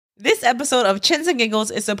This episode of Chins and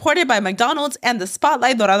Giggles is supported by McDonald's and the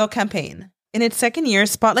Spotlight Dorado campaign. In its second year,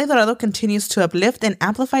 Spotlight Dorado continues to uplift and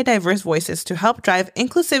amplify diverse voices to help drive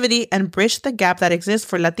inclusivity and bridge the gap that exists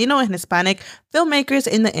for Latino and Hispanic filmmakers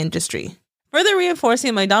in the industry. Further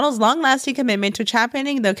reinforcing McDonald's long-lasting commitment to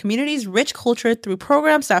championing the community's rich culture through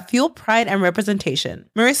programs that fuel pride and representation.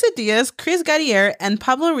 Marissa Diaz, Chris Garrier, and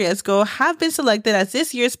Pablo Riesgo have been selected as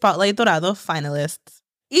this year's Spotlight Dorado finalists.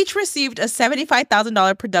 Each received a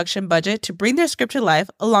 $75,000 production budget to bring their script to life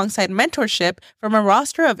alongside mentorship from a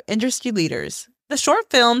roster of industry leaders. The short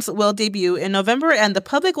films will debut in November and the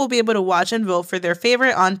public will be able to watch and vote for their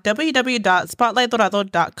favorite on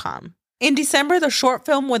www.spotlightdorado.com. In December, the short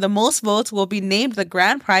film with the most votes will be named the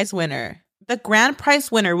Grand Prize winner. The Grand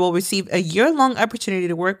Prize winner will receive a year-long opportunity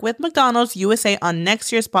to work with McDonald's USA on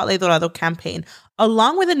next year's Spotlight Dorado campaign,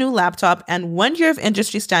 along with a new laptop and 1 year of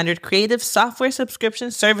industry-standard creative software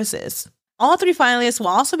subscription services. All 3 finalists will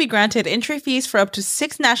also be granted entry fees for up to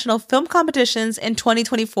 6 national film competitions in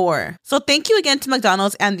 2024. So thank you again to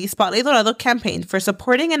McDonald's and the Spotlight Dorado campaign for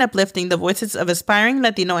supporting and uplifting the voices of aspiring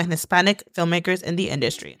Latino and Hispanic filmmakers in the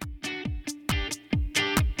industry.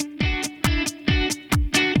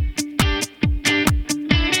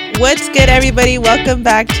 What's good, everybody? Welcome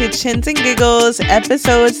back to Chins and Giggles,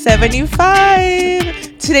 episode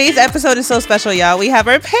 75. Today's episode is so special, y'all. We have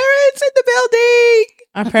our parents in the building.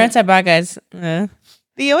 Our parents are back, guys.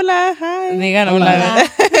 Di hola, hi. Digan hola.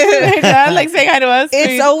 Like saying hi to us.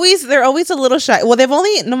 They're always a little shy. Well, they've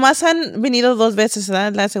only, nomás han venido 2 veces,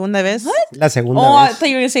 ¿verdad? La segunda vez. What? La segunda I vez. thought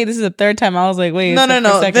you were going to say this is the 3rd time. I was like, wait. No. I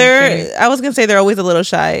was going to say they're always a little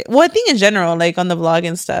shy. Well, I think in general, like on the vlog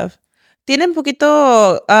and stuff. Tienen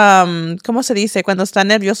poquito, ¿cómo se dice? Cuando están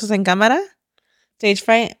nerviosos en cámara. Stage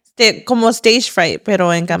fright. Como stage fright,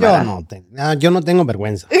 pero en cámara. Yo no tengo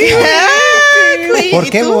vergüenza. ¿Por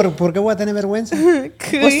qué? ¿Por qué voy a tener vergüenza?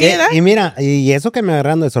 Y mira, y eso que me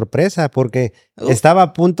agarrando de sorpresa, porque estaba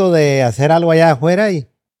a punto de hacer algo allá afuera y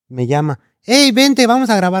me llama. Hey, vente,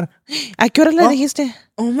 vamos a grabar. ¿A qué hora le dijiste?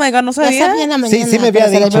 Oh my God, ¿no sabía? Ya sabía en la mañana, Sí me había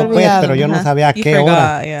dicho, pues, pero yo no sabía a qué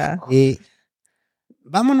hora. Yeah. Y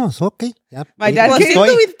vámonos, ok. Ya, My dad sí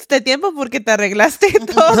tuviste tiempo porque te arreglaste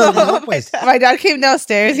todo. No, pues. My dad came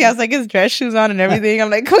downstairs. He has like his dress shoes on and everything. I'm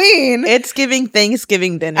like, Queen. It's giving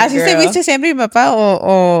Thanksgiving dinner, ¿Así se viste siempre mi papá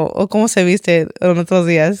o cómo se viste en otros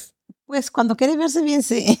días? Pues cuando quiere verse bien,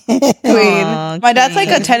 sí. Queen. Aw, My dad's Queen.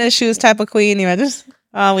 like a tennis shoes type of queen. You know, just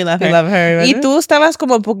Oh, we love we her. love her. Y tú estabas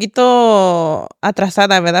como un poquito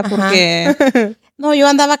atrasada, ¿verdad? Ajá. Porque... No, yo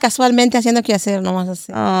andaba casualmente haciendo que hacer, nomás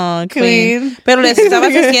así. Oh, Queen. Queen. Pero les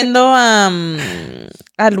estabas haciendo a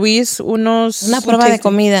Luis Una prueba de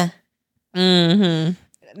comida. Mhm.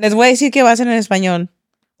 Les voy a decir que va a ser en español.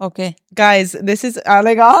 Ok. Guys, this is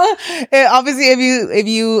obviously if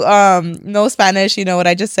you know Spanish, you know what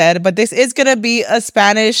I just said, but this is gonna be a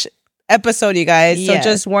Spanish episode, you guys. Yes. So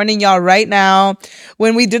just warning y'all right now.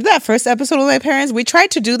 When we did that first episode with my parents, we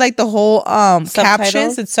tried to do like the whole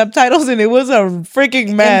captions and subtitles, and it was a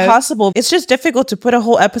freaking mess. Impossible. It's just difficult to put a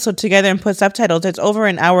whole episode together and put subtitles. It's over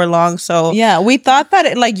an hour long, so Yeah, we thought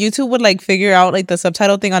that like YouTube would like figure out like the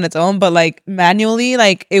subtitle thing on its own, but like manually,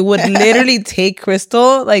 like it would literally take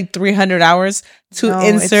Crystal like 300 hours to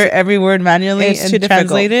insert every word manually it's and too difficult.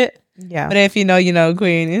 translate it. yeah. But if you know, you know,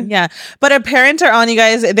 Queen. Yeah, but our parents are on, you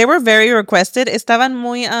guys. They were very requested. Estaban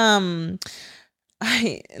muy ay,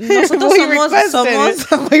 nosotros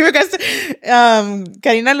Muy requested.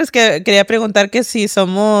 Karina les quería preguntar que si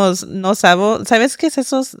somos no sabo. ¿Sabes qué es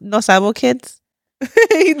esos no sabo kids?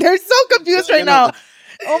 They're so confused right now.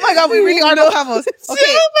 Oh my God, we really are no sabos. Okay.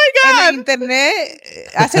 Oh my God. En internet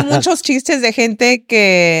hacen muchos chistes de gente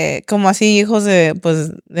que, como así, hijos de,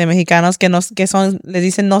 pues, de mexicanos que son, les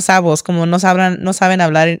dicen no sabos, como no saben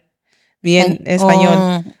hablar bien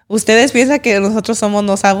español. ¿Ustedes piensan que nosotros somos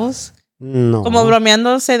no sabos? No. Como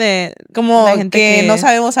bromeándose de Como la gente que no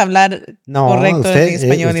sabemos hablar correcto en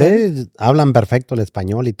español. Ustedes hablan perfecto el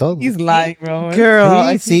español y todo. He's lying, bro.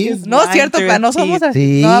 girl. Sí. No es cierto, pero no somos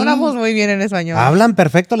así. Sí. No hablamos muy bien en español. Hablan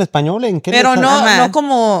perfecto el español. ¿En qué Pero les- no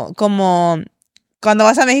como cuando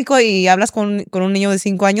vas a México y hablas con un niño de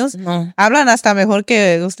 5 años, No. hablan hasta mejor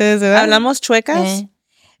que ustedes, ¿verdad? hablamos chuecas.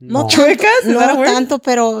 No, ¿Chuecas? ¿Is that a no word? tanto,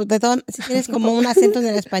 pero de todo, si tienes como un acento en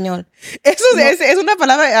el español. Eso es una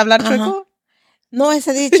palabra, hablar Ajá. chueco. No,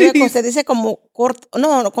 se dice chueco, se dice como corto,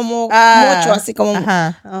 no, como Ah, mucho, así como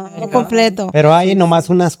Ajá. no completo. Pero hay nomás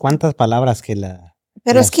unas cuantas palabras que la...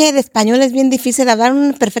 Pero es que el español es bien difícil, hablar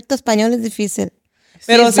un perfecto español es difícil.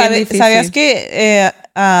 Pero es bien difícil. ¿sabías que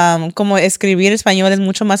como escribir español es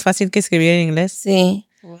mucho más fácil que escribir en inglés? Sí.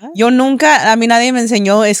 Yo nunca, a mí nadie me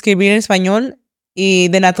enseñó a escribir en español Y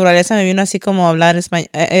de naturaleza me vino así como hablar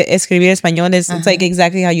escribir español. It's like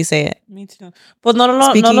exactly how you say it. Me too. Pues no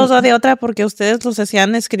los da de otra porque ustedes los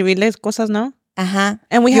hacían escribirles cosas, ¿no? Ajá.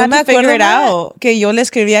 And we Yo had me to figure acuerdo it out. que yo le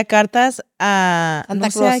escribía cartas a Santa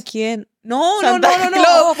no sé a Claus. quién. No.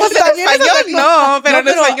 Pues en español no, pero en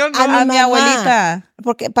español no. A mi mamá. abuelita.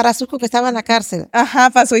 Porque para su hijo que estaba en la cárcel.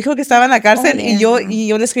 Ajá, para su hijo que estaba en la cárcel Oh, y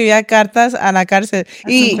yo le escribía cartas a la cárcel.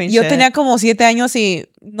 some Y queen yo shit. tenía como 7 años y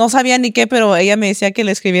no sabía ni qué, pero ella me decía que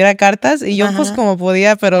le escribiera cartas y yo Ajá. pues como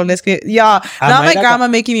podía, pero le escribía. Yeah, A now my Mayra grandma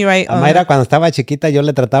making me write. A Mayra cuando estaba chiquita yo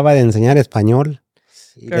le trataba de enseñar español.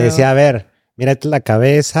 Y le Girl. decía, a ver, mira, esta es la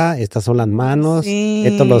cabeza, estas son las manos, Sí.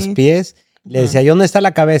 estos los pies. Le decía, ¿y dónde está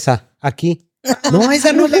la cabeza? Aquí. No,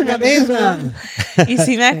 esa no es la cabeza. Y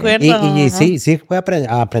sí me acuerdo. Y sí,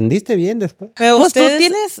 aprendiste bien después. Pero Pues tú ustedes-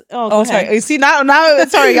 tienes... Oh, sorry. Sí, now,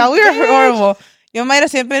 sorry, we were horrible. Yo, Mayra,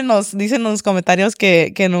 siempre nos dicen en los comentarios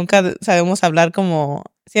que nunca sabemos hablar como...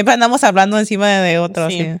 Siempre andamos hablando encima de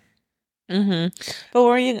otros. Sí. Sí. But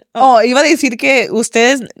were you... Oh, iba a decir que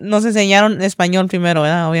ustedes nos enseñaron español primero,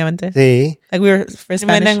 ¿verdad? Obviamente. Sí. Like we were for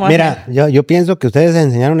Spanish. lenguaje. Mira, yo pienso que ustedes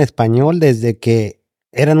enseñaron español desde que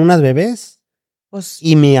eran unas bebés. Pues,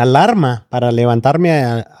 Y mi alarma para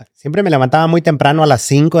levantarme, siempre me levantaba muy temprano a las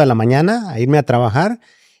 5 de la mañana a irme a trabajar.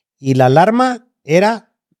 Y la alarma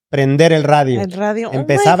era prender el radio. El radio. Oh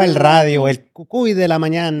Empezaba my el God. radio, el cucuy de la Sí me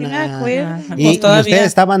mañana. acuerdo. Y, Pues y todavía. ustedes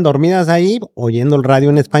estaban dormidas ahí oyendo el radio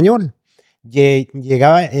en español.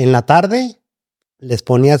 Llegaba en la tarde, les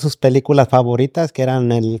ponía sus películas favoritas que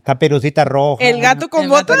eran el Caperucita Roja. El gato con El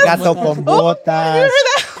botas. El gato con botas.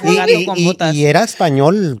 El gato con botas. Y era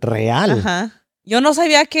español real. Ajá. Yo no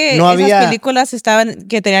sabía que No esas había- películas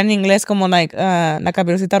que tenían en inglés como like La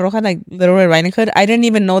Caperucita Roja, like Little Red Riding Hood. I didn't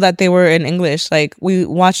even know that they were in English. Like we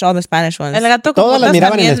watched all the Spanish ones. El gato con Todas las botas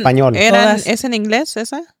miraban en también español. Todas. ¿Es en inglés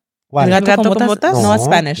esa? ¿Cuál? ¿El gato con botas? No, es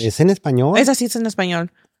Spanish. Es en español. Esa sí es en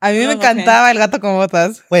español. A mí me Oh, encantaba El Gato con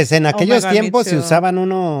Botas. Pues en aquellos my God, me tiempos se too. usaban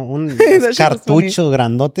unos That shit cartuchos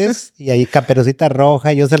grandotes y ahí Caperucita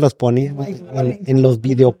Roja, yo se los ponía en los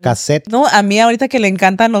videocassettes. No, a mí ahorita que le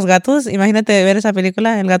encantan los gatos, imagínate ver esa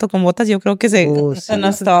película, El Gato con Botas, yo creo que se Sí.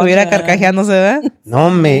 estuviera carcajeándose, ¿verdad? No,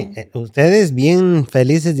 ustedes bien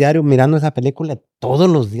felices diario mirando esa película todos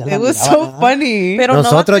los días. la It was miraban, so ¿verdad? funny. Pero no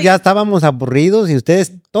Nosotros vas a- ya estábamos aburridos y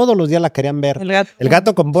ustedes todos los días la querían ver. El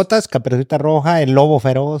gato. Con botas, Caperucita Roja, el lobo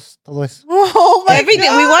feroz, todo eso. Oh my everything.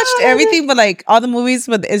 We watched everything, but like all the movies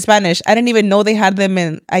with in Spanish. I didn't even know they had them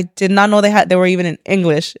in. I did not know they were even in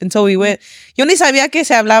English until we went. Yo ni sabía que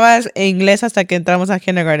se hablaba inglés hasta que entramos a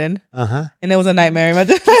kindergarten, Ajá. and it was a nightmare.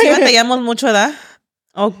 Sí batallamos mucho, ¿verdad?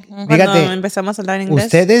 O cuando Fíjate, empezamos a hablar inglés.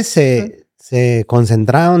 Ustedes se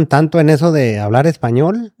concentraron tanto en eso de hablar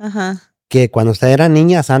español Ajá. que cuando ustedes eran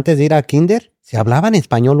niñas antes de ir a kinder, se hablaban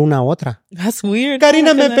español una a otra. That's weird.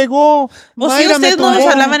 Karina me pegó. Pues si Mayra me ustedes no nos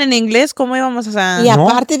tumbó. hablaban en inglés, ¿cómo íbamos a...? Y No.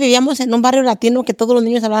 aparte vivíamos en un barrio latino que todos los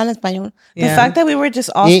niños hablaban español. The fact that we were just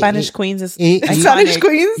all Y- Spanish y- queens is y- iconic. Spanish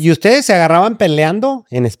Queens. Y ustedes se agarraban peleando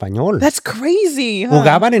en español. That's crazy. huh?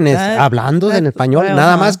 Jugaban hablando en español. well,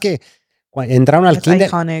 Nada huh. más que entraron al That's kinder.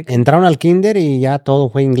 iconic. Entraron al kinder y ya todo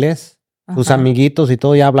fue inglés. Sus Ajá. amiguitos y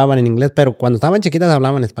todo ya hablaban en inglés, pero cuando estaban chiquitas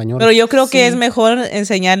hablaban español. Pero yo creo que Sí. es mejor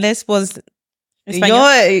enseñarles, pues. Español.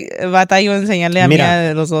 Yo batallo en enseñarle a Mira, mí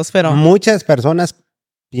de los dos, pero. Muchas personas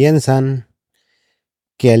piensan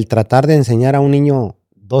que el tratar de enseñar a un niño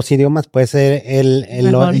dos idiomas puede ser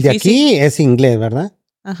Mejor, el de aquí es inglés, ¿verdad?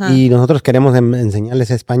 Ajá. Y nosotros queremos enseñarles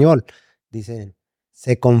español. Dicen,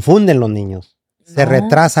 se confunden los niños, se No.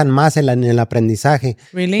 retrasan más en el aprendizaje.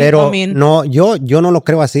 Really? Pero I mean, no, yo no lo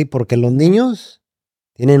creo así porque los niños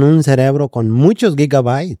tienen un cerebro con muchos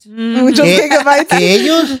gigabytes. muchos que- gigabytes. Que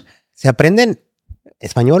ellos se aprenden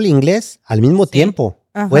español e inglés al mismo tiempo.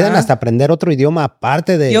 Ajá. Pueden hasta aprender otro idioma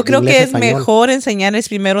aparte de Yo creo inglés, que es español. mejor enseñarles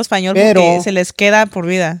primero español Pero- porque se les queda por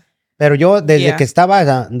vida. Pero yo desde Yeah. que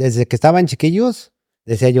estaban chiquillos,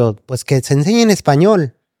 decía yo, pues que se enseñen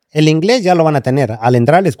español. El inglés ya lo van a tener. Al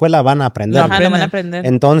entrar a la escuela van a aprender. No, Ajá, lo van a aprender.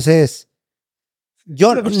 Entonces,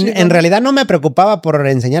 yo Pero sí, en realidad no me preocupaba por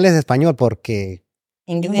enseñarles español porque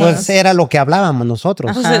Inglés. pues era lo que hablábamos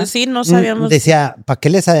nosotros. Pues, Ajá. sí, no sabíamos. Decía, ¿para qué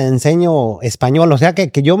les enseño español? O sea,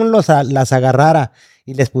 que yo las agarrara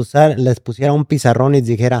y les pusiera un pizarrón y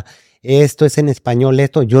dijera, esto es en español,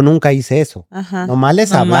 esto. Yo nunca hice eso. Ajá. Nomás les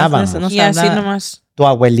Nomás hablábamos. les- nos Y así hablaba. nomás. Tu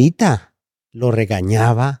abuelita lo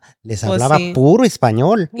regañaba, les Pues hablaba sí. puro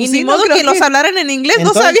español. Y Sí, ni no modo creo que los que- hablaran en inglés,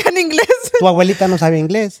 Entonces- no sabían inglés. Tu abuelita no sabía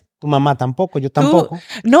inglés, tu mamá tampoco, yo tampoco.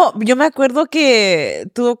 No, yo me acuerdo que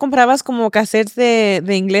tú comprabas como cassettes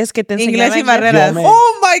de inglés que te enseñaban Inglés y barreras. Yo me-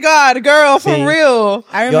 Oh my God, girl, for Sí. real.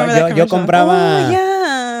 I remember that Yo commercial. compraba Oh,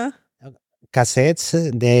 yeah. cassettes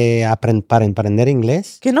para aprender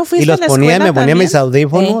inglés. ¿Que no fuiste Y los a la ponía, escuela me ponía mis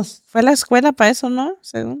audífonos. Fue a la escuela para eso, ¿no?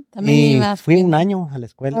 Según. También Y iba. fui un año a la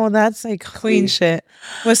escuela. Oh, that's like queen shit.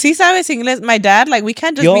 Pues sí sabes inglés. My dad, like, we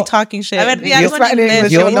can't just Yo- be talking shit. A ver, di Yo- algo en inglés.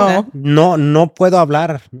 Yo no. no puedo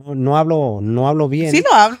hablar, no hablo bien. Sí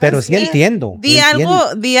lo hablas. pero sí entiendo. Di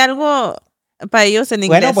algo para ellos en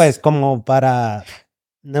inglés. Bueno, pues como para...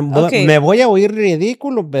 Ok. Me voy a oír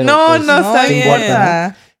ridículo, pero No, pues, no, está no bien. importa,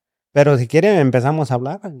 ¿no? Pero si quieren empezamos a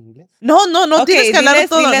hablar en inglés. No Ok, tienes que hablar diles-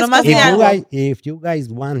 todo. diles Nomás como- di algo. If you guys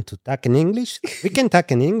want to talk in English, we can talk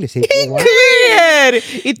in English if you want.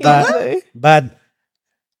 Y tú, But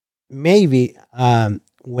maybe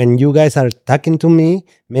when you guys are talking to me,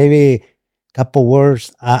 maybe couple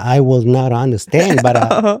words I will not understand, but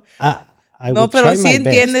I no, will pero try sí my best.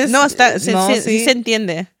 entiendes. No, No, sí sí. se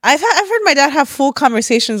entiende. I've heard my dad have full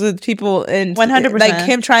conversations with people and 100%.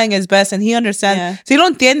 like him trying his best and he understands. Yeah. Sí lo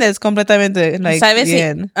entiendes completamente. Like, ¿Sabes? Sí,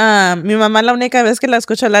 bien. mi mamá la única vez que la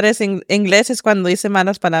escucho hablar es inglés es cuando dice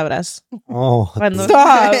malas palabras. Oh, Cuando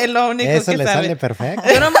Stop. es lo único eso que le sabe. sale perfecto.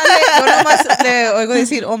 Yo nomás le oigo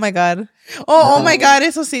decir, oh my God. Oh my God,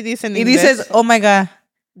 eso sí dicen. Y dices, oh my God.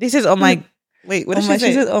 dices, oh my. Wait, what Oh did my, she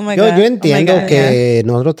she say? says, oh my Yo God. entiendo Oh my God, que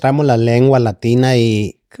nosotros traemos la lengua latina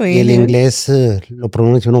y Queen. el inglés lo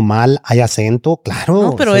pronuncia uno mal, hay acento, claro,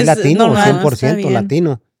 No, pero soy es latino, normal, 100% está bien.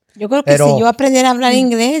 latino. Yo creo que Pero- si yo aprendiera a hablar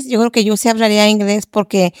inglés, yo creo que yo sí hablaría inglés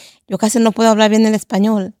porque yo casi no puedo hablar bien el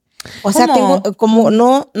español. O sea, ¿Cómo? tengo como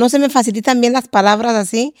no se me facilitan bien las palabras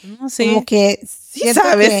así, No, sí. como que Sí siento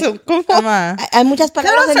sabes. que ¿Cómo? hay muchas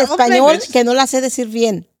palabras en Claro, son español language. que no las sé decir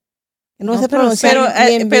bien. Que no sé pero, pronunciar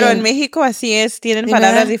bien. pero bien. en México así es, tienen ¿Sí,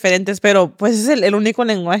 palabras verdad? diferentes, pero pues es el único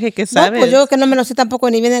lenguaje que No, sabes. pues yo creo que no me lo sé tampoco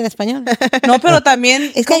ni bien en español. No, pero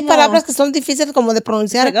también. Es que hay como- palabras que son difíciles como de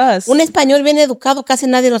pronunciar. Like us. Un español bien educado casi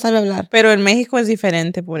nadie lo sabe hablar. Pero en México es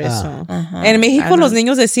diferente por eso. Ajá. I En México know. los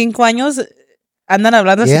niños de 5 años andan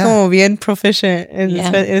hablando Yeah. así como bien proficient en, Yeah.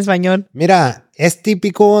 en español. Mira, es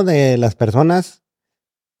típico de las personas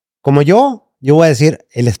como yo voy a decir,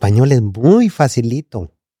 el español es muy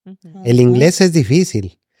facilito, el inglés es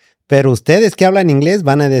difícil. Pero ustedes que hablan inglés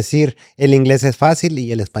van a decir, el inglés es fácil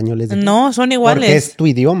y el español es difícil. No, son iguales. Porque es tu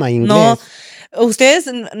idioma, inglés. No, ustedes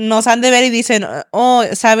nos han de ver y dicen, oh,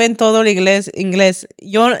 saben todo el inglés.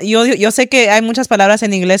 Yo sé que hay muchas palabras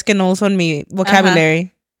en inglés que no uso en mi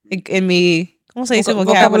vocabulary. En mi, ¿cómo se dice?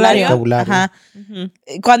 Vocabulario. Vocabulario. Ajá. Ujú.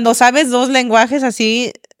 Cuando sabes dos lenguajes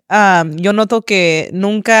así, yo noto que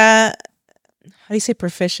nunca, how do you say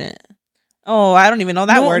proficient? Oh, I don't even know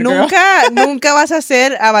that word, girl. Nunca vas a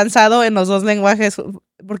ser avanzado en los dos lenguajes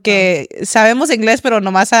porque sabemos inglés, pero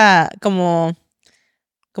nomás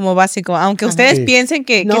como básico. Aunque ustedes Sí. piensen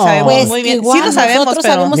que No. sabemos Pues muy bien. igual, Sí lo sabemos, nosotros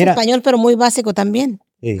pero sabemos Mira. español, pero muy básico también.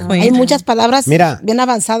 Sí. Queen. Hay muchas palabras Mira. bien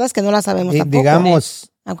avanzadas que no las sabemos Y tampoco.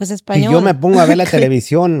 digamos, Aunque es si español. yo me pongo a ver la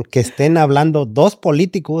televisión que estén hablando dos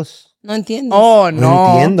políticos, No entiendes. oh, no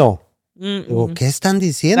no. entiendo. Mm, Digo, mm. ¿qué están That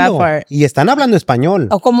diciendo? part. Y están hablando español.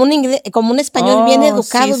 O como un inglés, como un español Oh, bien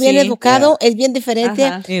educado, sí, bien sí. educado, es bien diferente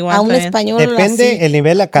Ajá. Igual a un también. español Depende así. el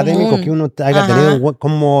nivel académico común. que uno haya Ajá. tenido.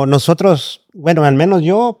 Como nosotros, bueno, al menos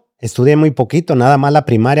yo estudié muy poquito, nada más la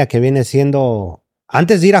primaria que viene siendo...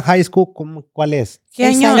 Antes de ir a high school, ¿cuál es? ¿Qué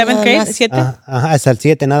Seis año? años 11th grade? más. 7? Ajá, hasta el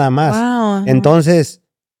 7 nada más. Wow. Entonces,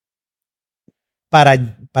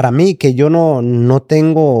 para mí, que yo no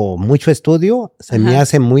tengo mucho estudio, se me Ajá.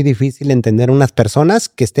 hace muy difícil entender unas personas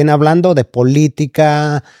que estén hablando de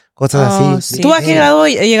política, cosas Oh, así. sí. ¿Tú a qué grado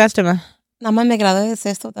llegaste, ma? Nada más me gradué de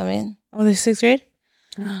sexto también. ¿O de 6th grade?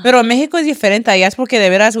 Pero en México es diferente, allá es porque de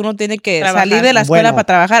veras uno tiene que Trabajar. salir de la escuela Bueno, para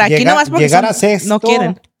trabajar. Aquí nomás porque llegar a sexto, no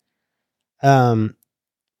quieren.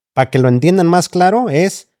 Para que lo entiendan más claro,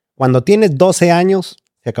 es cuando tienes 12 años,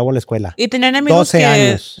 se acabó la escuela. ¿Y tenían amigos 12 que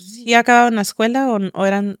años. sí acababan la escuela o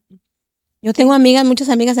eran... Yo tengo amigas, muchas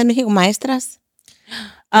amigas en México, maestras.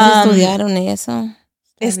 que estudiaron y eso.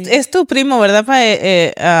 Es tu primo, ¿verdad?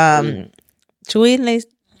 Chuy,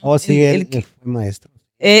 Oh, sí, El él que- fue maestro.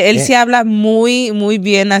 él sí habla muy, muy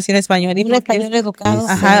bien así en español. Y Un porque español educado.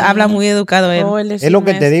 Ajá, sí. habla muy educado él. Oh, él Es lo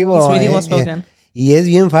que te maestro. digo. It's really well eh, spoken. Y es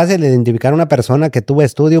bien fácil identificar a una persona que tuvo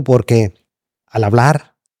estudio porque al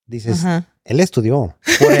hablar dices, Ajá. él estudió.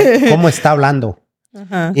 ¿Cómo está hablando?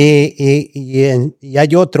 Ajá. Y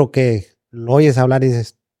hay otro que lo oyes hablar y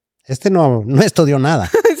dices, este no estudió nada.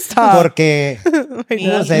 Stop. Porque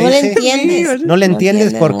 ¿cómo se No le dice? entiendes. No le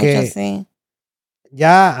entiendes porque mucho, sí.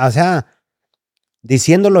 ya, o sea,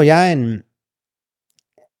 diciéndolo ya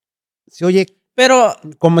se oye, Pero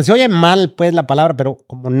como se oye mal, pues la palabra, pero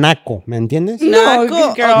como naco, ¿me entiendes? No,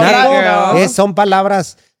 Naco, girl, Naco girl. son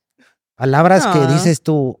palabras No. que dices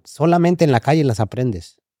tú, solamente en la calle las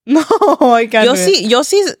aprendes. No, I can't Yo do it. sí,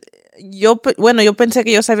 yo pensé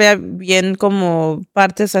que yo sabía bien como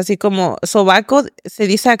partes así como sobaco, se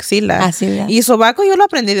dice axila. Axila. Y sobaco yo lo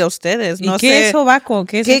aprendí de ustedes. ¿Y No qué sé, es sobaco?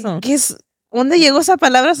 ¿Qué es eso? ¿qué es? ¿Dónde llegó esa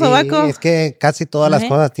palabra sobaco? Sí, es que casi todas las Ajá.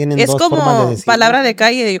 cosas tienen Es dos formas de como decir. palabra de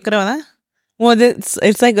calle, yo creo, ¿verdad? Well,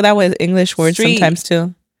 it's like that with English words Street. sometimes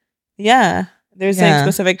too. Yeah. There's Yeah.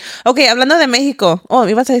 like specific. Okay, hablando de México. Oh,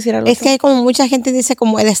 ¿ibas a decir algo? Es que hay como mucha gente dice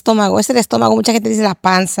como el estómago. Es el estómago. Mucha gente dice la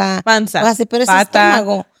panza. Panza. O así, pero es Pata.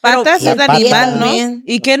 estómago. Pata es La de pata. animal, ¿no? También.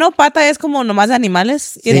 ¿Y qué no pata es como nomás de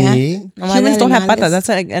animales? Sí, Nomás de Humans don't have animales. patas. That's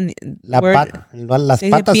like las Se dice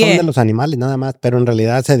patas pie. son de los animales nada más, pero en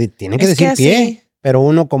realidad tienen que Es que decir pie, así. pero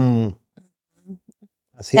uno como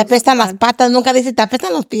así. Te apestan las patas. Nunca dice te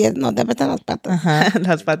apestan los pies. No, te apestan las patas. Ajá.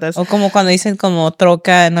 Las patas. O como cuando dicen como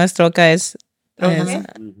troca, no es troca, es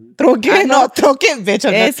 ¿Troque? Ah, no. troque, bitch.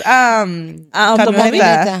 es automóvil.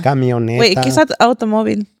 Camioneta. Wait, ¿qué es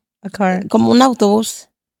automóvil? a car. Como un autobús.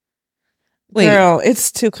 Wait, Girl,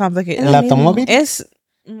 it's too complicated. ¿El automóvil? Es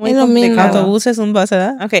muy Es lo mismo. complicado. autobús es un bus,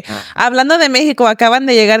 ¿verdad? Ok, hablando de México, acaban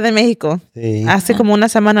de llegar de México. Sí. Hace como una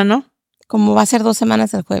semana, ¿no? Como va a ser 2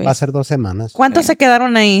 semanas el jueves. Va a ser 2 semanas. ¿Cuántos se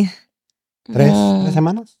quedaron ahí? ¿Tres Mm,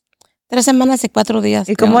 semanas? 3 semanas y 4 días.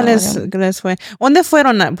 ¿Y cómo creo, les fue? ¿Dónde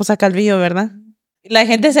fueron? Pues a Calvillo, ¿verdad? La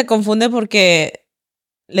gente se confunde porque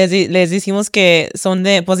les decimos que son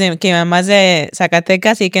que mi mamá es de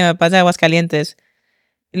Zacatecas y que mi papá es de Aguascalientes.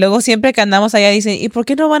 Y luego siempre que andamos allá dicen, ¿y por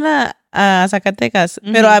qué no van a Zacatecas?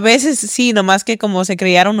 Ujú. Pero a veces sí, nomás que como se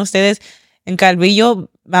criaron ustedes en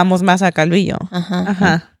Calvillo, vamos más a Calvillo. Ajá.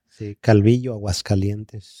 Ajá. Sí, Calvillo,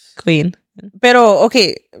 Aguascalientes. Queen. Pero, ok,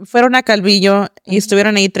 fueron a Calvillo y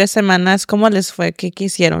estuvieron ahí 3 semanas. ¿Cómo les fue? ¿Qué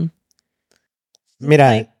hicieron?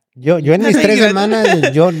 Mira, yo en mis 3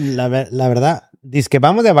 semanas, yo la verdad, dice que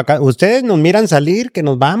vamos de vacaciones. Ustedes nos miran salir, que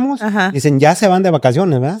nos vamos. Ajá. Dicen, ya se van de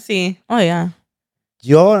vacaciones, ¿verdad? Sí. Oh, yeah.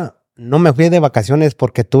 Yo no me fui de vacaciones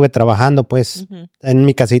porque estuve trabajando, pues, Ujú. en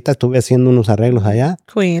mi casita estuve haciendo unos arreglos allá.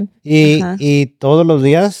 Queen. Ajá. Y todos los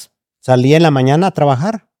días salía en la mañana a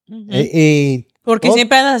trabajar. Ujú. Y Porque Oh.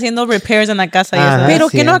 siempre andas haciendo repairs en la casa y Ajá. eso. ¿Pero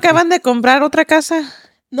qué no siempre. acaban de comprar otra casa?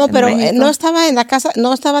 No, ¿En pero México? no estaba en la casa,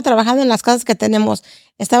 no estaba trabajando en las casas que tenemos.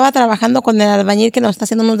 Estaba trabajando con el albañil que nos está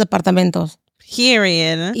haciendo unos departamentos.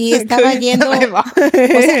 Period. Y estaba yendo, o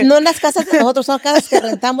sea, no en las casas de nosotros, son casas que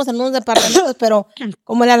rentamos en unos departamentos, pero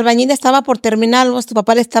como el albañil estaba por terminarlos, tu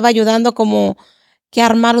papá le estaba ayudando como que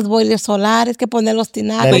armar los boilers solares, que poner los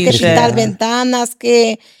tinacos, que Electricidad. pintar ventanas,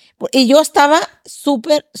 y yo estaba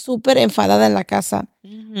súper enfadada en la casa,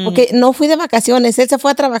 porque no fui de vacaciones, él se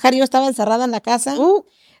fue a trabajar y yo estaba encerrada en la casa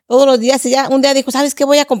todos los días, y ya un día dijo, ¿sabes qué?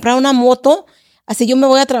 Voy a comprar una moto, así yo me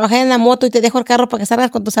voy a trabajar en la moto y te dejo el carro para que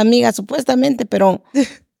salgas con tus amigas, supuestamente, pero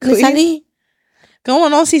me salí. ¿Cómo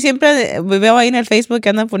no? Si siempre veo ahí en el Facebook que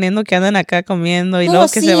andan poniendo que andan acá comiendo y No, luego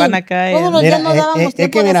que sí, se van acá. todos los Mira, días no dábamos es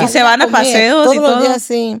tiempo que de mira- salir Y se van a comer. paseos todos y los todo. días,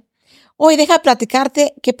 sí. Hoy deja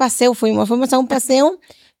platicarte qué paseo fuimos. Fuimos a un paseo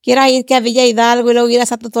que era ir que a Villa Hidalgo y luego ir a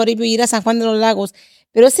Santo Toribio y ir a San Juan de los Lagos.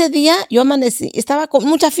 Pero ese día yo amanecí, estaba con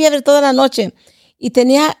mucha fiebre toda la noche y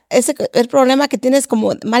tenía el problema que tienes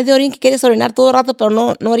como mal de orín, que quieres orinar todo el rato, pero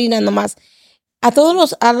no orinas nomás.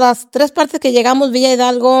 A las 3 partes que llegamos, Villa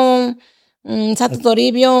Hidalgo, Santo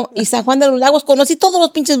Toribio y San Juan de los Lagos, conocí todos los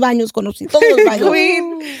pinches baños,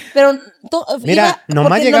 Pero Mira,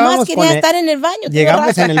 nomás llegábamos quería con estar en el baño. toda llegamos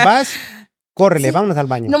raza. en el bus, córrele, Sí. vámonos al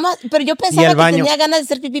baño. Pero yo Y pensaba el que baño. tenía ganas de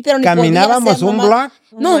hacer pipí, pero ni Caminábamos podía hacer, un nomás.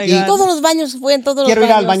 block. No, my y God. todos los baños, fue en todos los Quiero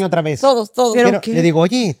baños. ir al baño otra vez. Todos. Le digo,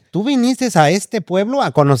 oye, tú viniste a este pueblo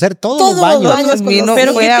a conocer todos Todos los los baños. baños. Vino,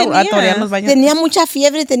 ¿Pero fue qué a tenía? torear los baños. Tenía mucha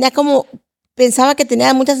fiebre, pensaba que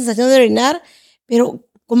tenía mucha sensación de orinar, pero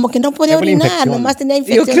como que no podía Fue una orinar, infección. nomás tenía Yo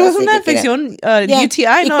infección. creo que es así una que quería- infección Ya.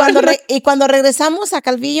 UTI, ¿no? Y cuando regresamos a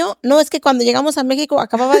Calvillo, no, es que cuando llegamos a México,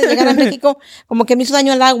 acababa de llegar a México, como que me hizo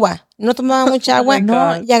daño el agua. No tomaba mucha agua my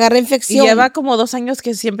God. y agarré Y infección. lleva como 2 años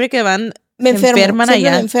que siempre que van me se enfermo, enferman siempre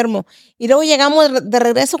allá. me enfermo. Y luego llegamos de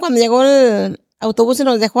regreso, cuando llegó el autobús y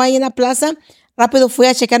nos dejó ahí en la plaza, rápido fui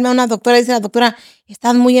a checarme a una doctora y dice la doctora,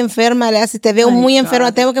 estás muy enferma, le hace, te veo My muy God.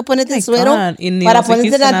 enferma, tengo que ponerte My suero God, y ni para nos ponerte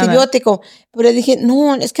el dijiste nada. antibiótico. Pero le dije,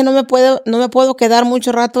 no, es que no me puedo quedar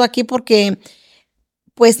mucho rato aquí porque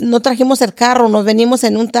pues no trajimos el carro, nos venimos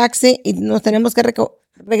en un taxi y nos tenemos que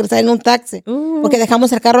regresar en un taxi. Porque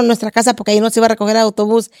dejamos el carro en nuestra casa porque ahí nos iba a recoger el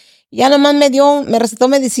autobús. Y ya nomás me recetó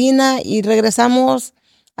medicina y regresamos,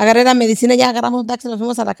 agarré la medicina, ya agarramos un taxi, nos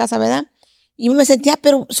fuimos a la casa, ¿verdad? Y me sentía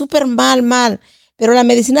pero súper mal. Pero la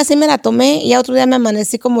medicina sí me la tomé y ya otro día me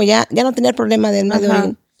amanecí como ya no tenía el problema del mal de Ajá.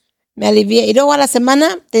 orín. Me alivié. Y luego a la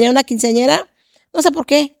semana tenía una quinceañera, no sé por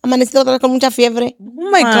qué, amanecí otra vez con mucha fiebre.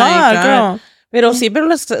 Oh my God, girl. Pero siempre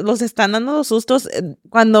los están dando los sustos.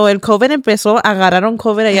 Cuando el COVID empezó, agarraron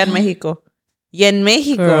COVID allá en México. Y en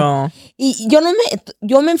México. Girl. Y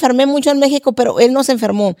yo me enfermé mucho en México, pero él no se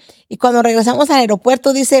enfermó. Y cuando regresamos al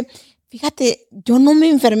aeropuerto, dice, fíjate, yo no me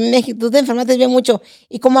enfermé en México, tú te enfermaste bien mucho.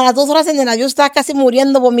 Y como a las 2 horas en el avión estaba casi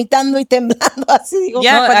muriendo, vomitando y temblando así. Digo,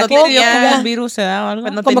 Ya, No, cuando aquí tenía un virus se da o algo.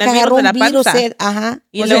 cuando como que tenía agarró virus un de la virus. panza. Ajá.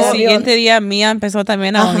 Y Y luego el siguiente día Mía empezó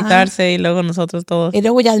también a Ajá. vomitarse y luego nosotros todos. Y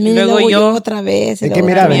luego Yasmín, y Luego luego yo yo. otra vez. y Es que luego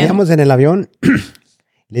mira, también. veníamos en el avión.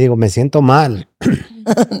 Le digo, me siento mal.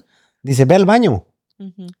 Dice, ve al baño.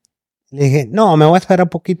 Ujú. Le dije, no, me voy a esperar un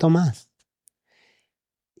poquito más.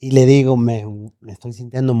 Y le digo, me estoy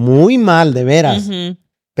sintiendo muy mal, de veras. Ujú.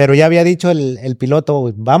 Pero ya había dicho el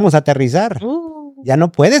piloto, vamos a aterrizar. Ya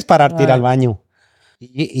no puedes pararte ir Right. al baño.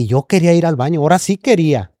 Y yo quería ir al baño, ahora sí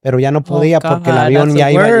quería, pero ya no podía God, porque el avión that's ya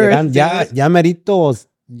the iba worst, llegando, ya merito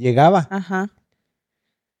llegaba. Ajá.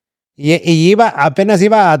 Y apenas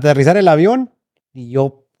iba a aterrizar el avión y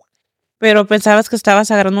yo, Pero pensabas que estabas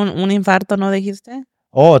agarrando un infarto, ¿no dijiste?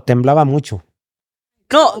 temblaba mucho.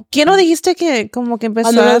 ¿Quién no dijiste que como que empezó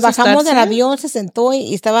Cuando a nos bajamos del asustarse? avión, se sentó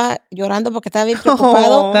y estaba llorando porque estaba bien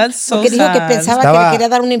preocupado. That's so porque dijo que sad. pensaba que le quería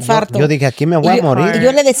dar un infarto. Yo dije, aquí me voy y a yo, morir. y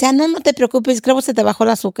yo le decía, no te preocupes, creo que se te bajó el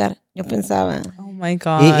azúcar. Yo pensaba. Oh my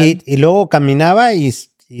God. Y luego caminaba y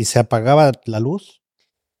se apagaba la luz.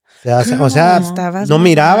 O sea, Estabas no muy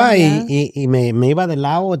miraba mal, y me iba de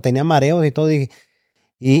lado, tenía mareos y todo.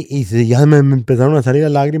 Y ya me empezaron a salir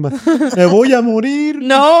las lágrimas. ¡Me voy a morir!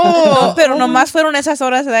 No, pero nomás fueron esas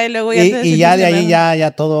horas de ahí, luego ya te Y ya de sentiste ahí mal.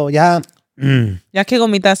 ya todo, ya Ya que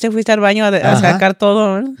vomitaste, fuiste al baño a Ajá. sacar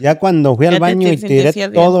todo. ¿no? ya cuando fui Ya al te baño y sentías tiré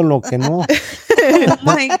bien. todo lo que no. Oh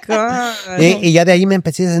my God. Y ya de ahí me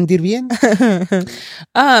empecé a sentir bien.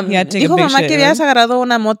 Yeah, take a Dijo big mamá shit, que habías right? agarrado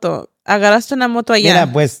una moto. Agarraste una moto allá.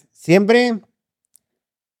 Mira, pues siempre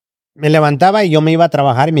me levantaba y yo me iba a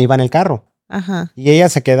trabajar y me iba en el carro. Ajá. Y ella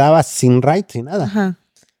se quedaba sin ride, sin nada. Ajá.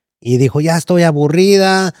 Y dijo, ya estoy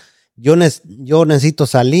aburrida, yo necesito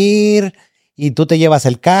salir y tú te llevas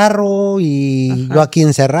el carro y Ajá. yo aquí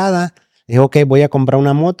encerrada. Dijo, ok, voy a comprar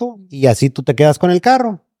una moto y así tú te quedas con el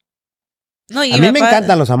carro. No, y A mí me papá-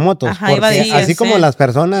 encantan los motos, Ajá, iba a porque decir, así sí. como las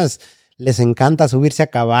personas les encanta subirse a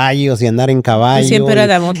caballos y andar en caballo. Siempre era y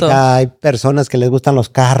la moto. hay personas que les gustan los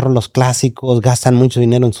carros, los clásicos, gastan mucho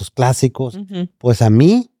dinero en sus clásicos. Ujú. Pues a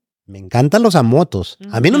mí me encantan los amotos.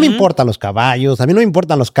 A mí no me Ujú. importan los caballos, a mí no me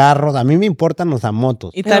importan los carros, a mí me importan los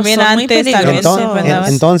amotos. Y Pero también son muy antes también peligrosos. siempre Entonces- andabas-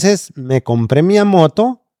 Entonces me compré mi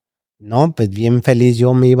moto. No, pues bien feliz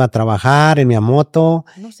yo me iba a trabajar en mi moto.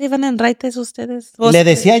 ¿No se iban en raites ustedes? Le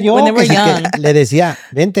decía yo, when they were que young. le decía,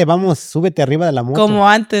 vente, vamos, súbete arriba de la moto. Como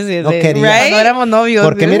antes de, No quería. cuando éramos novios.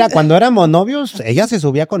 Porque ¿sí? mira, cuando éramos novios, ella se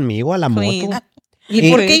subía conmigo a la Queen. moto. ¿Y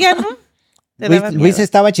por qué ya no? Te Luis, daba Luis miedo.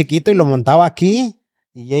 estaba chiquito y lo montaba aquí.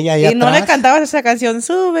 Y ella ahí Y no le atrás. cantabas esa canción,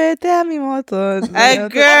 súbete a mi moto. Ay, ¿No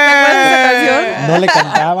te acuerdas de esa canción? No le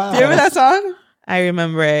cantaba. ¿Do you remember that song? I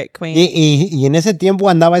remember it, Queen. Y en ese tiempo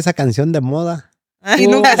andaba esa canción de moda. Y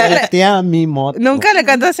nunca se le- Súbete a mi moto. ¿Nunca le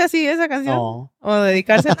cantaste así esa canción? No. ¿O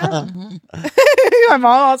dedicársela? My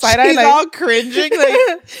mom was She's like, all cringing.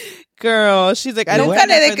 Like, girl, she's like, I don't ¿Nunca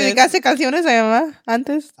le remember this. dedicaste canciones a mi mamá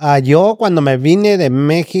antes? Yo cuando me vine de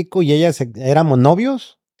México y ella éramos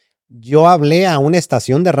novios, yo hablé a una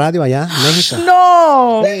estación de radio allá en México.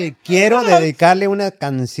 ¡No! Quiero dedicarle una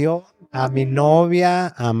canción a mi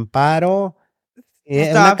novia, Amparo. Una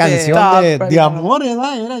Stop canción it. de amor,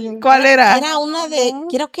 ¿verdad? Era yo. ¿Cuál era? Era una de,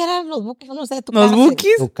 creo que eran los buques, no sé, de tu ¿Los cárcel.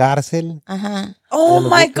 Bookies? Tu cárcel. Ajá. Oh Los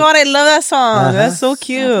my Bookies. God, I love that song. Ajá. That's so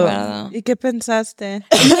cute. acuerdo. ¿Y qué pensaste?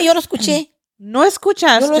 No, yo lo escuché. ¿No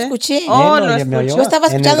escuchaste? Yo lo escuché. Oh, Bien, no oye, me oyó Yo estaba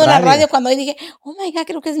en el escuchando la radio. radio cuando ahí dije, oh my God,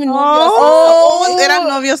 creo que es mi novio. Oh, eran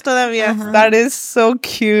novios todavía. Ajá. That is so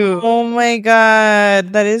cute. Oh my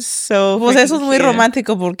God, that is so. Pues eso es muy freaking cute.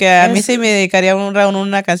 romántico porque a mí se me dedicaría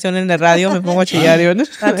una canción en la radio, me pongo a chillar. yo, ¿no?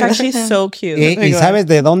 That's actually so cute. ¿Y sabes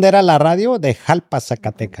de dónde era la radio? De Jalpa,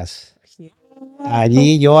 Zacatecas.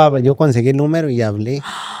 Allí yo conseguí el número y hablé.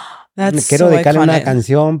 That's Quiero so dedicarle una iconic.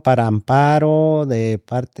 canción para Amparo de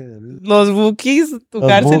parte de... Los Bookies, tu Los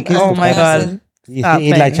cárcel. Bookies, Oh Tu my Cárcel. God. Y, Stop y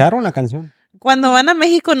la it. echaron la canción. Cuando van a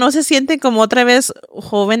México, ¿no se sienten como otra vez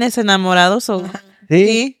jóvenes enamorados? O...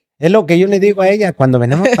 Sí. Es lo que yo le digo a ella. Cuando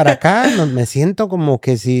venimos para acá, me siento como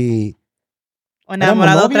que si... O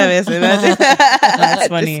enamorado Éramos otra vez, novios. ¿verdad? That's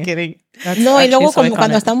funny. Just kidding. That's No, y actually luego so como iconic.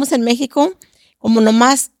 cuando estamos en México, como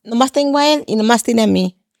nomás tengo a él y nomás tiene a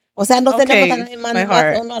mí. O sea, no tenemos a Okay, nadie más my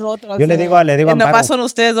heart. uno al otro. o Yo le sea. digo a Nomás Amparo. son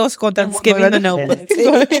ustedes dos contra el mundo. Giving the notebook.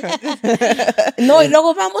 No, y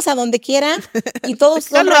luego vamos a donde quiera y todos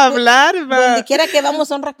son Déjalo hablar, donde quiera que vamos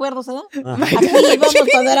son recuerdos, ¿verdad? Ajá. Aquí íbamos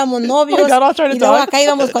cuando éramos novios Oh my God, I'll try to y luego talk. acá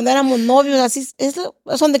íbamos cuando éramos novios, así es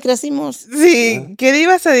donde crecimos. Sí, ¿qué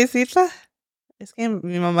ibas a decirla? Es que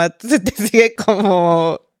mi mamá se te sigue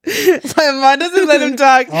como... My mom doesn't let him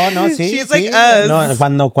talk. Oh, no, sí. She's sí. like us.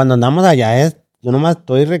 No, cuando andamos allá yo nomás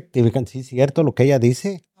estoy rectificando. Sí, cierto lo que ella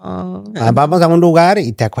dice. Oh, Vamos a un lugar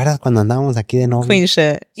y te acuerdas cuando andábamos aquí de novio. queen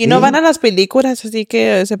shit. Y Sí. no van a las películas, así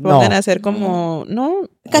que se pongan No. a hacer como... No.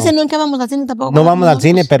 Casi nunca vamos al cine tampoco. No vamos al nosotros.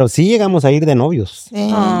 cine, pero sí llegamos a ir de novios. Sí,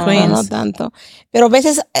 Oh, no, Queens. no tanto. Pero a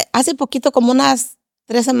veces, hace poquito, como unas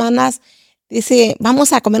 3 semanas, dice,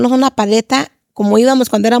 vamos a comernos una paleta, como íbamos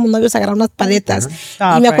cuando éramos novios a agarrar unas paletas.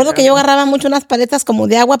 Stop Y me acuerdo right que yo agarraba mucho unas paletas como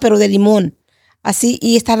de agua, pero de limón. Así,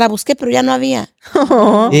 y hasta la busqué, pero ya no había.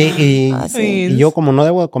 now. Y sí. y yo, como no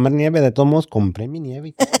debo comer nieve, de todos modos, compré mi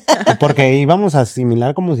nieve. Porque íbamos a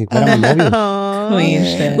asimilar como si fuéramos novios. Oh. Queen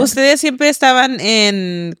shit. Ustedes siempre estaban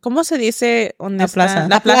en... ¿Cómo se dice? ¿Dónde La está? plaza.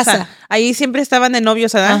 La plaza. plaza. Ahí siempre estaban de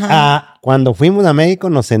novios, ¿verdad? Ajá. Cuando fuimos a México,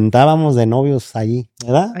 nos sentábamos de novios allí,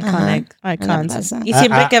 ¿verdad? Iconic. En la Icons. plaza. Y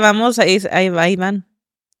siempre Ah, que vamos, ahí van.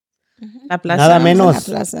 La plaza. Nada Vamos a menos.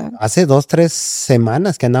 la plaza. Hace 2, 3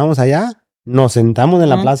 semanas que andábamos allá, nos sentamos en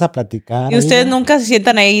la Ajá. plaza a platicar. Y ustedes ahí. nunca se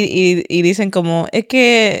sientan ahí y dicen como, es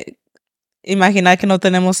que imaginar que no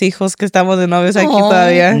tenemos hijos, que estamos de novios aquí No.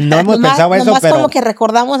 todavía. No hemos Nomás- pensado eso, nomás pero como que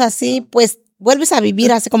recordamos así, pues vuelves a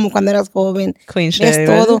vivir así como cuando eras joven. Queen Ves shit,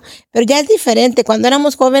 todo. Pero ya es diferente. Cuando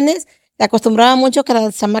éramos jóvenes, te acostumbraba mucho que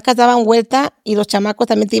las chamacas daban vuelta y los chamacos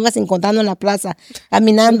también te ibas encontrando en la plaza,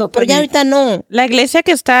 caminando. Pero ya ahorita no. La iglesia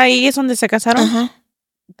que está ahí es donde se casaron. Ajá.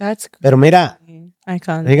 That's pero mira,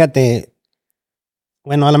 iconic. fíjate,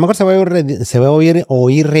 bueno, a lo mejor se va a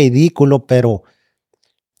oír ridículo, pero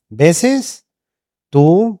veces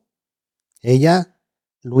tú, ella,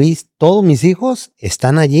 Luis, todos mis hijos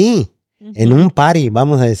están allí, en un party,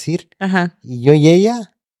 vamos a decir, Ajá. y yo y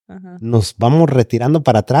ella Ajá. nos vamos retirando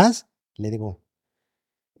para atrás. Le digo,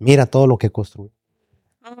 mira todo lo que construí.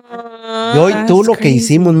 Yo y tú lo que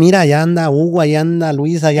hicimos, mira, allá anda Hugo, allá anda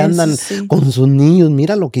Luis, allá andan Sí. con sus niños,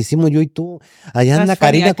 mira lo que hicimos yo y tú. Allá That's anda funny,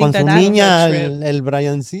 Karina I con think su that was niña, a trip. el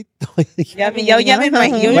Briancito. Ya me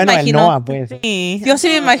imagino. Bueno, el Noah, pues. Sí. Yo sí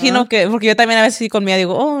me imagino que, porque yo también a veces sí con mía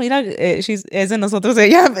digo, oh, mira, es de nosotros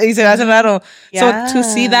ella, y se me hace raro. Yeah. So to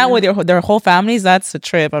see that with their whole families, that's a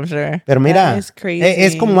trip, I'm sure. Pero mira, That is crazy.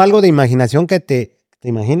 es como algo de imaginación que te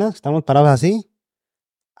imaginas, estamos parados así.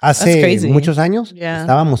 That's Hace crazy. muchos años Yeah.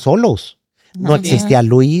 estábamos solos. No Ajá. existía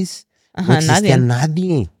Luis, no Ajá, existía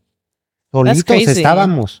nadie. Solitos crazy.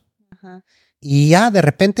 estábamos. Ajá. Y ya de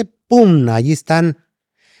repente, ¡pum! Allí están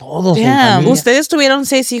todos en Damn, familia. ustedes tuvieron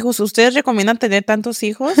 6 hijos. ¿Ustedes recomiendan tener tantos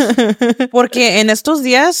hijos? Porque en estos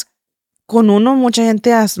días, con uno, mucha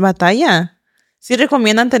gente batalla. Sí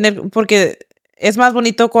recomiendan tener, porque es más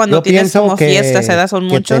bonito cuando Yo tienes pienso como que, fiestas, ¿verdad? Son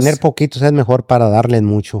que muchos. tener poquitos es mejor para darles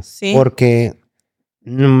mucho. Sí. Porque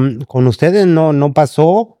con ustedes no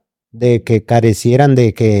pasó de que carecieran,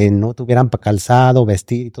 de que no tuvieran para calzado,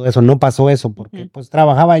 vestir y todo eso. No pasó eso porque Ujú. pues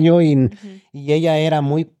trabajaba yo y Ujú. ella era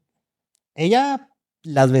muy... Ella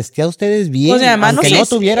las vestía a ustedes bien, Pues, además, aunque no no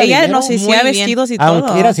sé, tuviera ella dinero. nos hacía muy bien. vestidos y Aunque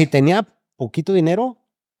todo. era, si tenía poquito dinero,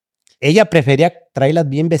 ella prefería traerlas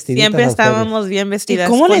bien vestiditas. Siempre a ustedes. estábamos bien vestidas.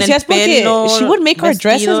 ¿Cómo le con el decías? Porque pelo, she would make our dresses,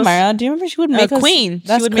 vestidos. Mara. Do you remember she would make us? Queen. She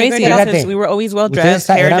That's would make our crazy. dresses. Fíjate, We were always well Ustedes dressed,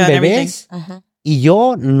 hair eran done, everything. bebés Ajá. y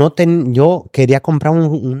yo yo quería comprar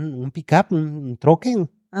un pick-up, un troque.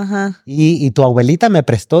 Ajá. Y tu abuelita me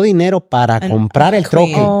prestó dinero para comprar el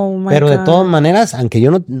troque. Oh, my Pero de God. todas maneras, aunque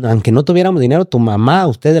no tuviéramos dinero, tu mamá,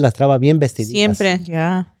 ustedes las traba bien vestiditas. Siempre.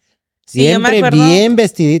 Yeah. Sí, yo me Siempre acuerdo. bien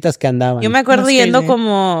vestiditas que andaban. Yo me acuerdo That's yendo crazy.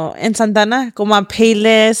 como en Santana, como a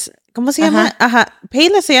Payless. ¿Cómo se llama? Ajá.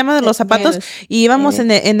 Payless se llama de los zapatos. Y íbamos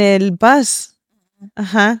en el bus.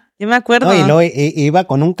 Ajá. Yo me acuerdo. No, y luego iba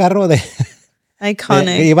con un carro que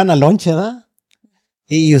Iconic. iban a lonche, ¿verdad?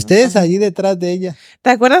 Y ustedes allí detrás de ella. ¿Te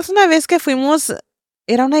acuerdas una vez que fuimos?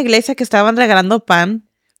 Era una iglesia que estaban regalando pan.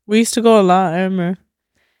 We used to go a lot, I remember.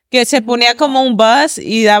 Que se ponía como un bus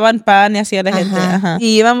y daban pan y hacía la gente. Ajá. Ajá.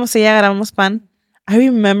 Y íbamos y agarramos pan. I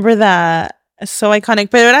remember that. So iconic.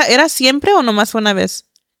 ¿Pero era siempre o nomás fue una vez?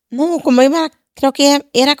 No, como iba, creo que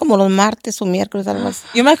era como los martes o miércoles, algo así.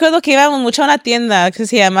 Yo me acuerdo que íbamos mucho a una tienda que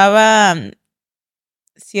se llamaba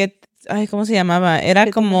 ¿cómo se llamaba? Era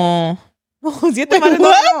como Siete Mares. No.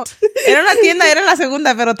 Era una tienda, era la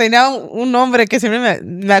segunda, pero tenía un nombre que siempre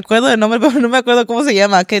me acuerdo del nombre, pero no me acuerdo cómo se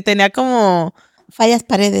llama, que tenía como Fallas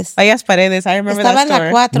Paredes. Fallas Paredes, I remember Estaba that en store.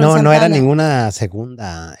 la 4. No era ninguna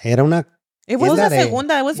segunda. Era una... It was tienda a de-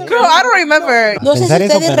 segunda. It was a Girl, I don't remember. No sé si pensar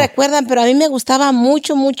eso, ustedes pero- recuerdan, pero a mí me gustaba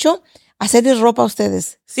mucho hacerles ropa a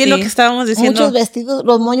ustedes. Sí, lo que estábamos diciendo. Muchos vestidos,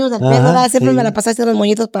 los moños del pelo, Ajá, ¿verdad? Siempre sí. me la pasaba haciendo los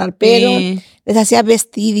moñitos para el pelo. Sí. Les hacía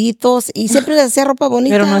vestiditos y siempre les hacía ropa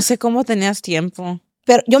bonita. Pero no sé cómo tenías tiempo.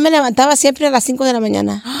 Pero yo me levantaba siempre a las 5 de la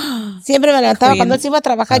mañana. Siempre me levantaba. Queen. Cuando él se iba a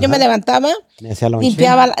trabajar, yo me levantaba, Me hacía lonche.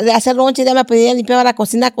 limpiaba, le hacía lonche, ya me pedía, limpiaba la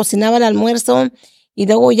cocina, cocinaba el almuerzo. Y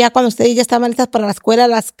luego ya cuando ustedes ya estaban listas para la escuela,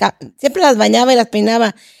 siempre las bañaba y las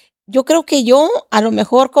peinaba. Yo creo que yo, a lo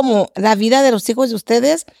mejor como la vida de los hijos de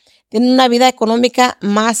ustedes, tienen una vida económica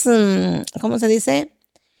más, ¿cómo se dice?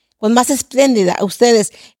 Pues más espléndida a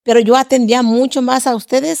ustedes. Pero yo atendía mucho más a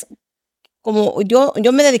ustedes, como yo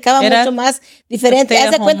me dedicaba Era mucho más diferente. Haz de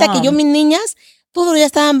stay-at-home cuenta que yo, mom. mis niñas, todos los días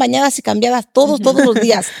estaban bañadas y cambiadas, todos los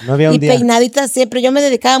días. No había un Y día. peinaditas siempre. Yo me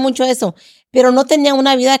dedicaba mucho a eso. Pero no tenía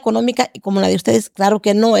una vida económica como la de ustedes. Claro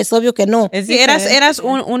que no, es obvio que no. Sí, eras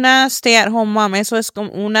una stay-at-home mom. Eso es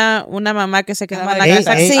como una mamá que se quedaba en la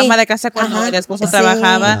casa, Sí. ama de casa cuando Ajá. el esposo Sí.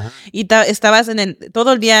 trabajaba Ajá. y estabas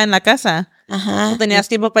todo el día en la casa. Ajá. No tenías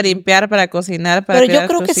tiempo para limpiar, para cocinar, para Pero yo cuidar a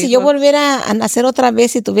creo tus que si yo hijos. volviera a nacer otra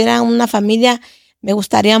vez y tuviera una familia, me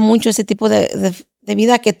gustaría mucho ese tipo de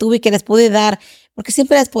vida que tuve y que les pude dar. Porque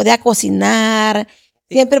siempre les podía cocinar,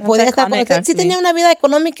 siempre es podía estar con icónica, ustedes. Sí sí. tenía una vida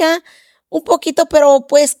económica un poquito, pero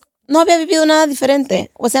pues no había vivido nada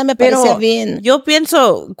diferente. O sea, me parecía Pero bien. yo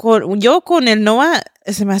pienso, con el Noah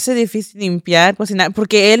se me hace difícil limpiar, cocinar,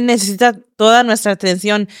 porque él necesita toda nuestra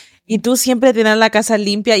atención. Y tú siempre tenías la casa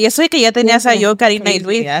limpia. Y eso de que ya tenías a yo, Karina y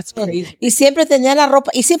Luis. That's crazy. Y siempre tenía la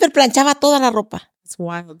ropa, y siempre planchaba toda la ropa. It's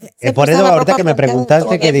wild. Por eso estaba ahorita ropa que me planchada,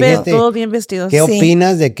 preguntaste que Bien, dijiste, todo bien vestido. ¿qué Sí.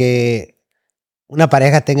 opinas de que una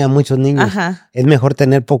pareja tenga muchos niños? Ajá. Es mejor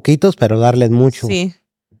tener poquitos, pero darles mucho. Sí.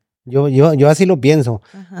 Yo así lo pienso.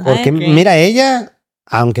 Ajá. Porque I agree. mira, ella,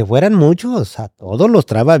 aunque fueran muchos, a todos los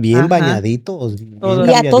traba bien Ajá. bañaditos. bien Todos.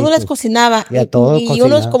 Y a todos les cambiaditos. cocinaba. Y a todos y unos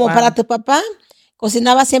cocinaba. como Wow. para tu papá,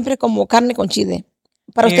 cocinaba siempre como carne con chile.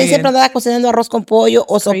 Para Qué usted bien. siempre andaba cocinando arroz con pollo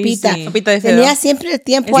o Crazy. sopita. Sopita de Tenía fideo. siempre el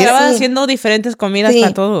tiempo Estaba así. haciendo diferentes comidas Sí.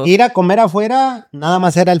 para todos. Ir a comer afuera, nada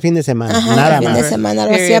más era el fin de semana. Ajá, nada el fin más. de semana lo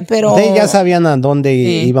Period. hacía, pero Ustedes ya sabían a dónde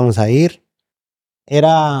Sí. íbamos a ir.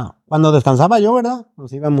 Era cuando descansaba yo, ¿verdad?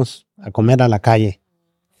 Nos íbamos a comer a la calle.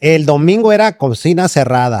 El domingo era cocina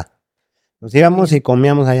cerrada. Nos íbamos y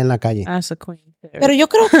comíamos allá en la calle. As a queen. Pero yo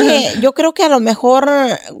creo que a lo mejor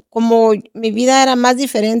como mi vida era más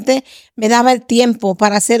diferente, me daba el tiempo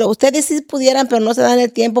para hacerlo. Ustedes sí pudieran, pero no se dan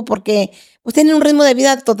el tiempo porque ustedes tienen un ritmo de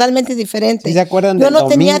vida totalmente diferente. ¿Sí se acuerdan Yo del no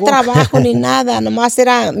tenía domingo? trabajo ni nada, nomás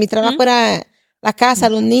mi trabajo era la casa,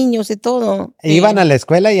 los niños y todo. Iban a la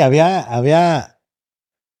escuela y había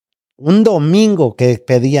un domingo que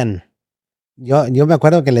pedían. Yo me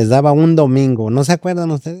acuerdo que les daba un domingo. ¿No se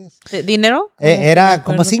acuerdan ustedes? ¿Dinero? Era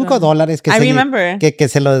como acuerdo, $5 claro. que, I se, remember. que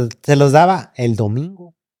se los daba el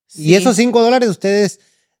domingo. Y Sí. esos $5 ustedes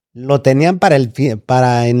lo tenían para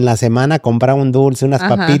en la semana comprar un dulce, unas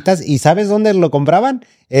Ajá. papitas. ¿Y sabes dónde lo compraban?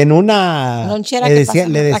 En una... Lonchera le, que decía- pasaba,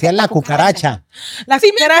 le decían la la cucaracha. La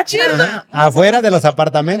cucaracha. Afuera de los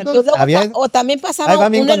apartamentos. Luego había... o también pasaba Ahí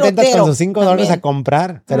van bien un contentas elotero con sus $5 también. a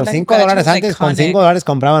comprar. Pero La $5 cucaracha was antes, con iconic. $5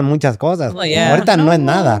 compraban muchas cosas. Oh, yeah. Ahorita no es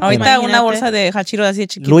nada. pero Ahorita una Imagínate. bolsa de hachiro así de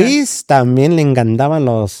chiquita. Luis también le encantaban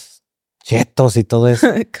los chetos y todo eso.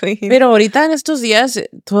 Pero ahorita en estos días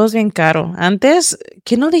todo es bien caro. Antes,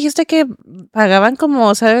 ¿qué no dijiste que pagaban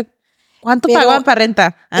como, ¿sabe cuánto Pero- pagaban para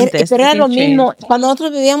renta antes? Pero era lo Change. mismo. Cuando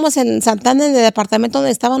nosotros vivíamos en Santana, en el departamento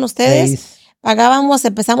donde estaban ustedes,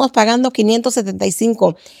 empezamos pagando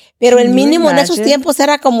 575. Pero el Can you mínimo en esos imagine? tiempos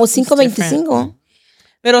era como 525.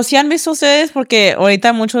 Pero sí han visto ustedes, porque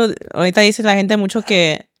ahorita dice la gente mucho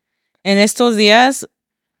que en estos días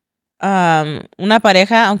una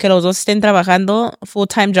pareja, aunque los dos estén trabajando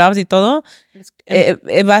full-time jobs y todo,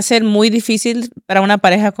 va a ser muy difícil para una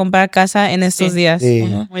pareja comprar casa en estos Sí. días. Sí.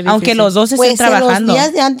 Aunque Muy difícil. los dos estén Pues en trabajando. los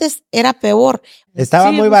días de antes era peor. Estaba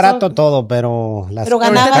Sí, muy pues, barato todo, pero las Pero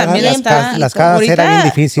casas, ganaba bien, las, está- casas, las casas era bien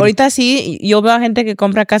difícil. Ahorita sí, yo veo a gente que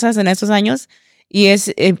compra casas en estos años y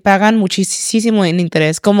pagan muchísimo en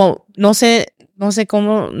interés. Como, no sé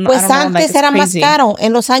cómo. I Pues don't know, antes like, it's era más crazy. caro.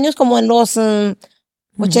 En los años como en los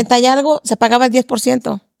 80 y algo, se pagaba el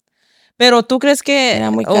 10%. Pero tú crees que.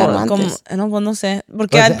 Era muy caro antes. No sé.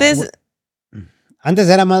 Porque Pues, antes. Antes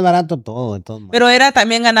era más barato todo, de todos modos. Pero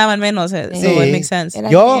también ganaban menos. So Sí. it makes sense.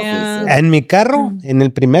 Era Yo, difícil. en mi carro, en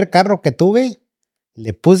el primer carro que tuve,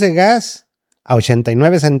 le puse gas a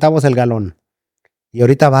 89 centavos el galón. Y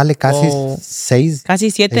ahorita vale casi $6. Casi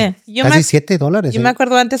 $7. Casi $7. Yo me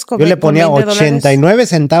acuerdo antes Yo le ponía con $20. 89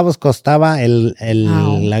 centavos costaba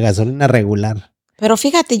la gasolina regular. Pero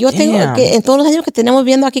fíjate, yo tengo que en todos los años que tenemos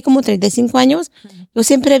viendo aquí como 35 años, yo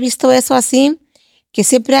siempre he visto eso así, que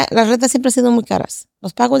siempre las rentas siempre han sido muy caras.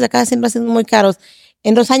 Los pagos de acá siempre han sido muy caros.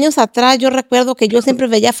 En los años atrás yo recuerdo que yo siempre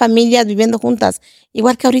veía familias viviendo juntas,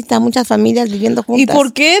 igual que ahorita muchas familias viviendo juntas. ¿Y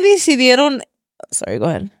por qué decidieron? Sorry, go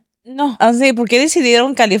ahead. No. Sí, ¿por qué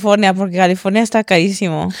decidieron California? Porque California está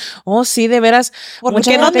carísimo. Oh, sí, de veras. ¿Por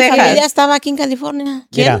qué no mi Texas? familia estaba aquí en California?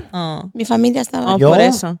 ¿Quién? Mi familia estaba aquí. Yo, por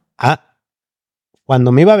eso.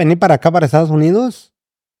 Cuando me iba a venir para acá, para Estados Unidos,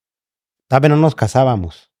 todavía no nos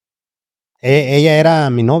casábamos. Ella era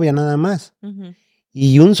mi novia nada más. Uh-huh.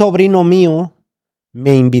 Y un sobrino mío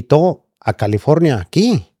me invitó a California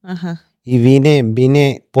aquí. Ajá. Y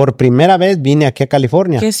vine, por primera vez vine aquí a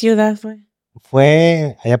California. ¿Qué ciudad fue?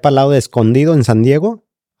 Fue allá para el lado de Escondido, en San Diego,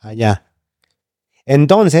 allá.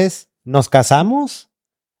 Entonces, nos casamos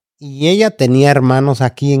y ella tenía hermanos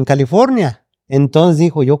aquí en California. Entonces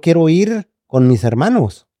dijo, yo quiero ir con mis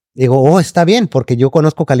hermanos. Digo, está bien, porque yo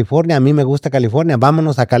conozco California, a mí me gusta California,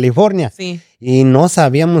 vámonos a California. Sí. Y no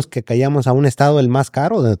sabíamos que caíamos a un estado el más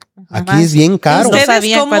caro. Aquí Más. es bien caro.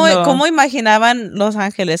 ¿Ustedes cómo imaginaban Los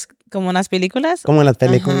Ángeles? ¿Como en las películas? Como en las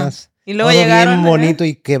películas. Ajá. Y luego todo llegaron. bien bonito,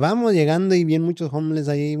 y que vamos llegando y bien muchos homeless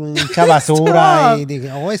ahí, mucha basura. Y dije,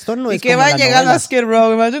 esto no y es que como van las llegando a novelas. Skid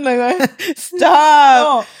Row. Imagine like,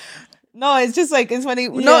 stop. No, it's just like, it's funny.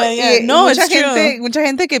 Mucha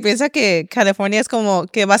gente que piensa que California es como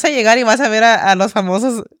que vas a llegar y vas a ver a los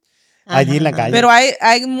famosos allí en la calle. Pero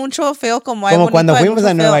hay mucho feo como hay como bonito, cuando hay fuimos mucho a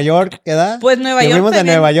feo. Nueva York, ¿verdad? Pues Nueva Que York fuimos a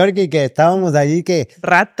también. Nueva York y que estábamos allí que...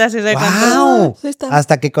 Ratas y de ¡Wow! Sí, está.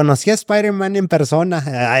 Hasta que conocí a Spider-Man en persona.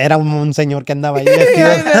 Era un señor que andaba ahí vestido.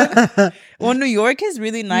 Well, New York is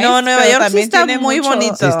really nice. No, Nueva pero York sí también está tiene muy mucho-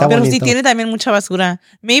 bonito. Sí, está pero sí bonito. tiene también mucha basura.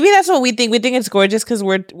 Maybe that's what we think. We think it's gorgeous because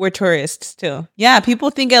we're tourists too. Yeah, people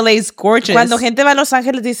think LA is gorgeous. Cuando gente va a Los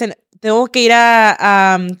Ángeles dicen, tengo que ir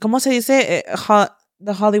a ¿cómo se dice?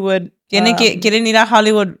 The Hollywood. quieren ir a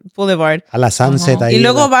Hollywood Boulevard. A la Sunset ahí. Y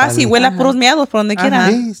luego vas y huele a Ajá. puros meados por donde Ajá. quiera.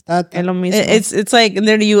 Sí, está... Es lo mismo. It's like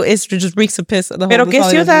there you it just reeks of piss. the Pero whole ¿qué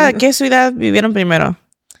Hollywood. ciudad vivieron primero?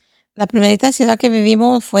 La primerita ciudad que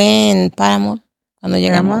vivimos fue en Paramount, cuando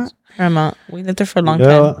llegamos. Paramount. We lived there for a long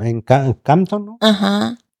Luego time. en Campton, ¿no?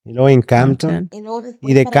 Ajá. Y luego en Campton. Y, luego después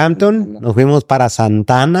Y de para- Campton nos fuimos para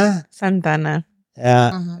Santana. Santana.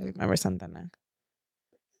 Ajá. Remember Santana.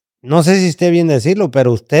 No sé si esté bien decirlo,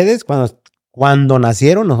 pero ustedes cuando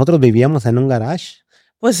nacieron, nosotros vivíamos en un garage.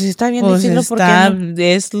 Pues sí está bien Pues decirlo porque está,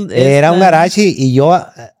 no. Era un garage y yo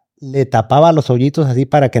le tapaba los hoyitos así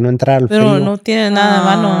para que no entrara el Pero frío. no tiene nada de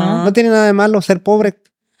malo, ¿no? No tiene nada de malo ser pobre.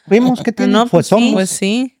 Vimos que tiene. No, Pues sí, somos. pues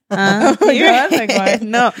sí.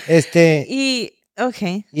 No. Y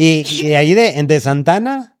Okay. y ahí de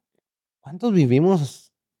Santana, ¿cuántos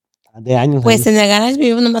vivimos de años? Pues ahí? en el garage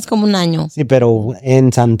vivimos nomás como un año. Sí, pero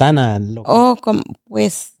en Santana,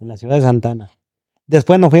 Pues en la ciudad de Santana.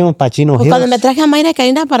 Después nos fuimos para Chino cuando me Hills. traje a Mayra y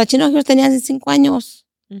Karina para Chino Hills tenía 5 años.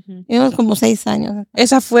 Vivimos como 6 años.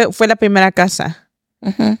 Esa fue la primera casa.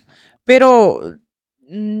 Ujú. Pero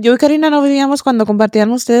yo y Karina no vivíamos cuando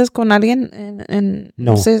compartían ustedes con alguien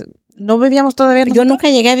No. no vivíamos todavía. Yo nunca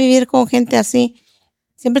llegué a vivir con gente así.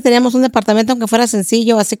 Siempre teníamos un departamento aunque fuera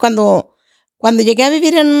sencillo. Así cuando llegué a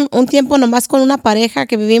vivir en un tiempo nomás con una pareja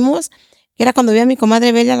que vivimos, que era cuando vivía mi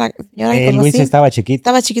comadre Bella, la señora que Luis conocí. estaba chiquito.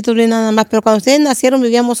 Estaba chiquito Luis nada más, pero cuando ustedes nacieron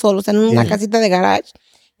vivíamos solos en una Sí. casita de garage.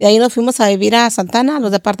 De ahí nos fuimos a vivir a Santana, a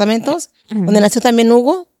los departamentos, donde nació también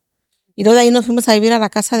Hugo. Y luego de ahí nos fuimos a vivir a la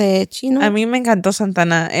casa de Chino. A mí me encantó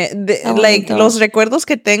Santana. Está Like, bonito. los recuerdos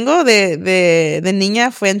que tengo de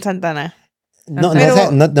niña fue en Santana. No,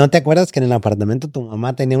 Pero- ¿no te acuerdas que en el apartamento tu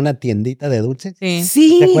mamá tenía una tiendita de dulces? Sí.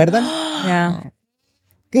 Sí. ¿Te acuerdan? Yeah.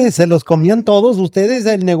 Que se los comían todos ustedes,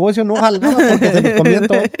 el negocio no jalaba porque se los comían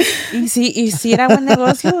todos. Y sí era buen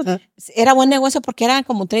negocio. Era buen negocio porque eran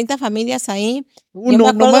como 30 familias ahí. Yo me Uno,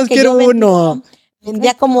 acuerdo nomás que quiero yo vendía- uno.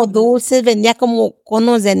 Vendía como dulces, vendía como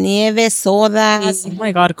conos de nieve, sodas, Oh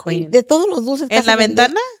my God, Queen. de todos los dulces. ¿En casi la vendía.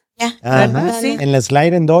 ventana? Ya. Ajá, Sí. en la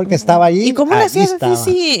sliding door que estaba allí. ¿Y cómo le ahí hacías estaba.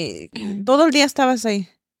 así? Sí, todo el día estabas ahí.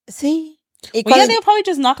 Sí. Y Well, yeah, cuando, they'll probably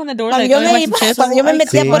just knock on the door. cuando like, yo "Oh, you me want iba, some chips?" cuando yo me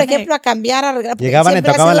metía, Sí. por ejemplo, a cambiar, a arreglar, porque Llegaban y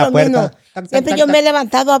siempre ha tocaban sido la lo puerta. mismo. Tac, tac, Siempre tac, yo tac. me he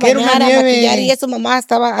levantado a Quiero una bañar, a nieve. maquillar y eso mamá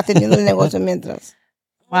estaba atendiendo el negocio mientras.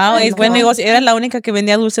 Wow, es buen No. negocio. ¿Era la única que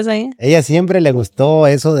vendía dulces ahí? Ella siempre le gustó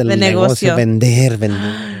eso del De negocio. negocio. Vender.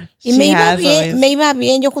 Y me She iba has bien, always. me iba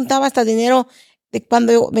bien. Yo juntaba hasta dinero de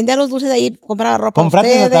cuando vendía los dulces de ahí, compraba ropa.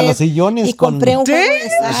 Compraste hasta los sillones. Y compré un juego de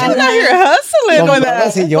sala.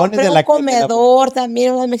 Compré sillones de la comedor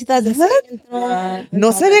también, unas mesitas de centro.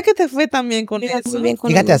 No sabía que te fue tan bien con eso.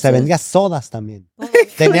 Fíjate, hasta vendía sodas también.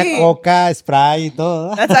 Tenía Coca, Sprite y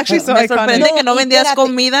todo. That's actually so Me sorprende que no vendías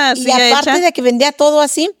comida así y aparte hecha. de que vendía todo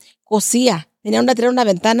así, cosía. Tenía una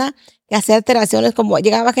ventana que hacía alteraciones, como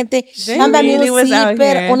llegaba gente, mándame un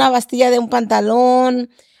zipper, una bastilla de un pantalón.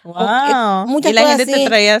 Wow. Muchas y la cosas gente así. te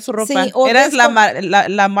traía su ropa. Sí, o Eras ves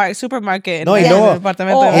la supermarket. No, y en luego- el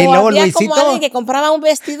departamento. Y luego había Luisito- como alguien que compraba un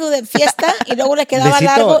vestido de fiesta y luego le quedaba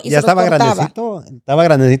Luisito largo y ya se estaba lo cortaba. grandecito. Estaba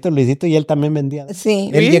grandecito Luisito y él también vendía. Sí.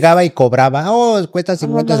 Él llegaba y cobraba. Oh, cuesta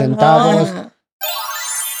 50 centavos.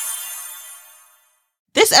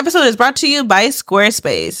 This episode is brought to you by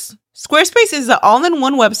Squarespace. Squarespace is the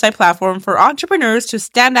all-in-one website platform for entrepreneurs to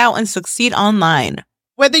stand out and succeed online.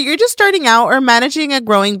 Whether you're just starting out or managing a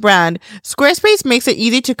growing brand, Squarespace makes it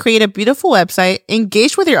easy to create a beautiful website,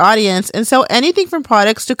 engage with your audience, and sell anything from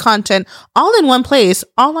products to content all in one place,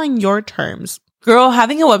 all on your terms. Girl,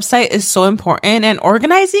 having a website is so important, and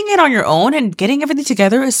organizing it on your own and getting everything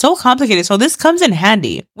together is so complicated, so this comes in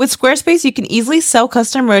handy. With Squarespace, you can easily sell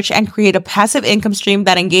custom merch and create a passive income stream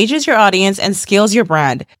that engages your audience and scales your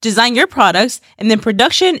brand. Design your products, and then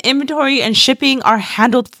production, inventory, and shipping are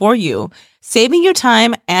handled for you, saving you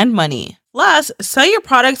time and money. Plus, sell your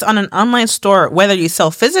products on an online store. Whether you sell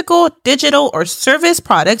physical, digital, or service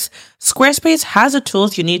products, Squarespace has the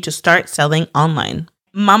tools you need to start selling online.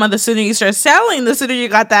 Mama, the sooner you start selling, the sooner you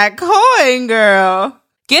got that coin, girl.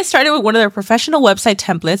 Get started with one of their professional website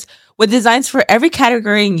templates with designs for every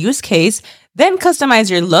category and use case, then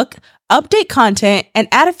customize your look, update content, and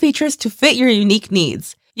add features to fit your unique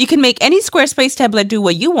needs. You can make any Squarespace template do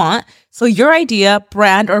what you want, so your idea,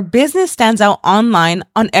 brand, or business stands out online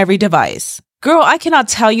on every device. Girl, I cannot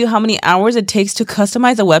tell you how many hours it takes to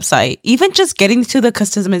customize a website. Even just getting to the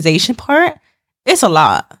customization part, it's a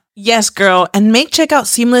lot. Yes, girl, and make checkout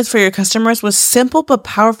seamless for your customers with simple but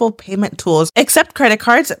powerful payment tools. Accept credit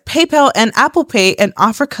cards, PayPal, and Apple Pay, and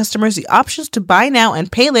offer customers the options to buy now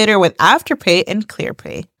and pay later with Afterpay and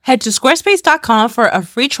ClearPay. Head to squarespace.com for a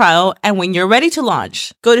free trial, and when you're ready to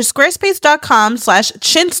launch, go to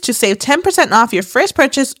squarespace.com/chintz to save 10% off your first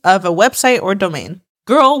purchase of a website or domain.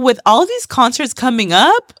 Girl, with all these concerts coming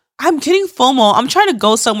up, I'm getting FOMO. I'm trying to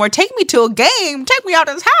go somewhere. Take me to a game. Take me out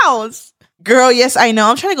of this house. Girl, yes, I know.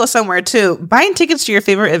 I'm trying to go somewhere too. Buying tickets to your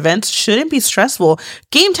favorite events shouldn't be stressful.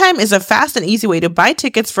 Game Time is a fast and easy way to buy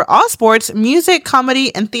tickets for all sports, music,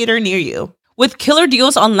 comedy, and theater near you. With killer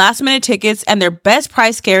deals on last-minute tickets and their best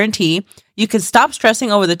price guarantee, you can stop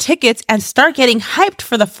stressing over the tickets and start getting hyped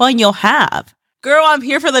for the fun you'll have. Girl, I'm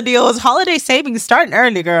here for the deals. Holiday savings starting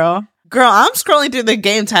early, girl. Girl, I'm scrolling through the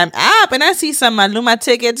Game Time app and I see some Maluma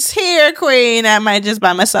tickets here, queen. I might just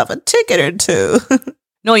buy myself a ticket or two.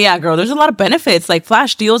 No, yeah, girl, there's a lot of benefits like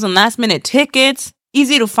flash deals and last-minute tickets.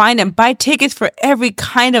 Easy to find and buy tickets for every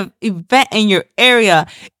kind of event in your area.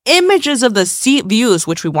 Images of the seat views,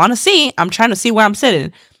 which we want to see. I'm trying to see where I'm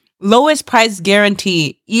sitting. Lowest price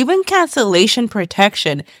guarantee, even cancellation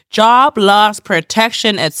protection, job loss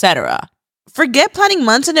protection, etc. Forget planning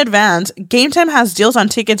months in advance. Game Time has deals on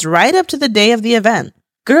tickets right up to the day of the event.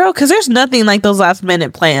 Girl, because there's nothing like those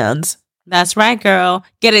last-minute plans. That's right, girl.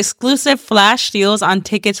 Get exclusive flash deals on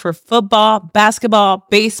tickets for football, basketball,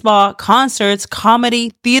 baseball, concerts,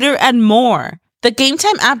 comedy, theater, and more. The Game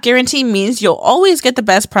Time app guarantee means you'll always get the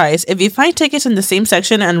best price. If you find tickets in the same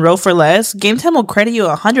section and row for less, Game Time will credit you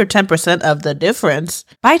 110% of the difference.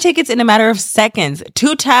 Buy tickets in a matter of seconds.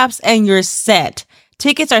 2 taps and you're set.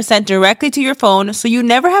 Tickets are sent directly to your phone, so you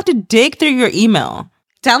never have to dig through your email.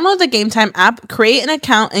 Download the Game Time app, create an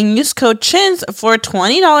account, and use code CHINZ for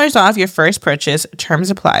 $20 off your first purchase.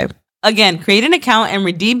 Terms apply. Again, create an account and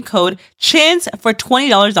redeem code CHINZ for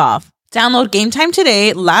 $20 off. Download Game Time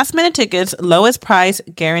today. Last minute tickets, lowest price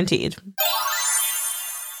guaranteed.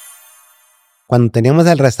 Cuando teníamos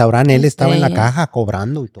el restaurante, él estaba en la caja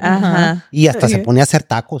cobrando y todo. Ajá. Y hasta se ponía a hacer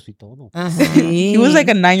tacos y todo. He was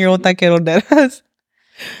like a 9-year-old taquero deadass.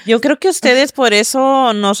 Yo creo que ustedes por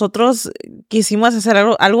eso nosotros quisimos hacer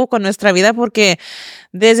algo con nuestra vida porque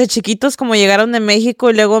desde chiquitos como llegaron de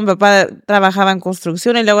México y luego mi papá trabajaba en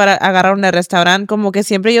construcción y luego agarraron el restaurante, como que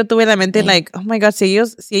siempre yo tuve en la mente like, oh my God, si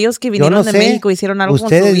ellos que vinieron de México hicieron algo con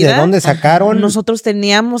su vida. ¿Ustedes de dónde sacaron? Nosotros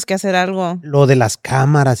teníamos que hacer algo. Lo de las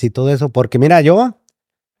cámaras y todo eso, porque mira, yo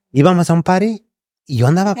íbamos a un party y yo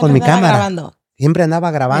andaba con mi cámara. Grabando. Siempre andaba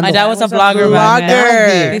grabando. My dad was a vlogger.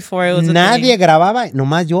 Nadie, Before it was a nadie thing. grababa,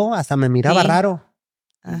 nomás yo, hasta me miraba raro.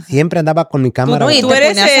 Siempre andaba con mi cámara. No, y tú te eres,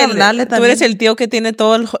 ponías a hablarle tú eres el tío que tiene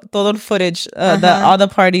todo el footage, all the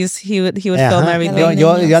parties he would film Ajá. everything.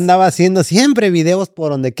 Yo andaba haciendo siempre videos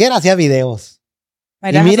por donde quiera, hacía videos. My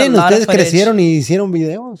Y dad has miren, a lot of ustedes footage. crecieron y hicieron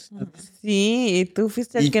videos. Sí, y tú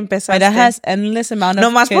fuiste Y- el que My empezaste. dad has endless amount of No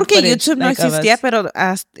más kid porque footage, YouTube no like, of existía, us. pero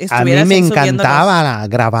A mí estuvieras me ahí subiéndolos. encantaba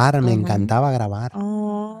grabar, me Ujú. encantaba grabar.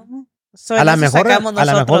 Oh. So, A lo en eso mejor sacamos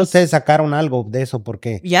ustedes nosotros. sacaron algo de eso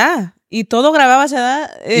porque Ya. Y todo grababa, ¿verdad?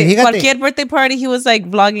 Y fíjate- Cualquier birthday party, he was like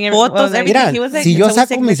vlogging Fotos, everything. everything. mira, he was like, si yo so we saco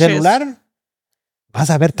take mi pictures. celular, vas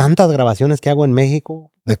a ver tantas grabaciones que hago en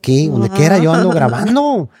México, aquí, donde quiera, yo ando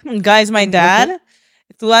grabando. Guys, my dad,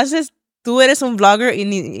 tú eres un vlogger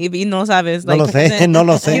y no sabes. No lo sé, doesn't- no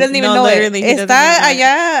lo He sé. doesn't even No, know it. literally, he doesn't Está know it.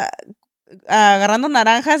 allá agarrando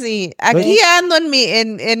naranjas y aquí ando en mi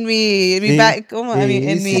Sí, back, ¿cómo?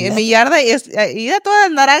 En sí. mi yarda y mira todas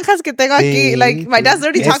las naranjas que tengo aquí. Sí, Like, my dad's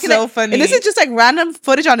already es talking. so Like, funny. and this is just like random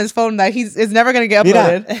footage on his phone that is never going to get Mira,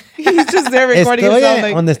 uploaded. He's just there recording Estoy himself.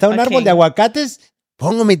 Like, donde está un a árbol king. de aguacates,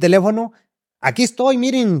 pongo mi teléfono. Aquí estoy,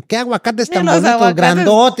 miren, qué aguacates tan Mira los bonitos, aguacates.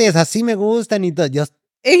 grandotes, así me gustan y todo. Yo,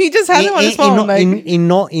 And he just has it on his phone. like, y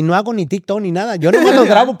no hago ni TikTok ni nada. Yo nomás los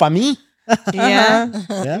grabo para mí. Ya.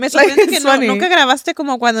 ¿ya? Me sorprende Like, que it's no, funny. nunca grabaste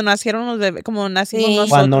como cuando nacieron los bebés, como nacimos Sí. nosotros.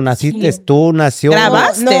 Cuando naciste tú, nació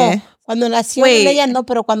 ¿Grabas? No, cuando nació Wait. ella no,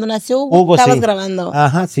 pero cuando nació Hugo, estabas sí. grabando.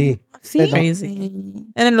 Ajá, sí. Sí. Pero- Crazy.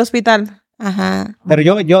 En el hospital. Ajá. Pero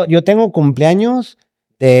yo tengo cumpleaños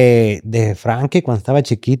de Frankie cuando estaba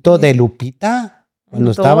chiquito, de Lupita,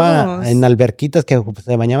 cuando estaba Todos. en alberquitas, que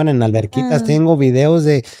se bañaban en alberquitas. Ah. Tengo videos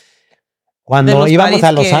de cuando De los íbamos a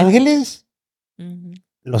paris Los que- Ángeles. Mhm.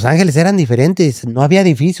 Los Ángeles eran diferentes, no había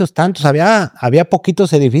edificios tantos, había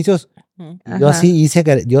poquitos edificios. Yo Ajá. así hice,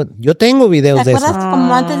 yo tengo ¿Te videos de acuerdas eso.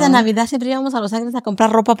 como antes de Navidad siempre íbamos a Los Ángeles a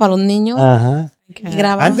comprar ropa para los niños? Ajá. Y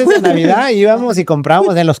grabábamos. Antes de Navidad íbamos y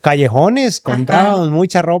comprábamos en los callejones, comprábamos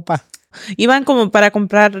mucha ropa. Iban como para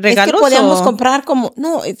comprar Es regalos. que podíamos o- comprar como,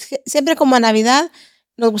 no, es que siempre como a Navidad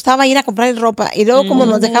nos gustaba ir a comprar ropa. Y luego como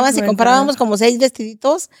nos dejaban, si my comprábamos como 6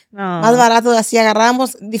 vestiditos, No. más baratos, así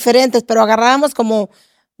agarrábamos diferentes, pero agarrábamos como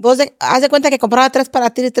haz de cuenta que compraba 3 para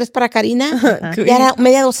ti y 3 para Karina. Ya era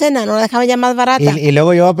media docena, nos la dejaban ya más barata. Y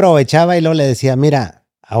luego yo aprovechaba y luego le decía, mira,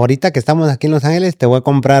 ahorita que estamos aquí en Los Ángeles, te voy a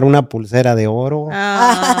comprar una pulsera de oro.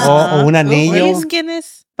 Ah. O un anillo. ¿Sabes quién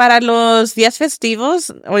es? Para los días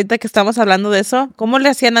festivos, ahorita que estamos hablando de eso, ¿cómo le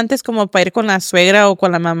hacían antes como para ir con la suegra o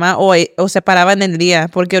con la mamá o separaban el día?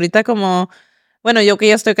 Porque ahorita como, bueno, yo que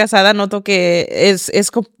ya estoy casada, noto que es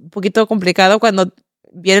un poquito complicado cuando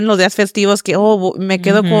vienen los días festivos que, me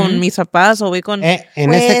quedo con mis papás o voy con... En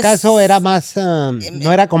Pues, ese caso era más,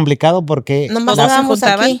 no era complicado porque Nomás ¿todos se estábamos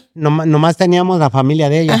juntaban? aquí. nomás teníamos la familia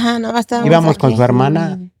de ella. Ajá, nomás estábamos Íbamos aquí. con su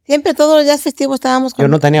hermana. Siempre todos los días festivos estábamos con Yo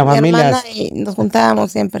no tenía mi familias. hermana y nos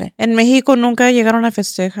juntábamos siempre. ¿En México nunca llegaron a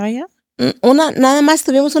festejar ya Nada más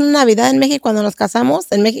tuvimos una Navidad en México cuando nos casamos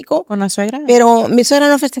en México, con la suegra? pero mi suegra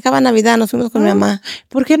no festejaba Navidad, nos fuimos con mi mamá.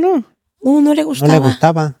 ¿Por qué no? No le No gustaba. le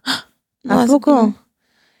gustaba. No, ¿A así poco?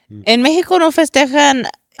 En México no festejan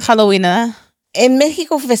Halloween, ¿verdad? que en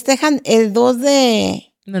México festejan el 2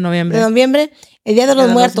 de De noviembre. noviembre, el Día de los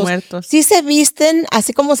Muertos. Muertos. Sí se visten,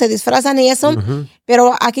 así como se disfrazan y eso, Ujú.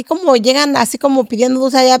 pero aquí como llegan así como pidiendo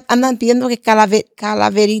dulce, allá andan pidiendo que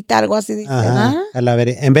calaverita, algo así dicen. Ajá,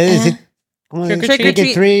 calaveri- En vez de decir, ¿cómo Trick dicen? or treat. Trick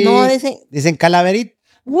or treat. No, dicen, Dicen calaverita.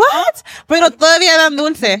 ¿What? Pero todavía dan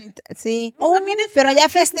dulce. sí. Pero allá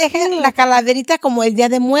festejan la calaverita como el Día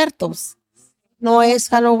de Muertos. No es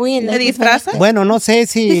Halloween. ¿Se es disfrazan? diferente. Bueno, no sé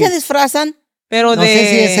Sí si, se disfrazan. Pero no sé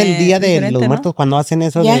si es el día de diferente, los ¿no? muertos cuando hacen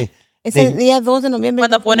eso Ya. de. Es de- el día 2 de noviembre.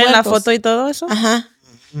 Cuando Día de ponen la Muertos. foto y todo eso. Ajá.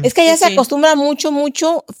 Es que allá Sí, se sí. acostumbra mucho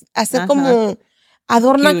a hacer Ajá. como,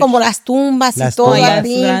 adornan Huge. como las tumbas Las y todo tumbas.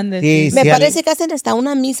 así. Sí, Me sí, parece que hacen hasta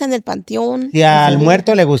una misa en el panteón. Si al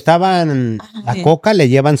muerto le gustaban la Sí. coca, le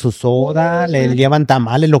llevan su soda, le llevan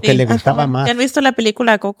tamales, lo que Sí. le gustaba más. ¿Ya han visto la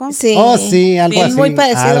película Coco? Sí. Oh, sí, algo Sí, así. Muy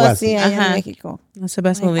parecido algo así allá Ajá. en México. That's the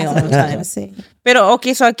best Muy movie of all parecido, time. sí. Pero,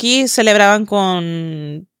 aquí celebraban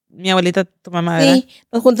con mi abuelita, tu mamá, ¿verdad? Sí,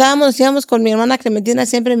 nos juntábamos, nos íbamos con mi hermana Clementina,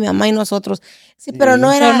 siempre mi mamá y nosotros. Sí, pero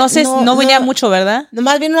no era. Pero no venía mucho, ¿verdad?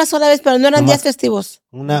 Nomás vino una sola vez, pero no eran Nomás- días festivos.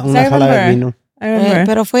 Una I sola remember. vez vino. I remember.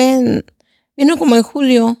 Pero vino como en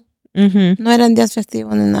julio. Mhm. No eran días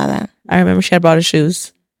festivos ni nada. I remember she had brought her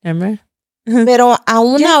shoes. Remember? Pero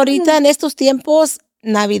aún Ya. ahorita en estos tiempos,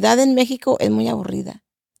 Navidad en México es muy aburrida.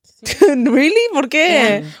 ¿Really? ¿Por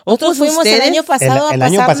qué? Nosotros fuimos el año pasado El a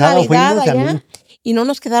año pasar pasado Navidad fuimos allá también. y no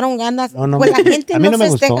nos quedaron ganas. No, Pues la gente a mí no no me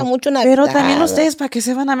festeja gustó. mucho Navidad. Pero también ustedes, ¿para qué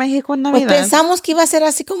se van a México en Pues Navidad? pensamos que iba a ser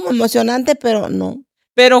así como emocionante, pero no.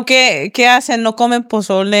 ¿Pero qué hacen? ¿No comen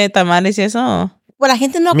pozole, tamales y eso? Pues la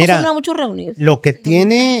gente no acostumbra mucho a reunir. Lo que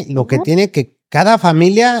tiene que cada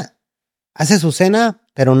familia hace su cena,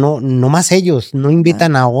 pero no más ellos, no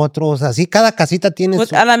invitan a otros, así cada casita tiene Pues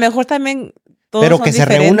su... a lo mejor también todos Pero son que se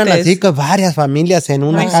reúnan diferentes. así con varias familias en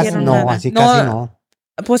una casa, hicieron no, nada. así No, casi no.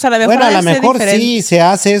 Pues a lo mejor Bueno, a lo ha de ser mejor diferente. sí se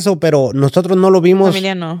hace eso, pero nosotros no lo vimos.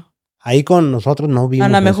 Familia no. Ahí con nosotros no vimos. A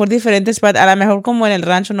lo eso. mejor diferentes, a lo mejor como en el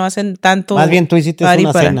rancho no hacen tanto. Más bien tú hiciste party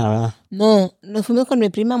una para- cena, ¿verdad? No, nos fuimos con mi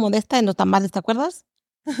prima Modesta en los tamales, ¿te acuerdas?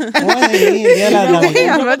 Oye,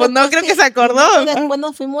 ya Pues no creo que se acordó. Después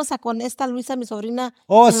nos fuimos con esta Luisa, mi sobrina,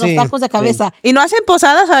 Oh, con sí, los tacos de cabeza. ¿Y no hacen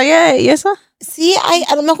posadas ahí y eso? Sí,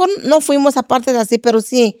 a lo mejor no fuimos aparte de así, pero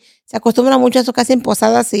sí, se acostumbra mucho a eso, casi en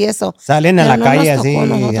posadas y eso. Salen a Pero la no calle nos así tocó a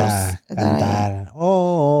nosotros a estar cantar.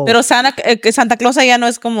 Oh. Pero Santa Claus ya no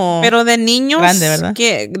es como. Pero de niños, Grande, ¿verdad?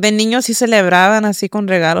 que de niños sí celebraban así con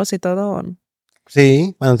regalos y todo.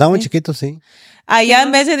 Sí, cuando estábamos Sí. chiquitos, sí. Allá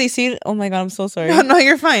en vez de decir, oh my God, I'm so sorry. No,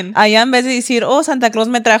 you're fine. Allá en vez de decir, oh, Santa Claus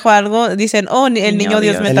me trajo algo, dicen, oh, el niño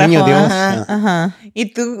Dios me El trajo. niño Dios. Ajá. Ajá. Y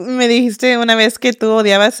tú me dijiste una vez que tú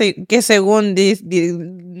odiabas que según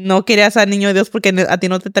no querías al niño Dios porque a ti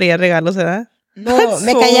no te traía regalos, ¿verdad? No,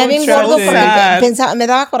 me so caía bien gordo porque sad. pensaba, me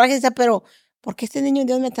daba coraje y decía, pero ¿por qué este niño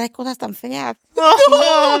Dios me trae cosas tan feas?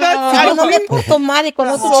 Si yo no me porto mal y con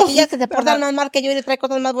otras chiquillas que se portan más mal que yo y le trae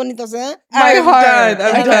cosas más bonitas, ¿eh? I'm done.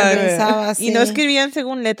 Ay, I'm pensaba done. así. Y no escribían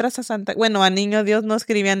según letras a Santa. Bueno, a niño Dios no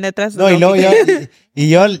escribían letras. No, y luego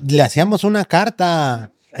yo le hacíamos una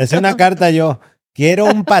carta. Hacía una carta yo. Quiero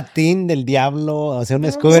un patín del diablo, o sea,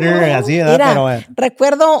 un scooter, así, ¿verdad? Mira, Pero,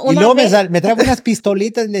 recuerdo y una luego vez, me trajo unas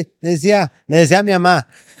pistolitas, le decía a mi mamá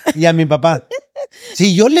y a mi papá.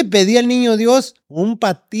 Si yo le pedí al niño Dios un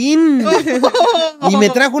patín y me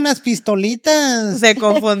trajo unas pistolitas. Se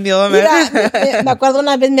confundió, ¿verdad? mira, me acuerdo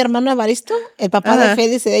una vez mi hermano Evaristo, el papá de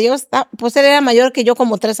Félix y de ellos, pues él era mayor que yo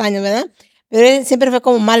como 3 años, ¿verdad? Pero él siempre fue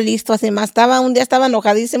como más listo, así más. Un día estaba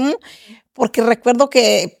enojadísimo porque recuerdo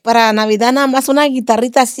que para Navidad nada más una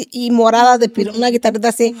guitarrita así y morada de pirón, una guitarrita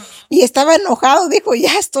así. Y estaba enojado, dijo,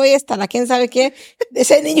 ya estoy quién sabe qué.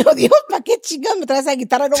 Ese niño, Dios, ¿para qué chingados me trae esa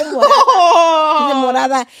guitarra luego morada? De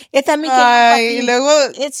morada. Él también quería un Ay, y patín. luego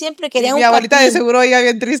Él siempre quería un mi abuelita de patín. seguro iba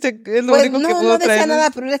bien triste. Es lo Pues único que no, pudo no decía traer. nada,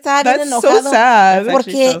 pero él estaba bien That's so enojado. sad.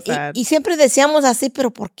 Porque, That's actually so sad. y siempre decíamos así,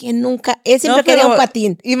 pero ¿por qué nunca? Él siempre No, quería pero un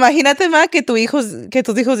patín. Imagínate más que tus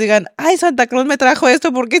hijos digan, ay, Santa Claus me trajo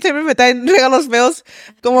esto, ¿por qué siempre me traen regalos feos?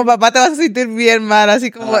 Como papá te vas a sentir bien mal,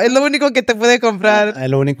 así como es lo único que te puede comprar. Es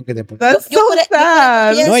lo único que te puedo. That's Yo so por- yo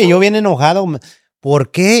sad. pienso- No, y yo bien enojado.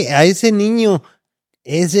 ¿Por qué a ese niño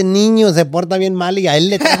se porta bien mal y a él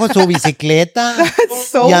le trajo su bicicleta?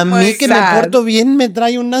 So Y a mí que me sad. porto bien me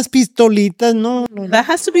trae unas pistolitas, no. That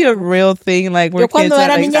has to be a real thing, like where Yo cuando kids are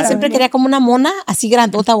era like niña that. siempre quería como una mona así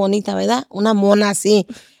grandota, bonita, ¿verdad? Una mona así.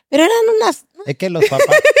 Pero eran unas... Es que los papás.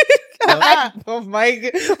 Oh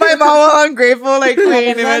my mom was ungrateful, like La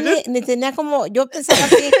crying, verdad, imagine. ni tenía como... Yo pensaba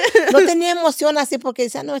así, no tenía emoción así porque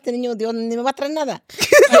decía, no, este niño Dios ni me va a traer nada.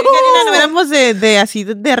 Janina, no éramos de así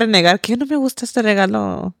de renegar, que no me gusta este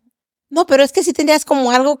regalo. No, pero es que sí tenías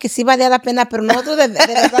como algo que sí valía la pena, pero nosotros de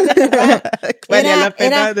verdad, de verdad. Valía la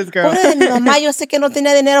pena, this girl. Pobre de mi mamá, yo sé que no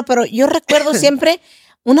tenía dinero, pero yo recuerdo siempre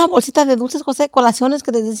una bolsita de dulces, José, colaciones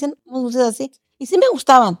que les decían unos dulces así. Y sí me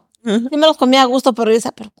gustaban. Sí me los comía a gusto, pero yo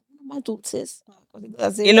decía, pero ¿cómo más dulces?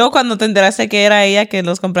 Cositas así. Y luego cuando te enteraste que era ella que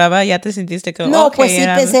los compraba, ya te sentiste que No, ok, pues sí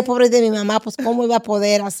era- pensé, pobre de mi mamá, pues cómo iba a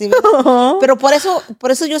poder así, ¿verdad? Pero por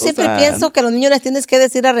eso yo siempre sea, pienso que a los niños les tienes que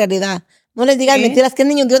decir la realidad. No les digas ¿Sí? mentiras, que el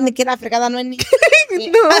niño Dios ni quiera fregada, no es ni...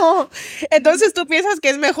 No. Entonces tú piensas que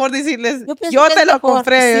es mejor decirles, pienso yo que te es lo mejor,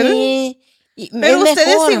 compré. Sí. Pero es ustedes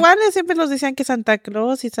mejor. igual siempre nos decían que Santa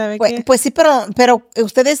Claus y sabe qué. Pues sí, pero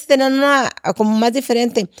ustedes tenían una como más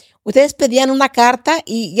diferente. Ustedes pedían una carta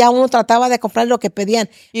y ya uno trataba de comprar lo que pedían.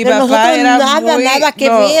 Y Pero papá nosotros era nada que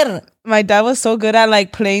no, ver. My dad was so good at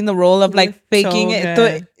like playing the role of like faking So it.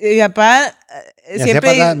 good. Y papá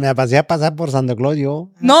siempre Me hacía pasar por Santa Claus yo.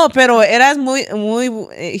 no, pero eras muy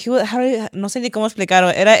no sé ni cómo explicarlo.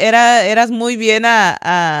 Eras muy bien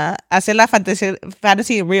a hacer la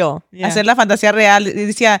fantasy real, Yeah. hacer la fantasía real. Y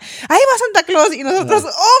decía, ahí va Santa Claus y nosotros,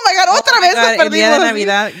 oh my God, otra vez nos El perdimos. día de así.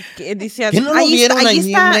 Navidad que decías, ¿Qué no lo ahí vieron está, ahí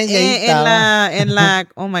allí, está, hombre? Y ahí en la,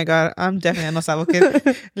 oh my God, I'm definitely no sabo qué,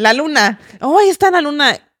 la luna, oh, ahí está la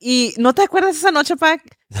luna, y ¿no te acuerdas esa noche, Pac?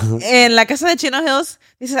 En la casa de Chino Hills,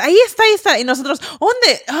 dices, ahí está, y nosotros,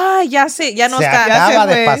 ¿dónde? Ay, ya sé, ya no Se está. acaba ya se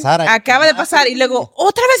de fue. pasar. Acaba de pasar, y luego,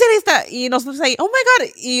 otra vez ahí está, y nosotros ahí, oh my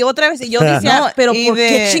God, y otra vez, y yo decía, No, pero y ¿por qué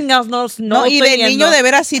de- chingados no y estoy de yendo? niño de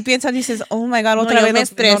ver así piensas, dices, oh my God, No, otra yo vez me no-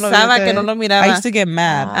 no lo vi estresaba otra que no vez. lo miraba. I used to get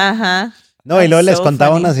mad. Ajá. No, y luego les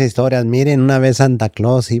contaba unas historias. Miren, una vez Santa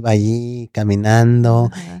Claus iba allí caminando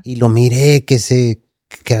y lo miré que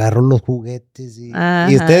agarró los juguetes y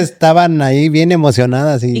ustedes estaban ahí bien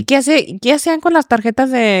emocionadas. ¿Y qué hacían con las tarjetas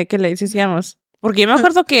que les hacíamos? Porque yo me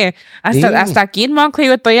acuerdo que hasta aquí en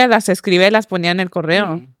Montclair todavía las escribía y las ponía en el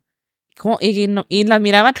correo. Y las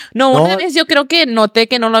miraban. No, una vez yo creo que noté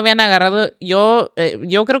que no lo habían agarrado. Yo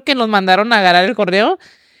creo que los mandaron a agarrar el correo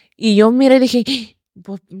y yo miré y dije,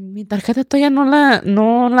 pues mi tarjeta todavía no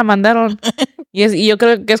la mandaron. y yo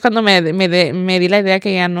creo que es cuando me di la idea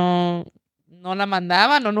que ya no la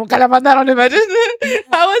mandaban o nunca la mandaron. I was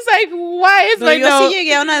like, why? Yo sí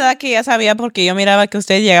llegué a una edad que ya sabía porque yo miraba que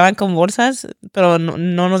ustedes llegaban con bolsas, pero no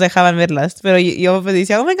nos dejaban verlas. Pero yo me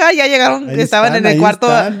decía, oh my God, ya llegaron, estaban en el cuarto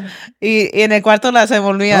y en el cuarto las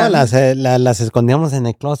envolvían. No, las escondíamos en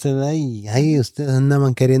el closet y ahí ustedes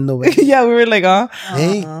andaban queriendo ver. Yeah, we were like,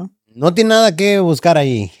 hey, no tiene nada que buscar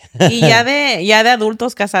ahí. Y ya de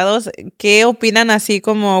adultos casados, ¿qué opinan así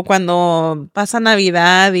como cuando pasa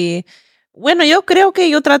Navidad y... Bueno, yo creo que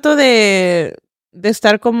yo trato de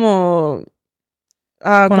estar como,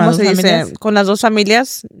 ¿cómo se dice? Con las dos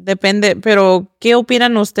familias, depende, pero ¿qué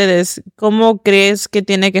opinan ustedes? ¿Cómo crees que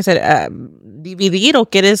tiene que ser? ¿Dividir o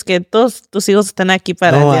quieres que todos tus hijos estén aquí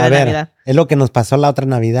para el día de Navidad? Es lo que nos pasó la otra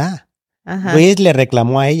Navidad. Luis le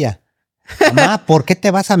reclamó a ella, mamá, ¿por qué te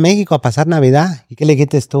vas a México a pasar Navidad? ¿Y qué le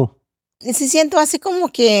dijiste tú? Sí siento así como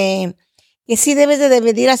que sí debes de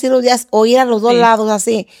dividir así los días o ir a los dos lados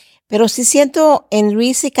así. Pero sí siento en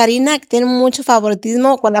Luis y Karina que tienen mucho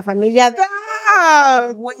favoritismo con la familia.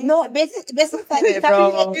 No, ves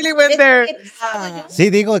sí,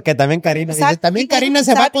 digo que también Karina. Dice, también Karina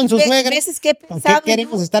se va con su suegra. ¿Por qué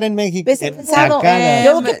queremos estar en México? Yo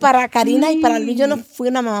creo que para Karina y para Luis yo no fui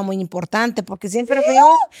una mamá muy importante porque siempre veo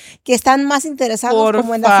que están más interesados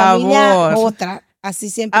como en la familia otra.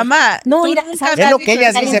 Así siempre. Mamá, no, mira, es lo que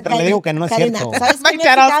ella dice, pero le digo que no es cierto. ¿Sabes qué me he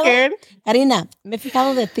fijado? Karina, me he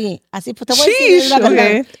fijado de ti. Así, pues te voy a decir la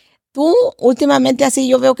verdad. Tú, últimamente, así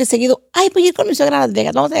yo veo que seguido, voy a ir con mi suegra a Las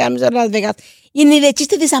Vegas, vamos a llegar a mi suegra a Las Vegas. Y ni de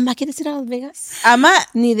chiste dices, mamá, ¿quieres ir a Las Vegas? Mamá,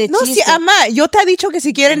 ni de chiste. No, sí, mamá, yo te he dicho que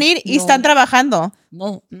si quieren ir y están trabajando.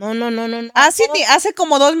 No. Hace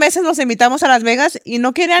como 2 meses nos invitamos a Las Vegas y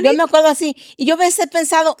no querían ir. Yo me acuerdo así. Y yo a veces he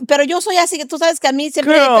pensado, pero yo soy así, que tú sabes que a mí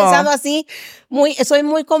siempre he pensado así, soy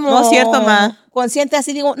muy como... No es cierto, ma. Consciente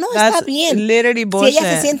así, digo, no, está bien. Literally bullshit. Si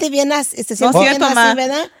ella se siente bien, no es cierto, así,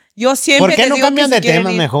 ¿verdad? Yo siempre ¿Por qué no cambian de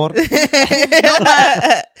tema mejor?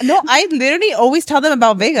 No, I literally always tell them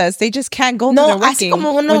about Vegas. They just can't go because they're working. Así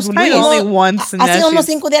como unos hace unos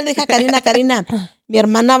 5 días le dije a Karina, mi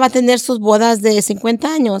hermana va a tener sus bodas de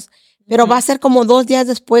 50 años, pero va a ser como 2 días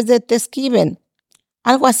después de Thanksgiving,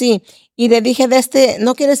 algo así. Y le dije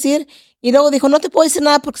 ¿no quieres ir? Y luego dijo, no te puedo decir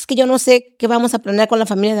nada porque es que yo no sé qué vamos a planear con la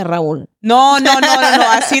familia de Raúl. No,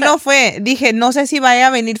 así no fue. Dije, no sé si vaya a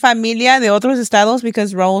venir familia de otros estados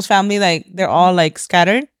because Raúl's family, like, they're all, like,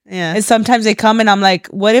 scattered. Yeah. And sometimes they come and I'm like,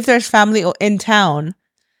 what if there's family in town?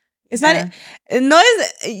 It's not,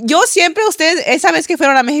 yo siempre, ustedes, esa vez que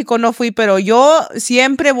fueron a México no fui, pero yo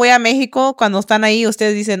siempre voy a México cuando están ahí,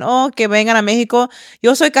 ustedes dicen, que vengan a México.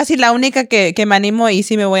 Yo soy casi la única que me animo y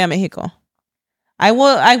sí me voy a México. I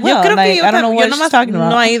will. Yo creo que yo nomás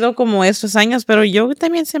no he ido como estos años, pero yo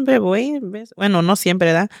también siempre voy. ¿Ves? Bueno, no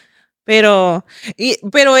siempre, ¿verdad? Pero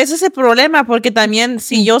ese es el problema, porque también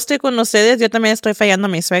si yo estoy con ustedes, yo también estoy fallando a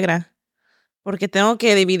mi suegra. Porque tengo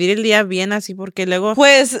que dividir el día bien así, porque luego...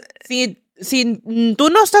 Pues, si tú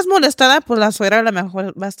no estás molestada, pues la suegra a lo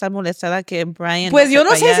mejor va a estar molestada que Brian... Pues yo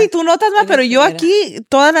no sé si tú notas más, pero yo aquí,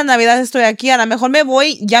 todas las navidades estoy aquí. A lo mejor me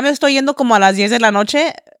voy, ya me estoy yendo como a las 10 de la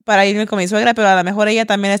noche para irme con mi suegra, pero a lo mejor ella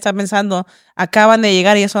también está pensando, acaban de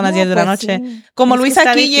llegar y ya son las 10 de la noche. Sí. Como Luis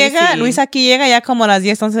aquí llega ya como a las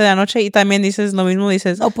 10, 11 de la noche y también dices lo mismo,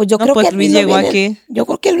 dices... No, pues yo creo que Luis llegó aquí. Yo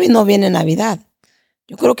creo que Luis no viene en Navidad.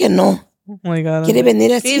 Yo creo que no. Oh my God. Quiere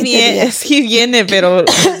venir así. Sí viene, pero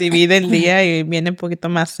divide el día y viene un poquito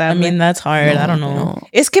más tarde. I mean, that's hard. I don't know. No.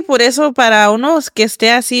 Es que por eso, para unos que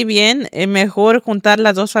esté así bien, es mejor juntar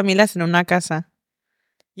las dos familias en una casa.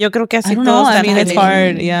 Yo creo que así todos también. It's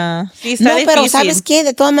hard, yeah. Sí, no, pero ¿sabes qué?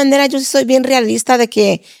 De todas maneras, yo soy bien realista de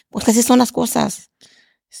que, pues así son las cosas.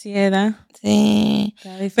 Sí, ¿verdad? Sí.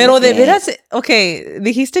 Pero de veras,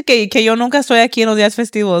 dijiste que yo nunca estoy aquí en los días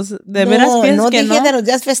festivos. ¿De veras piensas que no? No dije de los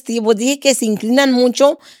días festivos, dije que se inclinan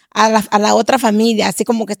mucho a la otra familia, así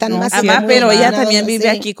como que están más... pero ella también vive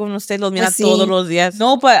aquí con usted, los mira todos los días.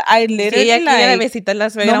 No, pero ella quiere visitar a la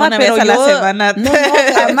suegra una vez a la semana. No,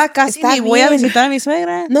 casi ni voy a visitar a mi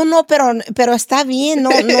suegra. No, pero está bien, no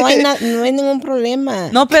hay ningún problema.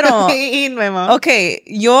 No, pero...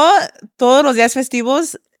 yo todos los días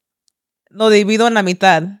festivos... lo divido en la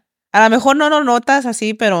mitad. A lo mejor no lo notas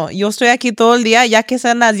así, pero yo estoy aquí todo el día, ya que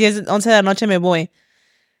sean las 10, 11 de la noche me voy.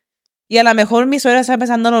 Y a lo mejor mi suegra está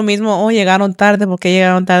pensando lo mismo, llegaron tarde, ¿por qué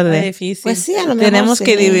llegaron tarde? Es difícil. Pues sí, a lo mejor Tenemos sí.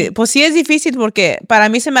 que dividir. Pues sí es difícil porque para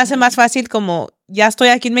mí se me hace más fácil como ya estoy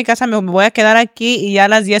aquí en mi casa, me voy a quedar aquí y ya a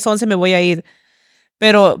las 10, 11 me voy a ir.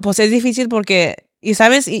 Pero pues es difícil porque, y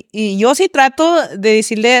sabes, y yo sí trato de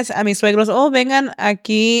decirles a mis suegros, vengan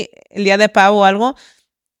aquí el día de pavo o algo.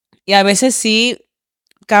 Y a veces sí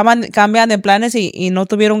cambian de planes y no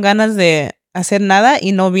tuvieron ganas de hacer nada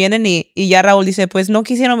y no vienen y ya Raúl dice, pues no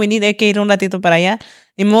quisieron venir, hay que ir un ratito para allá.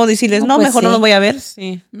 Y modo decirles, no, pues mejor sí. no los voy a ver.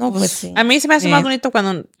 Sí. No, pues sí. A mí se me hace Sí. más bonito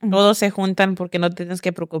cuando todos se juntan porque no tienes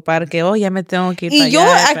que preocupar que, ya me tengo que ir para Y yo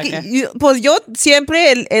allá, para aquí, acá. pues yo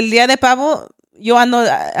siempre el día de pavo, yo ando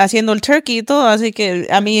haciendo el turkey y todo, así que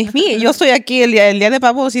a mí, yo estoy aquí, el día de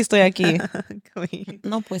pavo sí estoy aquí.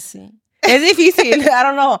 No, pues sí. Es difícil, I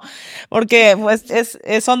don't know, porque pues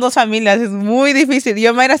son dos familias, es muy difícil.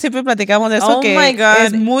 Yo y Mayra siempre platicamos de eso, Oh que my God.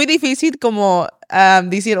 es muy difícil como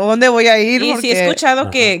decir, ¿dónde voy a ir? Y sí he Porque-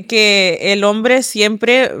 escuchado que el hombre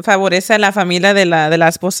siempre favorece a la familia de la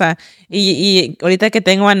esposa. Y ahorita que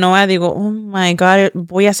tengo a Noah, digo, oh my God,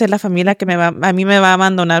 voy a ser la familia que a mí me va a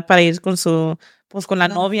abandonar para ir con con la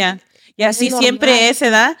novia. Y así normal. siempre es,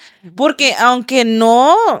 ¿verdad? Porque aunque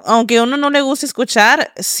uno no le guste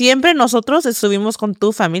escuchar, siempre nosotros estuvimos con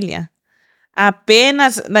tu familia.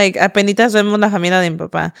 Apenitas vemos la familia de mi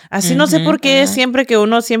papá. Así no sé por qué siempre que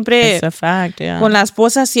uno siempre It's a fact, yeah. con la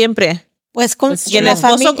esposa siempre. Pues con, y el la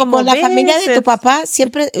esposo familia, como con la familia de tu veces. papá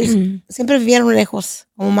siempre vivieron lejos,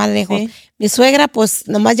 como más lejos. Sí. Mi suegra pues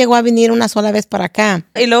nomás llegó a venir una sola vez para acá.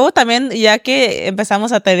 Y luego también, ya que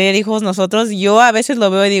empezamos a tener hijos nosotros, yo a veces lo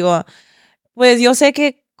veo y digo, pues yo sé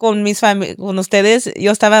que con con ustedes,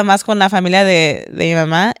 yo estaba más con la familia de mi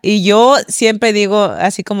mamá y yo siempre digo,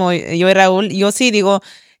 así como yo y Raúl, yo sí digo,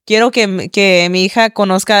 quiero que mi hija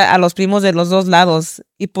conozca a los primos de los dos lados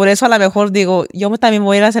y por eso a lo mejor digo, yo también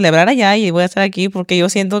voy a ir a celebrar allá y voy a estar aquí porque yo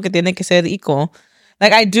siento que tiene que ser equal.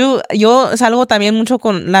 Yo salgo también mucho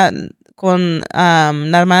con la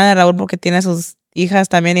hermana de Raúl porque tiene sus hijas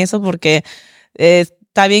también y eso porque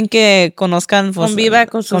está bien que conozcan, pues, Conviva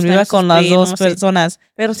con sus con las primos, dos sí. personas.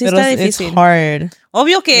 Pero sí Pero está it's difícil. hard.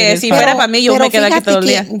 Obvio que It is si hard. fuera para mí, yo me quedo aquí fíjate todo el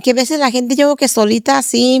día. que a veces la gente yo creo que solita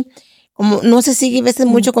así, como no se sigue a veces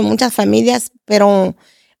mucho con muchas familias, pero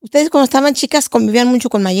ustedes cuando estaban chicas convivían mucho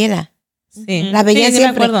con Mayela. Sí. La veían Sí, sí me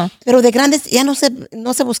siempre. acuerdo. Pero de grandes ya no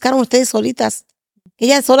se buscaron ustedes solitas.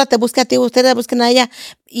 Ella sola te busca a ti, ustedes la buscan a ella.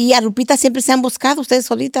 Y a Lupita siempre se han buscado ustedes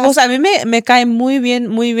solitas. Pues a mí me cae muy bien,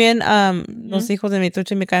 los hijos de mi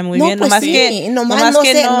tuche me caen muy no, bien. pues Nomás sí, que, nomás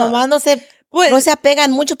pues, no se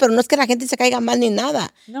apegan mucho, pero no es que la gente se caiga mal ni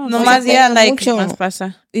nada. nomás, se yeah, apegan like, mucho. Más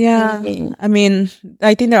pasa. yeah. Sí. I mean,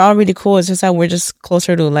 I think they're all really cool. It's just that we're just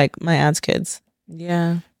closer to, like, my aunt's kids.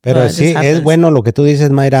 Yeah. Pero But it sí, just es happens. bueno lo que tú dices,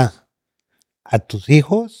 Mayra. A tus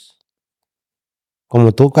hijos,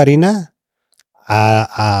 como tú, Karina,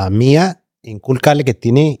 a Mía, incúlcale que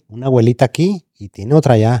tiene una abuelita aquí y tiene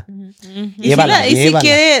otra allá. Y Llévala, sí llévala.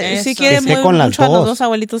 quiere Eso. quiere Que esté muy con las mucho a los dos. dos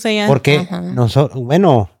abuelitos ella. Porque Ajá.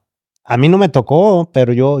 bueno, a mí no me tocó,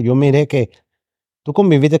 pero yo miré que tú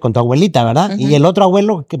conviviste con tu abuelita, ¿verdad? Ujú. Y el otro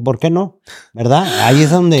abuelo, ¿por qué no? ¿Verdad? Ahí es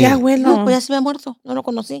donde Qué abuelo. No, pues ya se me ha muerto, no lo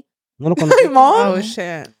conocí. no lo conocí. Oh,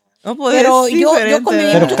 shit. No, pues, Pero es yo diferente, conviví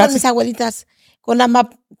 ¿verdad? mucho casi- con mis abuelitas, con la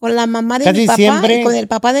mamá de Casi mi papá siempre y con el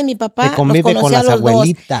papá de mi papá. Te convive los con conocí a las los dos.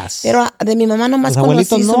 abuelitas. Pero de mi mamá nomás los abuelitos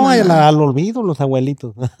conocí su no, mamá. al olvido los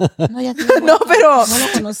abuelitos. No, ya se me ha No, muerto. pero No lo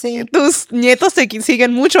conocí. tus nietos te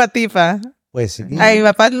siguen mucho a ti, pa. Pues sí. A mi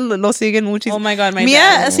papá lo siguen muchísimo. Oh my God, my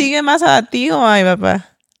Mía dad. sigue más a ti o a mi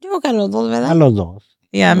papá. Yo creo que a los dos, ¿verdad? A los dos.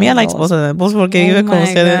 Y a Mía Los likes dos. both of them, pues porque Oh vive con my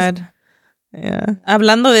ustedes. God. Yeah.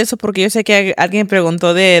 Hablando de eso, porque yo sé que alguien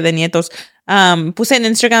preguntó de nietos, puse en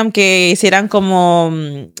Instagram que hicieran como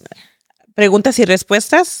preguntas y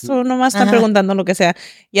respuestas, o nomás están Ajá. preguntando lo que sea.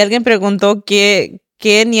 Y alguien preguntó qué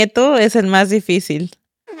nieto es el más difícil.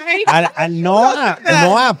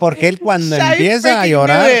 No, porque él cuando empieza a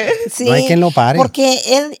llorar, Sí, no hay quien lo pare. porque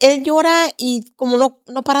él llora y como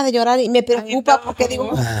no para de llorar y me preocupa porque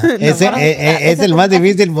digo, Es el más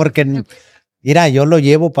difícil porque, mira, yo lo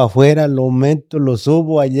llevo para afuera, lo meto, lo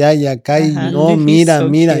subo allá y acá y Ajá. no, He's mira. so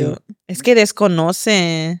cute. Es que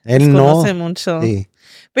desconoce. Él no. Desconoce mucho. Sí.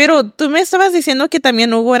 Pero tú me estabas diciendo que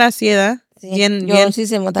también Hugo era así, ¿verdad? sí, Bien, yo bien. sí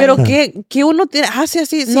se me Pero ¿qué uno hace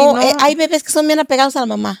así? Sí, no, no, hay bebés que son bien apegados a la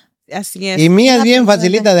mamá. así es. Y Mía es Una bien persona.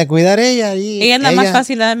 facilita de cuidar ella. Y Ella es la más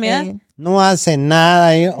fácil, ¿verdad, Mía? Sí. No hace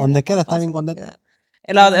nada. Donde queda está bien contenta.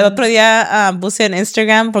 El otro día puse en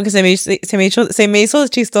Instagram porque se me hizo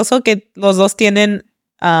chistoso que los dos tienen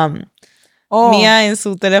Mía en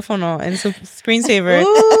su teléfono, en su screensaver.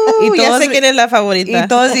 Y todos, ya sé quién es la favorita. Y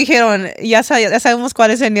todos dijeron, ya sabemos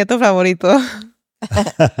cuál es el nieto favorito.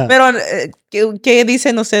 Pero, ¿qué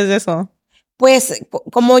dicen ustedes de eso? Pues,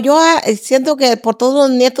 como yo siento que por todos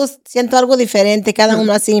los nietos siento algo diferente, cada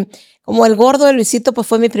uno así. Como el gordo de Luisito, pues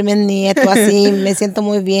fue mi primer nieto, así, me siento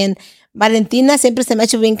muy bien. Valentina siempre se me ha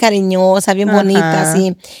hecho bien cariñosa, bien bonita,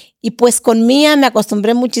 así. Y pues con Mía me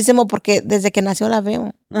acostumbré muchísimo porque desde que nació la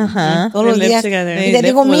veo. Todos los días. Y le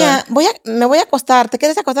digo, Mía, me voy a acostar, ¿te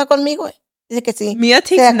quieres acostar conmigo? Dice que sí. Mia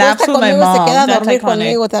takes naps with my mom. Se queda a dormir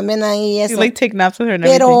conmigo también ahí. Eso. She take naps with her and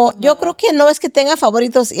Pero everything. yo creo que no es que tenga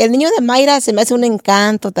favoritos. Y el niño de Mayra se me hace un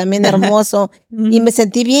encanto también hermoso. Y me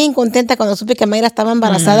sentí bien contenta cuando supe que Mayra estaba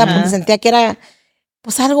embarazada porque sentía que era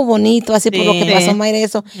pues algo bonito, así por lo que pasó Mayra y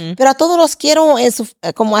eso. Pero a todos los quiero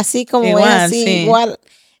como así, como igual, es así, igual.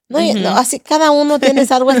 No, así cada uno tiene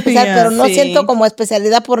algo especial, pero no siento como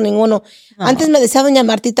especialidad por ninguno. Antes me decía doña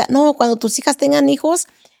Martita, no, cuando tus hijas tengan hijos,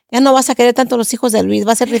 ya no vas a querer tanto a los hijos de Luis,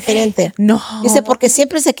 va a ser diferente. No. Dice, porque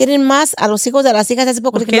siempre se quieren más a los hijos de las hijas. Hace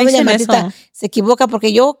poco ¿Por dije, qué no, doña dicen Martita, eso? se equivoca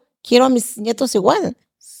porque yo quiero a mis nietos igual.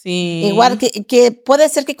 Sí. Igual que puede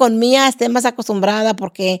ser que con Mía esté más acostumbrada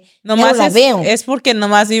porque Nomás ya no la veo. Es porque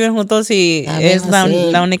nomás viven juntos y es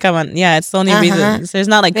la única yeah, it's the only reason. There's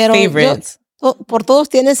not like Pero favorites. Por todos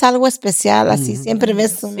tienes algo especial, así. Siempre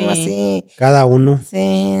ves uno así. Cada uno.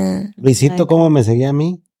 Sí. Luisito, ¿cómo me seguía a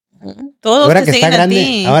mí? Todos Ahora te que está siguen a grande,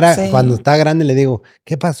 ti. ahora cuando está grande le digo,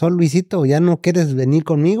 ¿qué pasó, Luisito? ¿Ya no quieres venir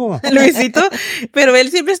conmigo? Luisito, pero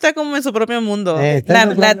él siempre está como en su propio mundo. Está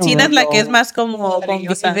en su La propio China es la mundo. que es más como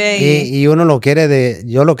convive Y uno lo quiere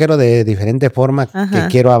yo lo quiero de diferente forma, que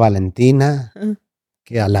quiero a Valentina,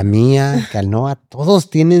 que a la mía, que al Noah,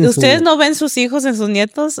 todos tienen ¿Ustedes no ven sus hijos en sus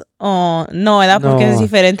nietos? O no, ¿verdad? Porque No, es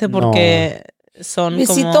diferente, no. porque son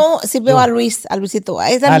Luisito, como... sí veo a Luisito.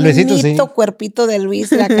 Es el Luisito, mismito sí. cuerpito de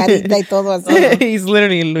Luis, la carita y todo así. He's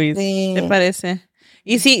literally Luis. Sí. ¿Te parece?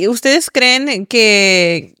 Y si ustedes creen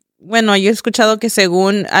que, bueno, yo he escuchado que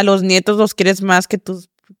según a los nietos los quieres más que tus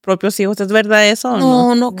propios hijos, ¿es verdad eso o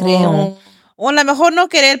no? No creo. O a lo mejor no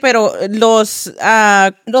querer, pero los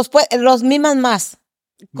Los miman más.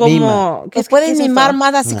 como... Los pueden mimar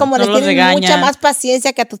más, así como No les los tienen regaña. mucha más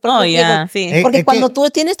paciencia que a tus propios hijos. Sí. Porque cuando tú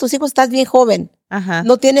tienes tus hijos estás bien joven. Ajá.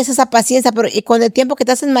 No tienes esa paciencia, pero y con el tiempo que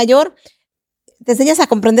te haces mayor, te enseñas a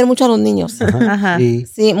comprender mucho a los niños. Ajá. Sí,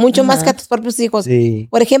 Sí, mucho más que a tus propios hijos. sí.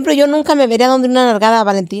 Por ejemplo, yo nunca me vería dando una nalgada a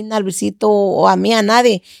Valentina, a Luisito o a mí, a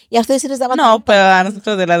nadie. Y a ustedes sí les daban. No, pero a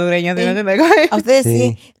nosotros de la dureña. Sí. A ustedes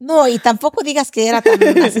sí. No, y tampoco digas que era tan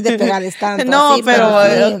así de pegarles tanto. No, así, pero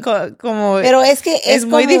sí. como... Pero es que es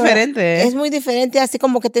muy como- diferente. Es muy diferente, así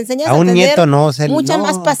como que te enseñas A un tener nieto no mucha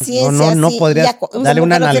más paciencia. No sí, podrías y a- darle como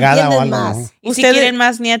una que los nalgada o entienden algo. más. ¿no? ¿Y si ¿Ustedes- quieren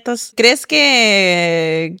más nietos? ¿Crees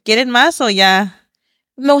que quieren más o ya?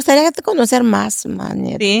 Me gustaría conocer más,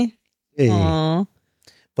 nietos. Sí. Sí. Oh.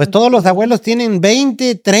 Pues todos los abuelos tienen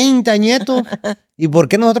 20, 30 nietos. ¿Y por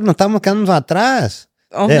qué nosotros nos estamos quedando atrás?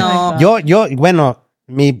 Oh, no. Bueno,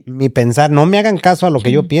 mi pensar, no me hagan caso a lo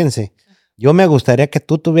que yo piense. Yo me gustaría que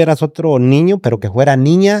tú tuvieras otro niño, pero que fuera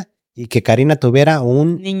niña y que Karina tuviera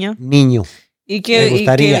un Niño. niño. ¿Y Me que,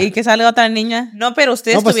 gustaría. y que salga otra niña? No, pero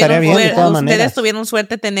ustedes, No, pues estaría bien, de todas maneras. tuvieron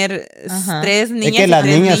suerte de tener Ajá. 3 niñas. Es que y las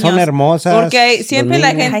 3 niñas son niños. hermosas. Porque siempre los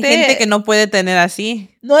la niños- gente... Hay gente que no puede tener así.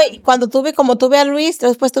 No, y cuando como tuve a Luis,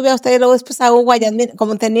 después tuve a usted y luego después a Hugo, a Yasmín,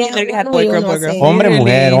 como tenía Yeah, you had uno boy y girl, uno boy así. girl.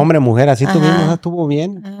 Hombre, mujer, así Ajá. tuvimos, estuvo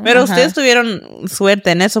bien. Pero Ajá. ustedes tuvieron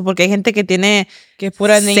suerte en eso, porque hay gente que tiene Que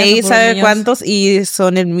puras niñas o 6, puros ¿sabe niños. cuántos? Y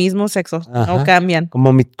son el mismo sexo. Ajá. No cambian.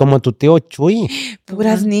 Como tu tío Chuy.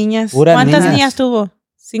 Puras niñas. Puras ¿Cuántas niñas. niñas tuvo?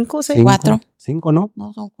 5 o 6. 4. 5, ¿no?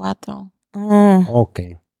 No, son 4. Ok.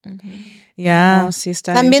 Ya, sí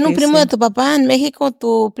está. También un difícil. primo de tu papá en México,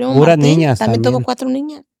 tu primo Puras Martín, niñas también también. tuvo 4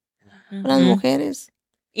 niñas, puras Ujú. mujeres.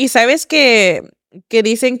 Y sabes que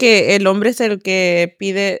dicen que el hombre es el que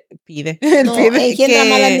pide. No, engendra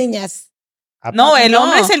malas niñas. No, el No.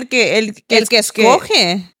 hombre es el que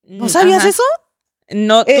escoge. ¿No sabías Ajá. eso?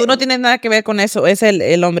 No, tú no tienes nada que ver con eso, es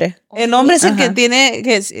el hombre. El hombre es el que Ajá. tiene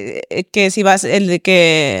que si vas, el de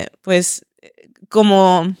que, pues,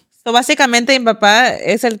 como... So, básicamente mi papá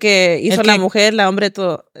es el que hizo El la que- mujer, la hombre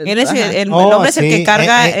todo. Él es Ajá. el Oh, hombre es el sí. que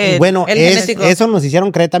carga bueno, el genético. eso nos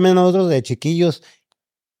hicieron creer también nosotros de chiquillos.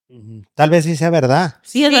 Tal vez sí sea verdad.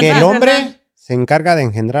 Sí, es Que verdad, el es hombre verdad. se encarga de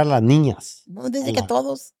engendrar a las niñas. No, dice que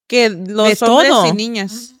todos. Que los De hombres todo. y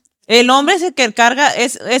niñas. El hombre es el que carga,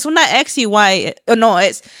 es una X y Y. No,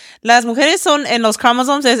 las mujeres son en los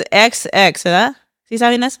chromosomes es XX, ¿verdad? ¿Sí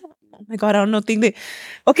saben eso? Oh my God, I don't know.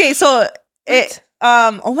 Okay, so,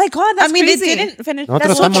 Oh my God, that's crazy. they didn't finish. Nosotros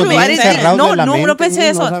That's so estamos true. bien I didn't- encerrados No, de la no, mente, no pensé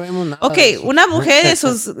eso. No sabemos nada Ok, de eso. una mujer,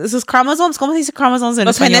 sus cromosomes, ¿cómo se dice cromosomes en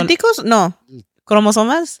 ¿Los español? genéticos? No.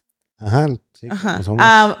 ¿Cromosomas? Ajá, sí. Ajá. somos.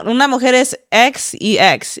 Una mujer es X y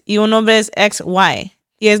X y un hombre es XY.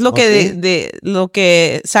 Y es lo que sí. lo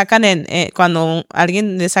que sacan cuando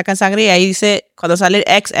alguien le sacan sangre y ahí dice, cuando sale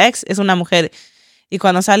XX es una mujer y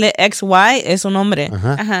cuando sale XY es un hombre.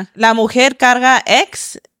 Ajá. Ajá. La mujer carga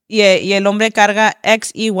X y el hombre carga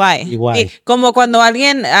X y Y. Igual. Y como cuando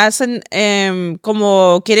alguien hacen,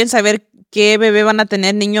 como quieren saber qué bebé van a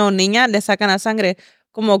tener, niño o niña, le sacan la sangre.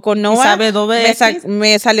 Como con Noah, sabe doble X?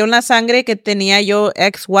 me salió una sangre que tenía yo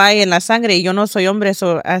XY en la sangre y yo no soy hombre,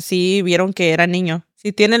 así vieron que era niño.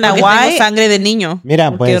 Si tienen la Porque Y, tengo sangre de niño. Mira,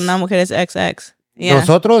 porque pues, una mujer es XX. Yeah.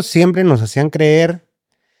 Nosotros siempre nos hacían creer,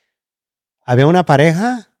 había una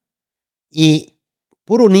pareja y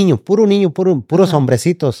puros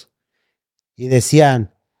hombrecitos. Y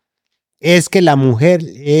decían, es que la mujer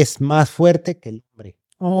es más fuerte que el hombre.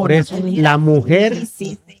 Por eso la mujer,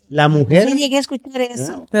 Sí, ¿Eh? llegué a escuchar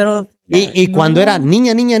eso. Pero y cuando era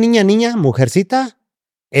niña, mujercita,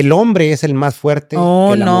 el hombre es el más fuerte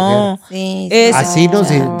que la mujer. Sí, Es- Así nos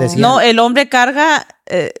decían. no, el hombre carga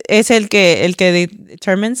es el que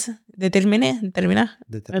determina.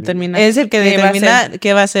 Es el que ¿Qué va a determina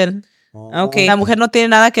qué va a hacer. Oh. Okay. La mujer no tiene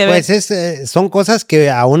nada que ver. Pues son cosas que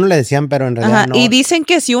a uno le decían, pero en realidad Ajá. no. Y dicen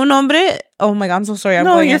que si un hombre, oh my God, I'm so sorry. I'm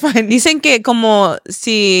No, going you're in. fine. Dicen que como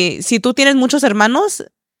si tú tienes muchos hermanos,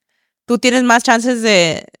 tú tienes más chances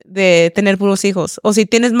de tener puros hijos. O si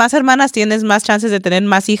tienes más hermanas, tienes más chances de tener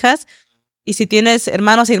más hijas. Y si tienes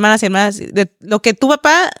hermanos y hermanas, de lo que tu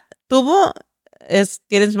papá tuvo,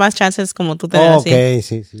 tienes más chances como tú tener así. Ok,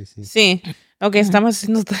 sí. Sí. Ok, estamos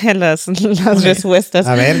haciendo todavía las respuestas.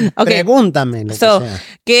 A ver, Ok. Pregúntame. Lo So, que sea.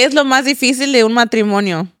 ¿qué es lo más difícil de un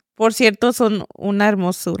matrimonio? Por cierto, son una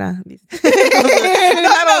hermosura.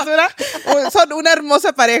 Una hermosura. Son una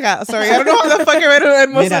hermosa pareja. Sorry, I don't know how the fuck ver una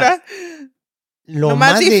hermosura. Lo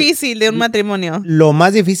más difícil de un matrimonio. Lo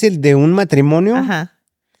más difícil de un matrimonio Ajá.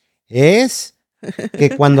 es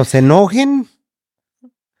que cuando se enojen,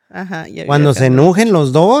 Ajá. cuando se enojen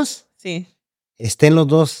los dos, Sí. estén los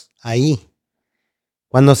dos ahí.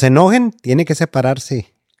 Cuando se enojen, tiene que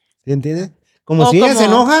separarse. ¿Sí entiendes? Como O si ella como se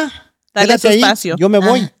enoja, darle quédate su ahí, espacio. yo me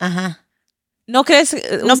voy. Ajá. ¿No crees?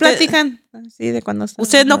 No usted- platican. Sí, de cuando están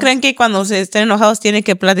 ¿Ustedes no enojados. creen que cuando se estén enojados tienen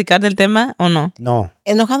que platicar del tema o no? No.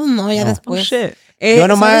 Enojado no, ya No. después. Yo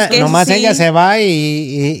nomás, ¿sabes qué? nomás Sí. ella se va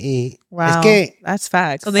y Wow, es que that's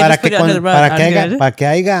fact. So they para just put que, it under the rug, para que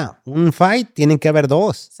haya un fight, tienen que haber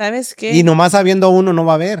dos. ¿Sabes qué? Y nomás habiendo uno no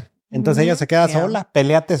va a haber. Entonces ella se queda Yeah. sola,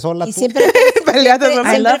 peleate sola Y tú. siempre, Peleados,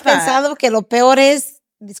 siempre, I siempre he love that. pensado que lo peor es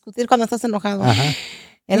discutir cuando estás enojado. Ajá.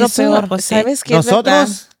 Es lo Eso, peor. pues, sí. ¿Sabes qué? Es verdad.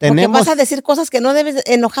 Nosotros Porque tenemos... vas a decir cosas que no debes,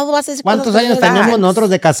 enojado vas a decir ¿Cuántos cosas que años no debes. tenemos nosotros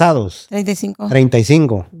de casados? 35.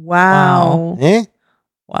 35. Wow. ¿Eh?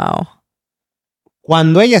 Wow.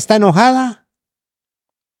 Cuando ella está enojada,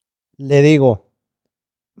 le digo,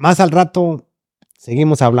 más al rato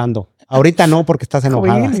seguimos hablando. Ahorita no porque estás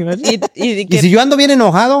enojada. Y si yo ando bien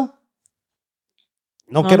enojado,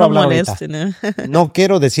 no quiero hablar ahorita. No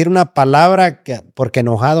quiero decir una palabra porque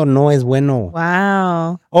enojado no es bueno.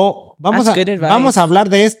 Wow. O vamos That's good advice. vamos a hablar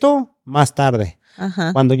de esto más tarde,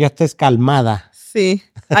 Ajá. cuando ya estés calmada. Sí.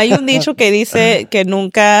 Hay un dicho que dice que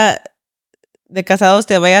nunca de casados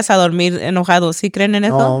te vayas a dormir enojado. ¿Sí creen en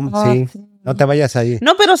eso? No, sí, no te vayas ahí.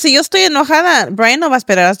 No, pero si yo estoy enojada, Brian no va a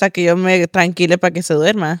esperar hasta que yo me tranquile para que se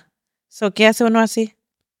duerma. So, ¿qué hace uno así?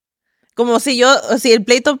 Como si el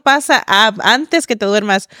pleito pasa antes que te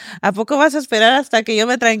duermas, ¿a poco vas a esperar hasta que yo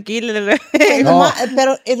me tranquile? No.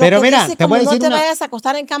 Pero, lo Pero que mira, dice, te como voy a no decir te una- vayas a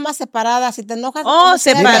acostar en camas separadas. Si te enojas, Oh, como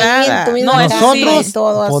quédate separada. ahí en tu misma No, cama y nosotros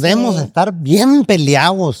todo así. podemos estar bien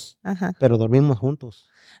peleados, Ajá. pero dormimos juntos.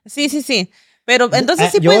 Sí, sí, sí. Pero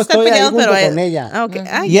entonces sí Yo puedes estar estoy ahí peleado, junto pero... con ella. Ah, ok.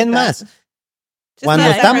 I Y get es that. más, Just cuando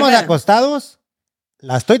not estamos ever. acostados,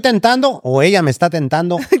 la estoy tentando o ella me está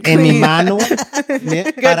tentando en mi mano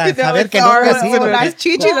para saber que no Las recibe.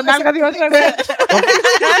 chichis, las nalgas, digo,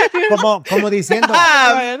 Como diciendo,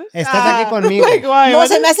 Ah, estás aquí conmigo. No,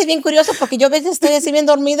 se me hace bien curioso porque yo a veces estoy así bien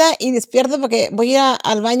dormida y despierto porque voy a ir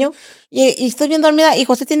al baño y estoy bien dormida y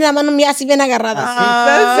José tiene la mano mía así bien agarrada.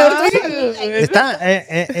 Ah. Está,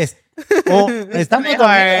 estamos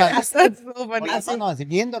dormidos. No, así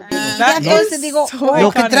bien dormidos. Y ya entonces digo,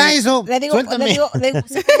 Lo que traes, le digo, suéltame. le digo,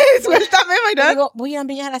 Suéltame, le mira. digo, voy a ir a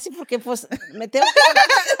bañar así porque pues me tengo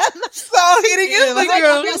que So hitting it like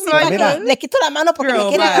así para que Mira. le quito la mano porque Girl, me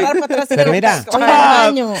quiere bye. agarrar para atrás. Pero mira. voy al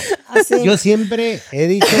baño. Así. Yo siempre he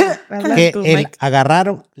dicho que tu el mic.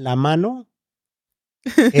 agarrar la mano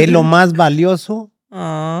es lo más valioso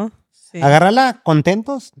Sí. Agarrarla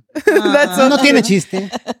contentos. No tiene chiste.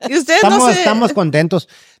 Y ustedes Estamos contentos.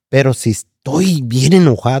 Pero si estoy bien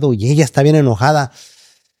enojado y ella está bien enojada,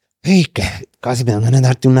 que casi me dan ganas de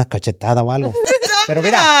darte una cachetada o algo. Pero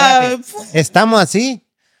mira, espérate, estamos así.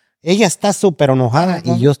 Ella está súper enojada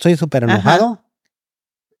y yo estoy súper enojado.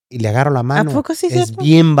 Y le agarro la mano. ¿A poco sí es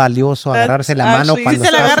bien valioso agarrarse la mano cuando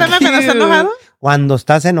 ¿Se la agarra cuando está enojado? Cuando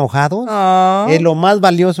estás enojado, es lo más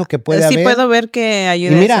valioso que puede haber. Sí puedo ver que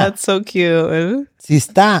ayuda. Y mira, That's so cute. Si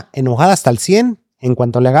está enojada hasta el 100, en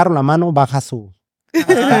cuanto le agarro la mano, baja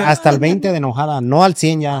hasta el 20 de enojada, no al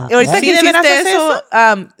 100 ya. Ahorita ¿Sí que de veras hiciste eso,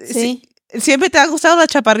 Sí. ¿Siempre te han gustado las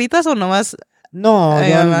chaparritas o nomás? No,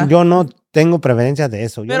 yo no tengo preferencia de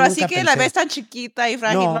eso. Yo Pero así nunca que la pensé- ves tan chiquita y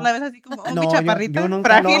frágil, No. ¿no la ves así como No, mi chaparrita? yo nunca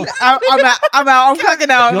Frágil. no. I'm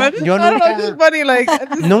fucking out. Yo I don't know, nunca- it's funny, like,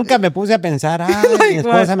 Nunca me puse a pensar, mi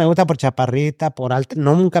esposa me gusta por chaparrita, por alta.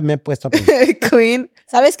 Nunca me he puesto a pensar. Queen.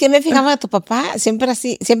 ¿Sabes qué me fijaba de tu papá? Siempre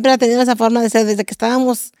así, siempre ha tenido esa forma de ser, desde que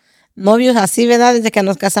estábamos novios así, ¿verdad? Desde que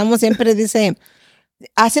nos casamos siempre dice,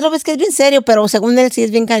 así lo ves que es bien serio, pero según él sí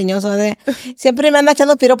es bien cariñoso, ¿verdad? Siempre me anda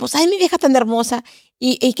echando piropos, ay, mi vieja tan hermosa,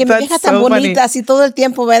 y que mi That's vieja tan so bonita, funny. así todo el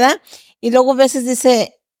tiempo, ¿verdad? Y luego a veces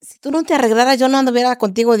dice, si tú no te arreglaras, yo no anduviera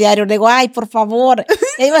contigo diario. Le digo, ay, por favor.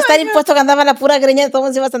 Ya iba a estar impuesto que andaba la pura greña, de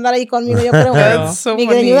todos ibas a andar ahí conmigo. Yo creo, That's so mi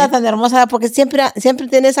funny. greñuda tan hermosa, porque siempre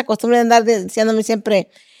tiene esa costumbre de andar diciéndome siempre,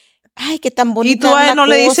 ay, qué tan ¿Y bonita tú a él una no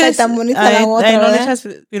le cosa y dices? tan bonita a la él otra, no le ¿verdad? echas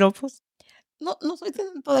piropos? No soy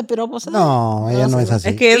tanto de piropos. ¿eh? No, ella no es así.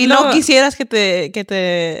 Es que Y no no- quisieras que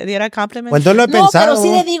te diera compliments. Pues yo lo he No, pensado. pero sí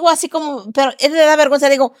le digo así como, pero él le da vergüenza,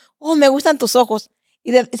 le digo, oh, me gustan tus ojos.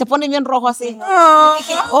 Y se pone bien rojo así. Oh. Y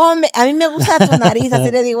dije, oh, a mí me gusta tu nariz, así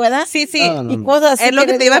le digo, ¿verdad? Sí, sí. No, Y no. cosas así. Es lo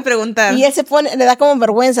que le te iba a digo. preguntar. Y él se pone, le da como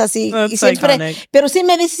vergüenza así. That's Y siempre, iconic. pero sí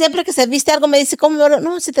me dice, siempre que se viste algo, me dice, ¿cómo?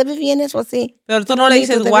 No, se te ve bien eso así. Pero tú no le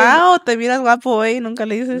dices, bonito te ves. wow, te miras guapo hoy, nunca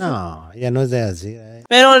le dices eso. No, ella no es de así.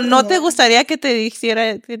 Pero no te gustaría que te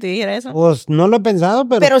dijera eso. Pues no lo he pensado,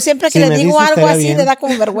 pero. Pero siempre que si le me digo dice, algo estaría así, bien. le da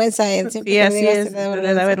como vergüenza a él. Siempre Sí, que le así digo es, le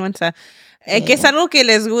le da vergüenza. Que es algo que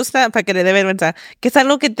les gusta, para que le dé vergüenza, que es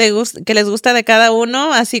algo que que les gusta de cada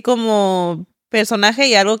uno, así como personaje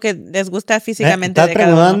y algo que les gusta físicamente ¿Estás de cada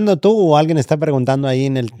uno. preguntando tú o alguien está preguntando ahí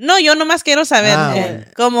en el. No, yo nomás quiero saber, Bueno.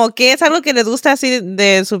 como que es algo que les gusta así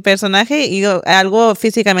de su personaje y algo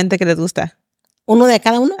físicamente que les gusta. ¿Uno de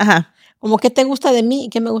cada uno? Ajá, Como qué te gusta de mí y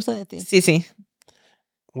qué me gusta de ti. sí.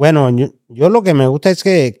 Bueno, yo lo que me gusta es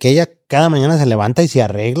que ella cada mañana se levanta y se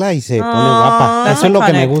arregla y se pone guapa. that's Eso es lo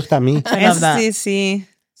que me iconic. gusta a mí. I love that. Sí.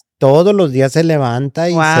 Todos los días se levanta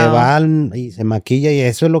y Wow. se va y se maquilla y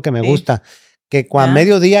eso es lo que me Sí. gusta. Que a Ya.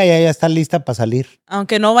 mediodía ella ya está lista para salir.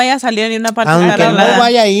 Aunque no vaya a salir ni una parte Aunque arreglada. no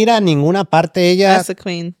vaya a ir a ninguna parte, ella, That's the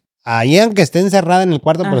queen. ahí aunque esté encerrada en el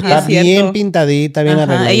cuarto, pero Ajá, está es cierto. bien pintadita, bien Ajá,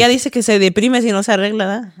 arregladita. ella dice que se deprime si no se arregla,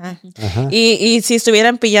 ¿verdad? Ajá. Y si estuviera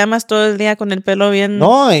en pijamas todo el día con el pelo bien...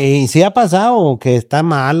 No, y sí ha pasado que está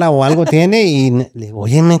mala o algo tiene y le digo,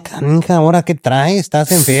 oye, mecánica, ¿ahora qué traes?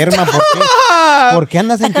 ¿Estás enferma? ¿Por qué? ¿Por qué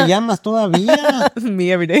andas en pijamas todavía? Me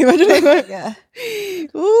every day.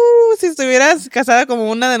 Si estuvieras casada como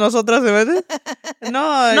una de nosotros, ¿verdad?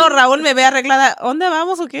 No, Raúl me ve arreglada. ¿Dónde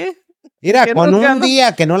vamos o qué? Mira, Que con nunca un no-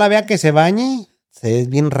 día que no la vea que se bañe, es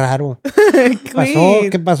bien raro. ¿Qué pasó? Queen.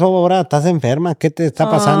 ¿Qué pasó ahora? ¿Estás enferma? ¿Qué te está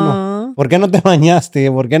pasando? Ah. ¿Por qué no te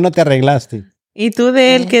bañaste? ¿Por qué no te arreglaste? ¿Y tú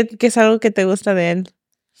de él? ¿Qué es algo que te gusta de él?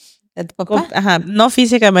 ¿De tu papá? Ajá, no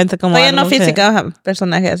físicamente, como Oye, no algo que- física. ajá,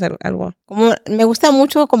 personaje, hacer algo. Como me gusta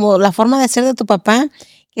mucho como la forma de ser de tu papá,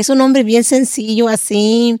 que es un hombre bien sencillo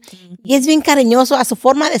así, y es bien cariñoso, a su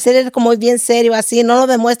forma de ser es como bien serio así, no lo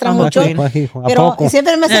demuestra Como mucho, Queen. ¿A pero poco?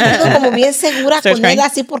 siempre me he sentido como bien segura Start con él crying.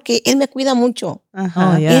 así porque él me cuida mucho.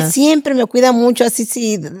 Ajá. Oh, yeah. Él siempre me cuida mucho, así,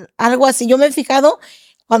 sí, algo así. Yo me he fijado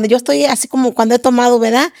cuando yo estoy así como cuando he tomado,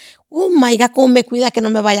 ¿verdad? Oh my God, cómo me cuida que no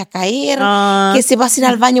me vaya a caer. Ah, Que si vas a ir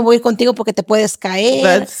al baño voy a ir contigo porque te puedes caer.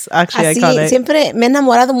 that's actually Así, iconic. siempre me he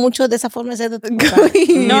enamorado mucho de esa forma de ser de tu papá.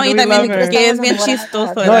 No, y We también love her. que es bien Enamorada.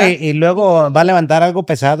 chistoso, No, ¿verdad? y luego va a levantar algo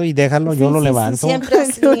pesado y déjalo, yo Sí, lo sí, sí, levanto. siempre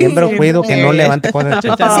así. Siempre cuido que no levante cosas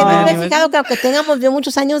pesadas. Siempre me he fijado que aunque tengamos bien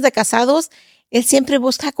muchos años de casados, él siempre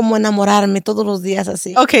busca como enamorarme todos los días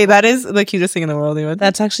así. Okay, that is the cutest thing in the world, even.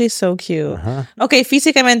 That's actually so cute. Ajá. Okay,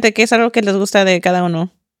 físicamente, ¿qué es algo que les gusta de cada uno?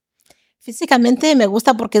 Físicamente me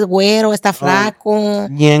gusta porque es güero, está flaco.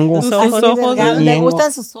 Ñengo. Sus así ojos, delgado, me ñengo.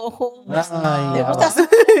 gustan sus ojos. Ay, Me ya gusta va. su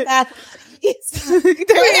edad.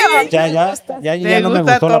 Ya no me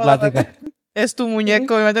gusta gustó la todo. plática. Es tu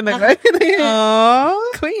muñeco, imagínate. Oh,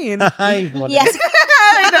 queen. Ay, Y así,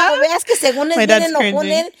 cuando veas que según es My bien dad's enojón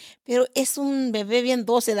cringing. él, Pero es un bebé bien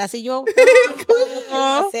dócil, así yo.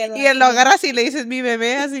 Y él lo agarras y le dices, mi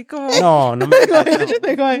bebé, así como. No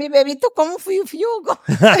me Mi bebito, ¿cómo fiu?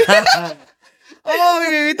 Oh, mi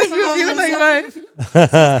bebito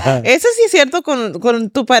Eso sí es cierto con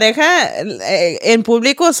tu pareja. En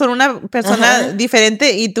público son una persona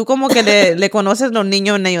diferente y tú como que le conoces los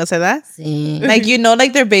niños en ellos, ¿verdad? Sí. Like, you know,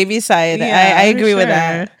 like their baby side. Yeah, I agree with sure.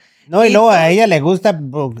 that. No, y luego a ella le gusta,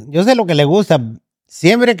 yo sé lo que le gusta.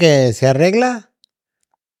 Siempre que se arregla,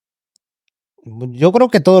 yo creo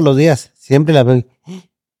que todos los días, siempre la veo.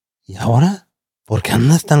 ¿Y ahora? ¿Por qué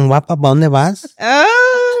andas tan guapa? ¿Para dónde vas?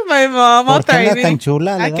 Oh, my mom. ¿Por qué andas Baby. tan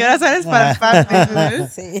chula? ¿A qué hora sales para el pan?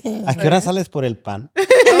 Sí. ¿A qué hora sales por el pan?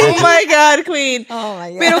 Oh my God, Queen. Oh,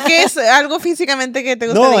 my God. ¿Pero qué es algo físicamente que te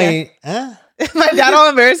gusta No, de ella? ¿ah? Ya no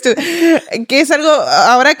embarrassed tú. ¿Qué es algo,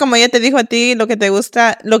 ahora como ella te dijo a ti, lo que te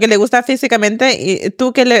gusta, lo que le gusta físicamente, y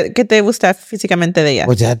tú qué te gusta físicamente de ella?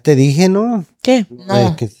 Pues ya te dije, ¿no? ¿Qué?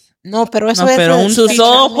 No. No, pero eso No, es. pero sus físicamente.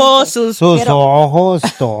 ojos, sus... Sus ojos,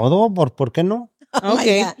 todo, ¿por qué no? Oh,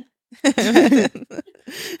 my Ok. God.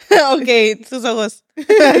 Ok, sus ojos.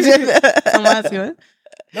 Nomás, ¿sí, ¿eh?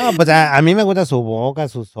 No, pues a mí me gusta su boca,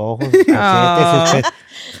 sus ojos, sus cachetes,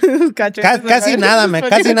 sus Cachetes. casi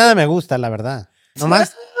nada me gusta, la verdad.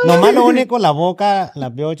 Nomás lo único, la boca, la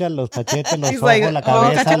piocha, los cachetes, los He's ojos, like, la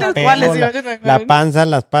cabeza, cachetes el cuáles, pelo, la panza,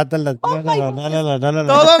 las patas, Todo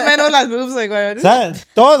menos las boobs, like, güey.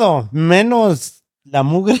 todo, menos la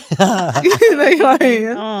mugre.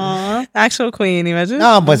 Aw, actual queen, imagine.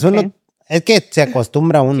 No, pues Okay. uno, es que se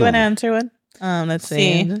acostumbra You uno. wanna answer one? Let's see.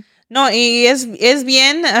 Sí. No, y es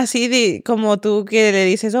bien así de como tú que le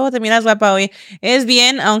dices, oh, te miras guapa hoy. Es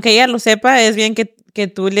bien, aunque ella lo sepa, es bien que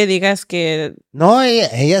tú le digas que No,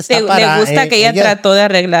 ella está le para... gusta que ella trató de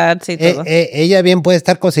arreglarse y todo. ella bien puede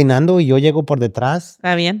estar cocinando y yo llego por detrás,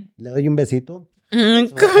 ¿Está bien? le doy un besito. Mm,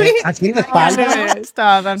 Aquí en la espalda.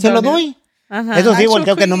 Stop, Se lo doy. Ajá. Eso sí, Actual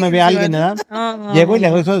volteo que no me queen, vea sí, alguien, ¿verdad? Oh, Llego y le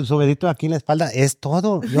doy su besito aquí en la espalda. Es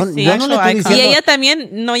todo. Yo no le estoy actual icon. Y diciendo... ella también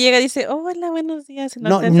no llega y dice, oh, hola, buenos días.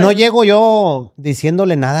 No llego yo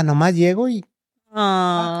diciéndole nada, nomás llego y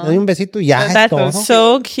Oh, le doy un besito y ya es that's todo.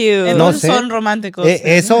 so cute. No Entonces sé. son románticos.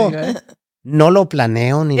 Eso no lo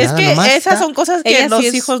planeo ni Es nada. que nomás Esas está. son cosas que Ella los sí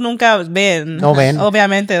es- hijos nunca ven. No ven.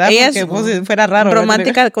 Obviamente, ¿verdad? Ella Porque es pues, fuera raro.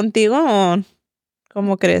 ¿Romántica contigo o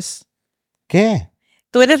cómo crees? ¿Qué?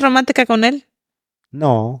 ¿Tú eres romántica con él?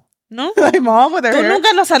 No. ¿No? My mom with her ¿Tú hair.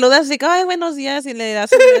 nunca lo saludas y que, ay, buenos días y le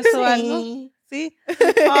das un beso o algo? Sí. Sí.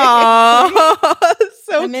 Oh,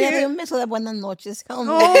 so Me le doy cute. un beso de buenas noches. Oh,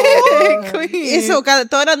 Oh, my God. Eso,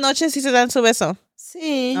 todas las noches sí se dan su beso.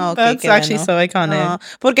 Sí. Oh, ok, That's qué actually bueno. so iconic. No,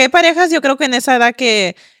 porque hay parejas, yo creo que en esa edad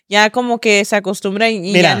que ya como que se acostumbran y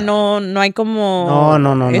Mira. ya no hay como...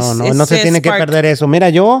 No es- se ese tiene que spark. perder eso. Mira,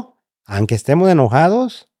 yo, aunque estemos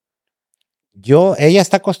enojados, ella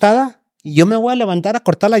está acostada y yo me voy a levantar a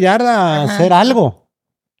cortar la yarda, a Ajá. hacer algo.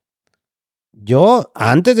 Yo,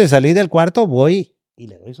 antes de salir del cuarto, voy y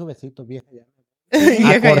le doy su besito, vieja,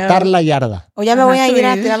 a cortar la yarda. O ya me Ajá, voy a ir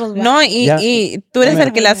a sí. tirar los No, Ya. y tú eres Mira.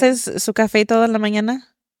 el que le haces su café toda la mañana.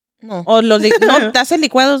 No. O no, te haces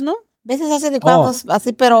licuados, ¿no? A veces hace licuados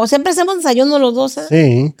así, pero siempre hacemos desayuno los dos. ¿eh?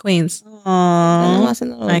 Sí. Queens. Estamos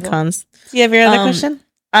haciendo los dos. Icons. You have your other Um, question?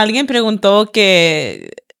 Alguien preguntó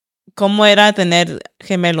que cómo era tener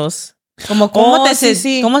gemelos. Como Oh,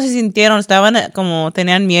 sí. cómo se sintieron, estaban como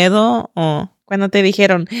tenían miedo o Cuando te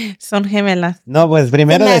dijeron, son gemelas. No, pues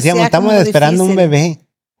primero Se me decíamos, hacía estamos como esperando un difícil. bebé.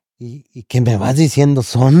 Y que me vas diciendo,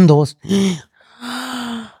 son dos.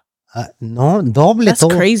 No, doble That's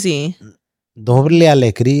todo. crazy. Doble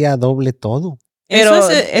alegría, doble todo. Pero Eso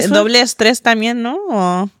es- eso- doble estrés también, ¿no?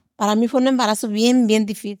 O- Para mí fue un embarazo bien, bien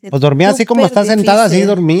difícil. Pues dormía así como Súper está sentada, así difícil.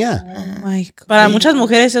 dormía. Oh my God. para muchas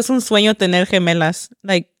mujeres es un sueño tener gemelas,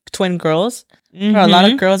 like twin girls. For a lot of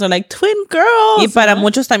Ujú. girls are like twin girls. Y para ¿no?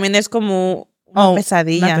 muchos también es como una Oh,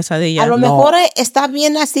 pesadilla. Una pesadilla. A lo No. mejor está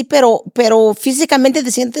bien así, pero físicamente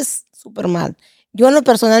te sientes súper mal. Yo en lo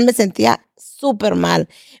personal me sentía súper mal.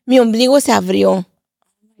 Mi ombligo se abrió.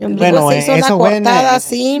 Mi ombligo se hizo una eso fue cortada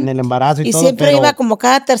así. en el embarazo y, Y todo, siempre pero iba como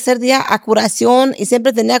cada tercer día a curación y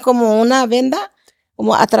siempre tenía como una venda,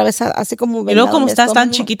 como atravesada, así como Y luego vendada como en el estás tan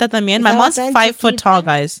estómago. chiquita también. My Estaba mom's tan 5 foot chiquita. tall,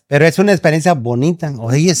 guys. pero es una experiencia bonita.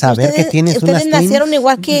 Oye, saber que tienes ustedes unas nacieron twins.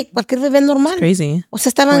 igual que cualquier bebé normal. Crazy. O sea,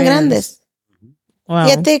 estaban Pues, grandes. Wow.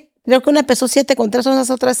 7, creo que una pesó 7,3, unas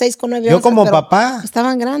otras 6,9. Yo como papá,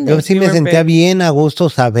 Estaban grandes. yo sí You me were sentía big. bien a gusto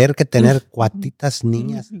saber que tener cuatitas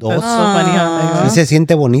niñas, dos. That's so funny how they Sí go. se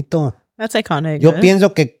siente bonito. That's iconic. Yo ¿eh?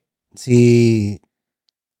 pienso que si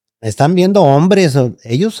están viendo hombres,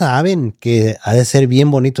 ellos saben que ha de ser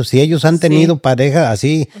bien bonito. Si ellos han tenido pareja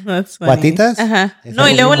así, guatitas. Ajá. No,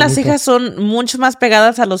 y luego las hijas son mucho más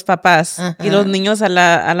pegadas a los papás y los niños a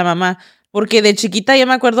la mamá. Porque de chiquita yo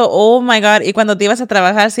me acuerdo, oh my God, y cuando te ibas a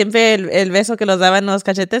trabajar, siempre el beso que los daban en los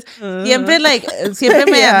cachetes, siempre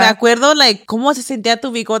me acuerdo, cómo se sentía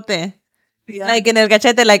tu bigote. Yeah. En el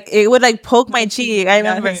cachete, it would poke my cheek. I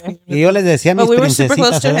remember. Y yo les decía a mis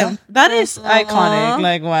princesitas, ¿verdad? That is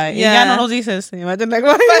iconic. Why? Yeah. Y ya no los dices. Imagine, why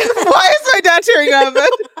is my dad tearing up?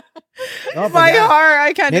 No, my heart,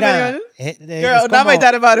 I can't even. Girl, not my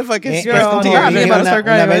dad about to fucking girl.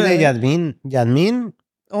 Una vez de Yasmín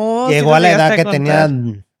llegó a la edad que tenía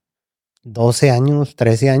 12 años,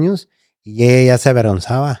 13 años, y ella se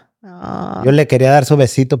avergonzaba. Yo le quería dar su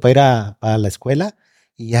besito para ir a la escuela.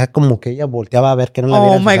 Y ya como que ella volteaba a ver que no la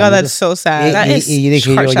viera. Oh my God, that's so sad. Y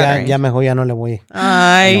dije yo, ya mejor ya no le voy.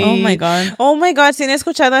 Ay, oh my God. Oh my God, sí he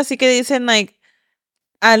escuchado así que dicen,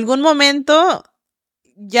 algún momento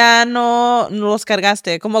ya no los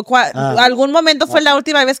cargaste. Como algún momento fue la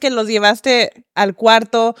última vez que los llevaste al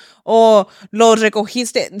cuarto o los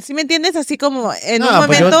recogiste. ¿Sí me entiendes? Así como en un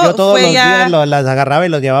momento yo todos los días las agarraba y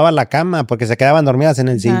los llevaba a la cama porque se quedaban dormidas en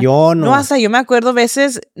el sillón. No, hasta yo me acuerdo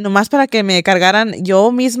veces, nomás para que me cargaran,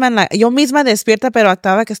 yo misma despierta, pero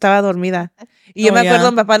actuaba que estaba dormida. Y yo me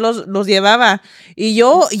acuerdo, mi papá los llevaba. Y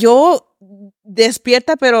yo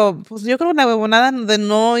despierta, pero pues yo creo una huevonada de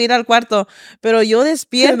no ir al cuarto, pero yo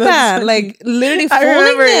despierta, literally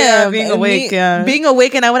fooling them, being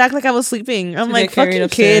awake, and I would act like I was sleeping. I'm like, fucking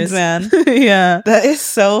kids, man. Yeah, that is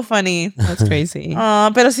so funny. That's crazy.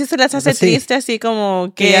 Pero sí se les hace triste, así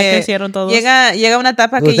como que ya crecieron todos. Llega una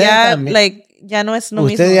etapa que ya, ya no es lo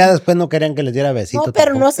mismo. Ustedes ya después no querían que les diera besitos. No,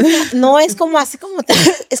 pero no es como así como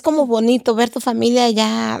es como bonito ver tu familia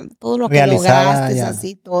ya, todo lo que realizada, lograste,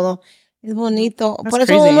 así todo. Es bonito. Por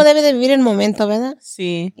eso uno debe de vivir el momento, ¿verdad?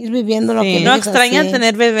 Sí. Ir viviendo lo que ¿No extrañan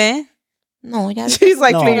tener bebé? No, ya. She's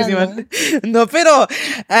like, no, pero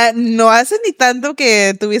no hace ni tanto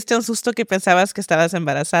que tuviste un susto que pensabas que estabas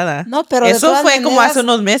embarazada. No, pero eso fue como hace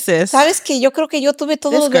unos meses. ¿Sabes qué? Yo creo que yo tuve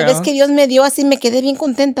todos los bebés que Dios me dio, así me quedé bien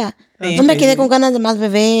contenta. No me quedé con ganas de más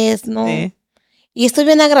bebés, no. Sí. Y estoy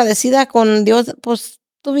bien agradecida con Dios, pues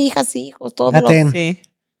tuve hijas y hijos, todo. Sí.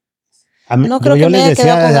 No creo que me haya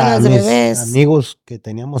quedado con ganas de bebés. Amigos que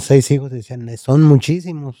teníamos 6 hijos decían, son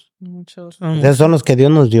muchísimos. Muchos. ¿Esos son los que Dios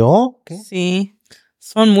nos dio? ¿Qué? Sí,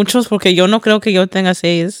 son muchos porque yo no creo que yo tenga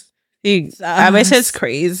 6. Y a veces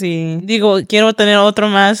crazy. Digo, quiero tener otro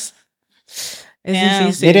más. Es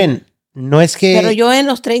difícil. Miren, no es que... Pero yo en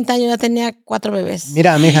los 30 años ya tenía 4 bebés.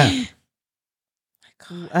 Mira, mija.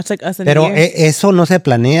 Pero eso no se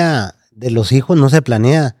planea. De los hijos no se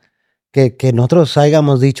planea. Que nosotros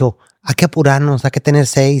hayamos dicho... Hay que apurarnos, hay que tener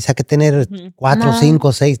 6, hay que tener 4,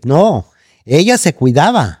 5, 6. No, ella se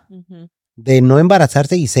cuidaba de no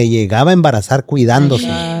embarazarse y se llegaba a embarazar cuidándose.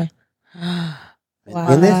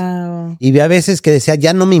 ¿Entiendes? Y a veces que decía,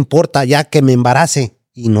 ya no me importa, ya que me embarace.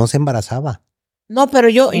 Y no se embarazaba. No, pero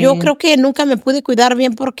yo creo que nunca me pude cuidar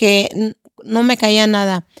bien porque no me caía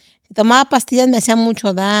nada. Si tomaba pastillas me hacía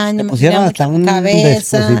mucho daño, me hacía mucho un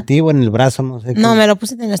dispositivo en el brazo, no sé. No, me lo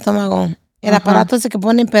puse en el estómago. El aparato ese que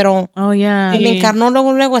ponen, pero me encarnó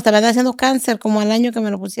luego, hasta me andaba haciendo cáncer, como al año que me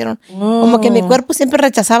lo pusieron. Como que mi cuerpo siempre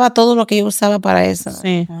rechazaba todo lo que yo usaba para eso.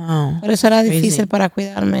 Sí. Por eso era difícil para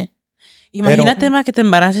cuidarme. Imagínate más que te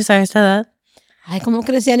embaraces a esta edad. Ay, ¿cómo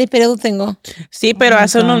crecía? Ni periodo tengo. Sí, pero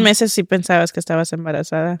hace unos meses sí pensabas que estabas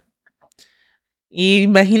embarazada. Y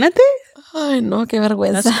imagínate. Ay, no, qué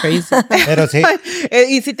vergüenza. That's crazy. Pero sí.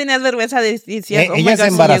 Y sí tenías vergüenza de decir, ella se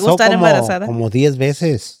embarazó como 10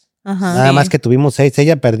 veces. Ajá, nada más que tuvimos 6,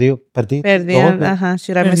 ella perdió. Ajá,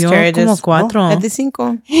 she had miscarriages. Como 4. Perdí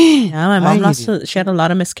 5. Yeah, my mom she had a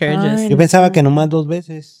lot of miscarriages. Yo pensaba que nomás 2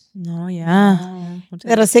 veces. No, ya.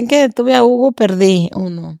 De recién que tuve a Hugo perdí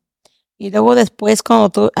 1. Y luego después,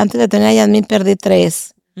 antes de tener a Yasmín, perdí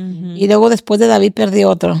 3. Y luego después de David perdí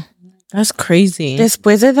otro. That's crazy.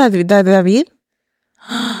 ¿Después de David? That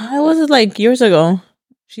was like years ago.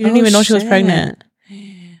 She didn't even know she was pregnant.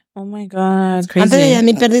 Oh my God, crazy. Antes de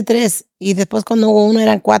Yasmín perdí 3 y después cuando hubo 1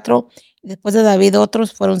 eran 4 y después de David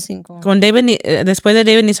otros fueron 5. Con David, después de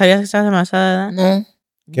David ni sabías que estabas embarazada. No.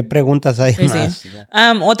 ¿Qué preguntas hay más?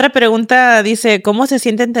 Otra pregunta dice, ¿cómo se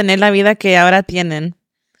sienten tener la vida que ahora tienen?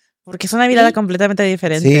 Porque es una vida completamente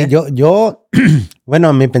diferente. Sí, yo bueno,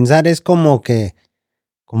 a mi pensar es como que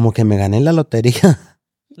me gané la lotería.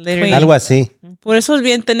 Algo así. Por eso es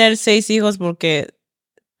bien tener 6 hijos porque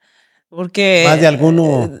Porque más de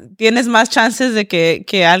alguno. Tienes más chances de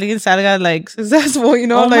que alguien salga like successful, you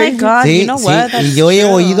know? Oh my God, Sí, you know sí, what? That's y yo he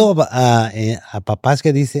true. oído a papás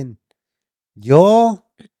que dicen, yo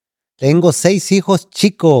tengo 6 hijos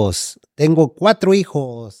chicos, tengo 4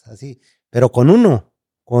 hijos, así, pero con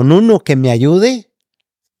uno que me ayude,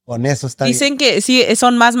 con eso está Dicen que sí,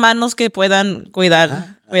 son más manos que puedan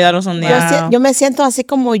cuidarlos un día. Yo me siento así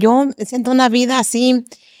como yo, me siento una vida así,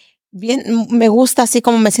 bien, me gusta así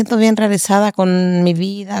como me siento bien realizada con mi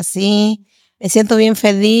vida, así, me siento bien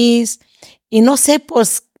feliz y no sé,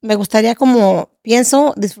 pues me gustaría como,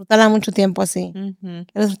 pienso, disfrutarla mucho tiempo así, Ujú.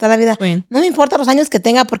 disfrutar la vida. Queen. No me importa los años que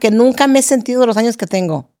tenga porque nunca me he sentido los años que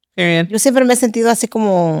tengo. Period. Yo siempre me he sentido así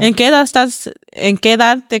como... ¿En qué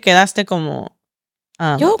edad te quedaste como?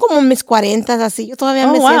 Yo como en mis 40, así, yo todavía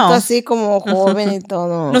Oh, me wow. siento así como joven y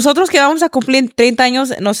todo. Nosotros que vamos a cumplir 30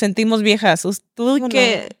 años nos sentimos viejas. Tú Yo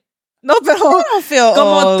que... No, pero feel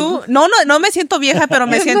como old. tú... No me siento vieja, pero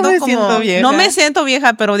me Yo no siento me como... siento vieja. No me siento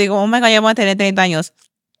vieja, pero digo, oh my God, ya voy a tener 30 años.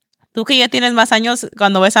 Tú que ya tienes más años,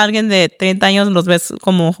 cuando ves a alguien de 30 años, ¿los ves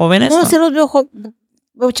como jóvenes? No, ¿no? sí los veo,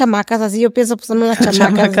 veo chamacas, así yo pienso, pues son unas chamacas,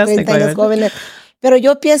 Chamacas, 30 años igualmente. jóvenes. Pero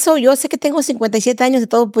yo pienso, yo sé que tengo 57 años y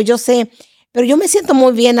todo, pues yo sé, pero yo me siento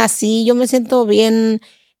muy bien así, yo me siento bien,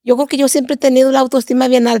 yo creo que yo siempre he tenido la autoestima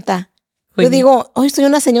bien alta. Yo Pues, digo, hoy soy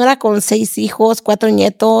una señora con 6 hijos, 4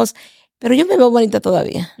 nietos, pero yo me veo bonita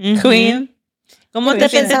todavía. Queen. ¿Cómo Yo te he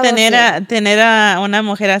sientes pensado tener a una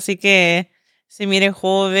mujer así que se mire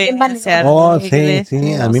joven, Bien vanidosa. sea Oh, sí, alegre?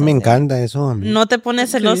 sí, a mí me encanta eso. A mí. ¿No te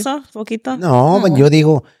pones celoso poquito? No, No. yo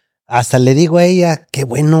digo, hasta le digo a ella, qué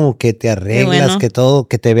bueno que te arreglas, bueno. que todo,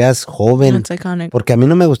 que te veas joven. It's iconic. Porque a mí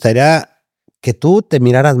no me gustaría que tú te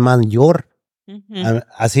miraras mayor. Ujú.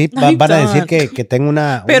 Así Ay, van a decir don't. que tengo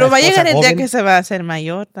una Pero una va a llegar el esposa día joven, que se va a hacer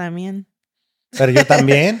mayor también. pero yo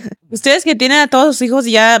también. Ustedes que tienen a todos sus hijos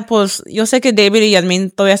ya, pues, yo sé que David y Yasmin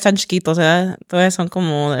todavía están chiquitos, ¿verdad? Todavía son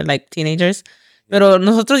como, like, teenagers. Pero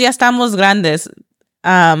nosotros ya estamos grandes.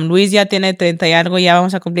 Luis ya tiene 30 y algo, ya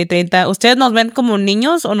vamos a cumplir 30. ¿Ustedes nos ven como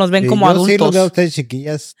niños o nos ven Sí, como yo adultos? sí los veo a ustedes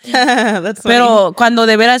chiquillas. That's funny. Pero cuando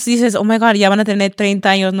de veras dices, oh my God, ya van a tener 30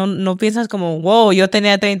 años, no piensas como, wow, yo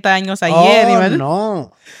tenía 30 años ayer. Oh, ¿verdad?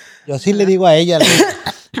 no. Yo sí le digo a ella, le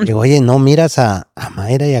digo, oye, no miras a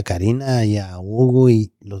Mayra y a Karina y a Hugo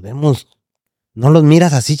y los vemos, no los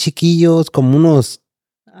miras así chiquillos, como unos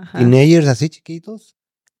Ajá. teenagers así chiquitos.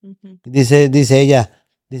 Ujú. Dice ella,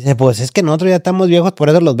 pues es que nosotros ya estamos viejos, por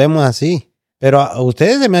eso los vemos así. Pero a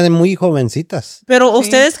ustedes se me hacen muy jovencitas. Pero Sí.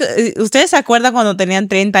 ustedes se acuerdan cuando tenían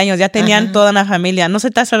 30 años, ya tenían Ajá. toda una familia. ¿No se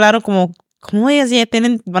te hace raro como, cómo ellas ya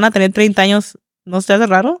van a tener 30 años? ¿No se te hace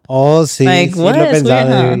raro? Oh, sí, Like, sí what? lo he It's weird,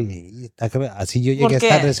 pensado. huh? Así yo llegué ¿Por a qué?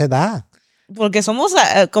 estar de esa edad. Porque somos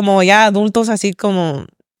como ya adultos, así como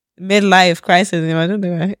midlife crisis.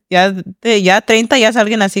 ¿No? Ya 30 ya es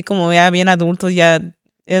alguien así como ya bien adultos, ya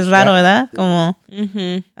es raro, Ya. ¿verdad? Como,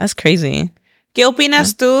 that's crazy. ¿Qué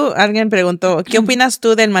opinas tú? Alguien preguntó, ¿qué opinas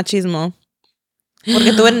tú del machismo?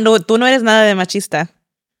 Porque tú no eres nada de machista.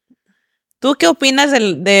 ¿Tú qué opinas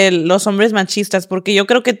de los hombres machistas? Porque yo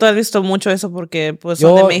creo que tú has visto mucho eso porque pues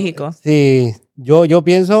son de México. Sí, yo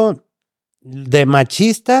pienso de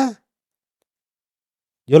machista,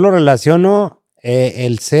 yo lo relaciono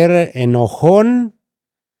el ser enojón,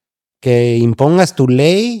 que impongas tu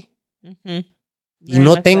ley Ujú. y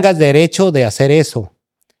no tengas derecho de hacer eso.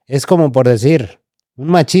 Es como por decir, un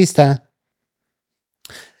machista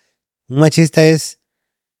es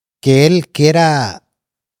que él quiera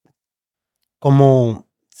como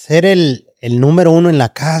ser el número uno en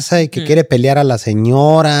la casa y que Ujú. quiere pelear a la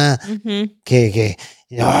señora, Ujú. que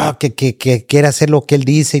quiere hacer lo que él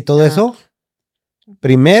dice y todo Ah. eso.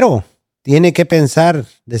 Primero, tiene que pensar,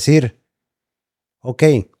 decir, ok,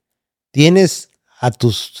 tienes a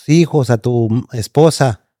tus hijos, a tu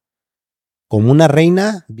esposa como una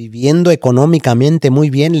reina, viviendo económicamente muy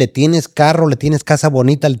bien, le tienes carro, le tienes casa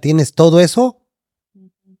bonita, le tienes todo eso.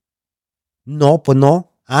 No, pues no.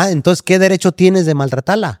 Entonces, ¿qué derecho tienes de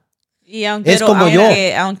maltratarla? Y aunque, Es como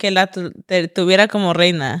aunque la tuviera como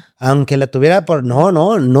reina. Aunque la tuviera por... No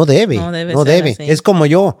debe. No debe No ser debe. así. Es como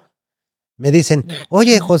yo. Me dicen,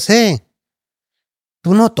 oye, José,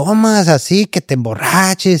 tú no tomas así que te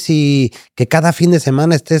emborraches y que cada fin de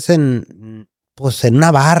semana estés en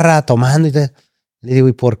una barra tomando. Le digo,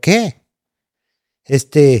 ¿y por qué?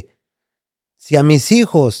 Si a mis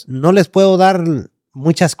hijos no les puedo dar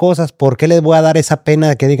muchas cosas, ¿por qué les voy a dar esa pena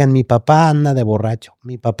de que digan, mi papá anda de borracho,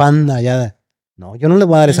 mi papá anda allá? No, yo no les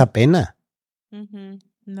voy a dar esa pena. Ujú.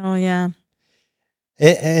 No, ya.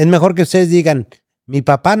 Es mejor que ustedes digan, mi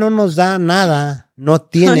papá no nos da nada, no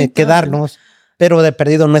tiene Ay, que no. darnos, pero de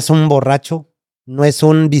perdido no es un borracho. no es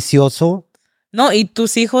un vicioso. No, y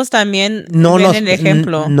tus hijos también No ven nos, el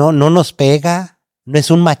ejemplo. no nos pega, no es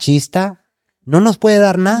un machista, no nos puede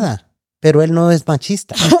dar nada, pero él no es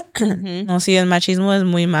machista. No, sí, el machismo es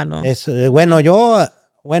muy malo. Es, el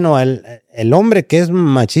hombre que es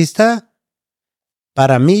machista,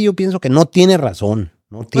 para mí yo pienso que no tiene razón.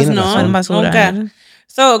 No Pues tiene no, razón. es basura. nunca.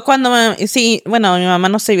 So, cuando sí, bueno, mi mamá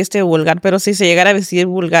no se viste vulgar, pero si se llegara a vestir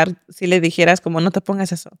vulgar, si le dijeras como no te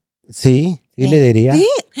pongas eso. Sí, le diría.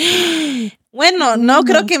 Bueno, no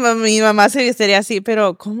creo que mi mamá se vistiría así,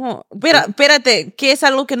 pero ¿cómo? Pero, espérate, ¿qué es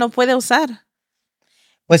algo que no puede usar?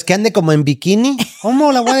 Pues que ande como en bikini.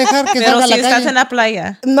 ¿Cómo la voy a dejar que Pero salga a si la estás calle? en la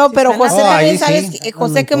playa. No, pero José Oh, también, ahí ¿sabes? sí. Que No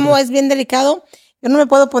José me como importa. es bien delicado, yo no me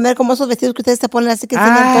puedo poner como esos vestidos que ustedes se ponen así que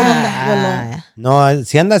enseñan todo. No. No,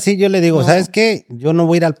 si anda así, yo le digo, No. ¿sabes qué? Yo no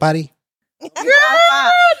voy a ir al party. No,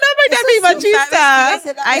 machista.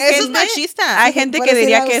 Hay Eso es gente- machista. Hay gente por que ese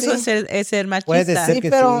diría lado, que eso sí. es ser machista. Puede ser. Sí, que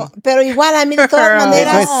pero, sí. pero igual a mí de todas Girl.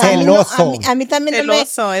 maneras. Eso es a mí no- celoso. a mí también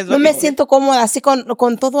Celoso es lo no me que- siento cómoda, así con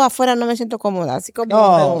todo afuera no me siento cómoda, así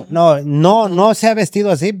como. No se ha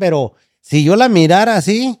vestido así, pero si yo la mirara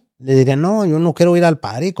así, le diría, no, yo no quiero ir al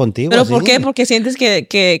party contigo. ¿Pero así. por qué? ¿Porque sientes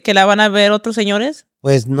que la van a ver otros señores?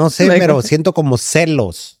 Pues no sé, Like- pero siento como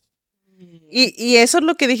celos. Y eso es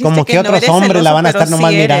lo que dijiste. Como que no otros eres hombres celoso, la van a pero estar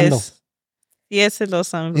nomás sí eres. mirando. Sí es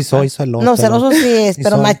celosa. Sí soy celoso. No, celoso sí es, Sí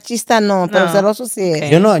pero soy. machista no, pero No. celoso sí es. Ok.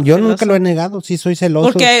 Yo celoso. nunca lo he negado, sí soy celoso.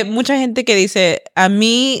 Porque hay mucha gente que dice, a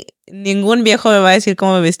mí ningún viejo me va a decir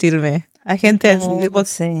cómo vestirme. Hay gente así, pues,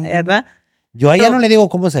 Sí. ¿verdad? Yo a ella No. no le digo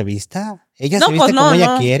cómo se vista. Ella No, se viste pues no, como ella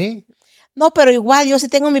no. quiere. No, pero igual, yo si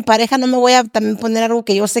tengo mi pareja, no me voy a también poner algo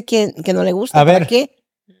que yo sé que no le gusta. A ¿Para ver. qué?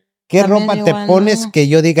 ¿Qué También ropa te igual, pones no. que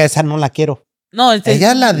yo diga esa no la quiero? No,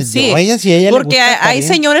 Ella la sí. ella si a ella Porque le gusta, está hay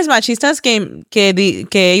bien. señores machistas que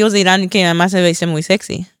ellos dirán que mi mamá se ve muy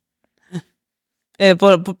sexy.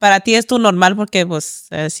 Para ti es tu normal porque pues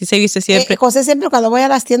sí se viste siempre. José, siempre cuando voy a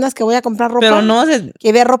las tiendas que voy a comprar ropa, pero no,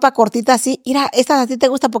 que ve ropa cortita así, mira, esta a ti te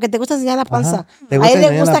gusta porque te gusta enseñar la panza. te A gusta él le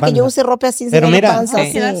enseñar la gusta que yo panza. use ropa así Pero enseñando mira, panza.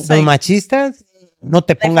 okay, sí. that's Los machistas, no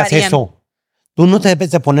te pongas farían. eso. Tú no te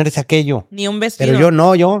debes de ponerse aquello. ni un vestido.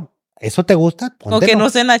 Pero yo, ¿eso te gusta? Con que Póntelo. no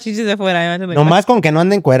estén las chichis de fuera. Nomás con que no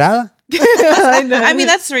ande encuerada. I mean,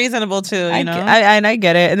 that's reasonable too, you know? I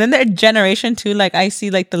get it. And then their generation too, like I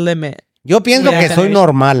see like the limit. Yo pienso Yeah. que soy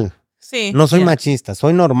normal. Sí. No soy Yeah. machista,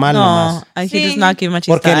 soy normal No, nomás. he Sí. does not give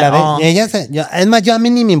machista Porque at all. ella es más, yo a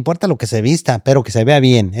mí ni me importa lo que se vista, pero que se vea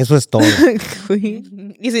bien. Eso es todo.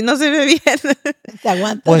 Y si no se ve bien, Te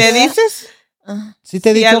aguantas. Pues- ¿le ¿verdad? dices? Ah, ¿Sí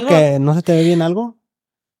te he ¿Sí dicho algo? que no se te ve bien algo?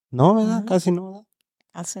 No, ¿verdad? Casi no, ¿verdad?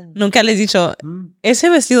 hacen. Nunca les he dicho, Mm. ese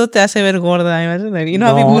vestido te hace ver gorda. You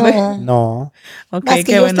know, people like, No. No. ok, Más que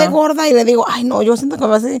qué yo bueno. esté gorda y le digo, ay, no, yo siento que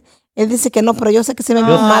va a ser. Él dice que no, pero yo sé que se me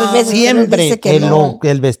ve Ah, mal veces. pero él Siempre dice que no.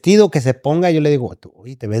 el vestido que se ponga, yo le digo,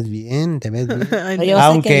 uy, te ves bien, te ves bien. Pero yo sé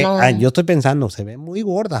Aunque que no. yo estoy pensando, se ve muy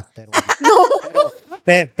gorda,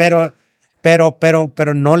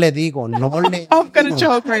 pero no le digo, no le I'm gonna digo.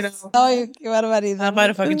 choke right now. Ay, qué barbaridad. I'm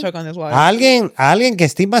about to fucking choke on this water. A alguien que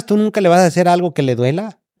estimas, tú nunca le vas a hacer algo que le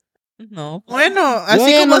duela. No. Bueno,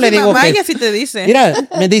 así ya como no le su digo mamá, que- ella sí te dice. Mira,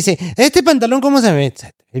 me dice, ¿este pantalón cómo se ve? Se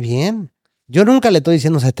te ve bien. Yo nunca le estoy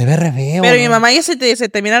diciendo, se te ve re feo. Pero ¿no? mi mamá ya se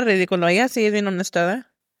te mira ridículo. Ella sí es bien honesta.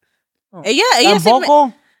 Ella sí me-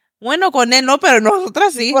 Tampoco. bueno, con él no, pero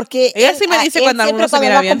nosotras sí. Porque Ella sí me dice él cuando siempre alguno se cuando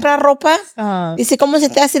mira va a bien. comprar ropa, Ah. dice, ¿cómo se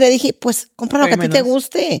te hace? Y le dije, pues, compra lo que a ti te Menos.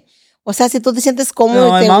 guste. O sea, si tú te sientes cómodo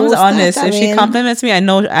No, y my te mom's gusta, honest. está If she bien. compliments me, I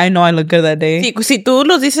know I look good that day. Sí, si tú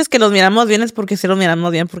los dices que los miramos bien es porque sí los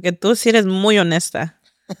miramos bien, porque tú sí eres muy honesta.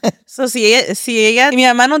 So, si ella Y mi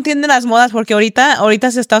mamá no entiende las modas porque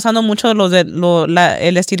ahorita se está usando mucho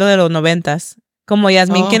el estilo de los 90s. Como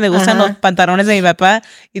Yasmín, Oh, que le gustan ajá. los pantalones de mi papá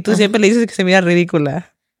y tú siempre le dices que se mira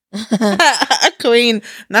ridícula. Queen,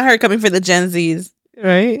 not her coming for the Gen Zs.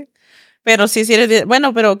 Right? Pero sí, sí eres bien.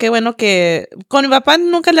 Bueno, pero qué bueno que con mi papá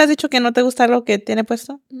nunca le has dicho que no te gusta lo que tiene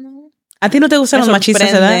puesto. ¿A ti no te gustan Me los machistas,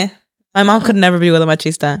 sorprende. verdad? My mom could never be with a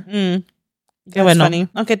machista. Qué That's bueno. funny.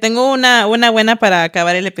 Ok, tengo una buena para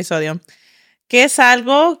acabar el episodio. ¿Qué es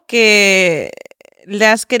algo que le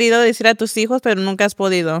has querido decir a tus hijos, pero nunca has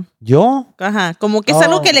podido? ¿Yo? Ajá, como que es Oh.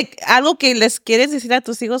 algo que les quieres decir a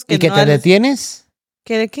tus hijos que ¿Y que no te has- detienes?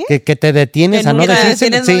 ¿Que de qué? Que te detienes Que a no nunca decirles.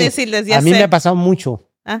 detienes no decirles, ya a mí sé. me ha pasado mucho.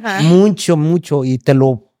 Ajá. Mucho. Y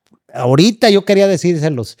ahorita yo quería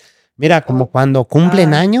decírselos. Mira, como cuando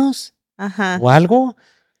cumplen años Ajá. o algo,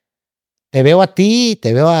 te veo a ti,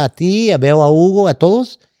 veo a Hugo, a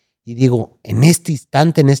todos, y digo, en este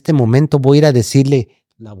instante, en este momento, voy a ir a decirle,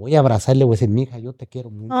 la voy a abrazar y le voy a decir, mija, yo te quiero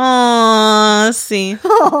mucho. Oh, sí.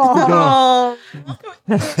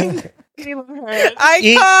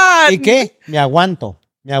 ¿Y qué? Me aguanto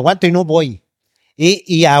y no voy.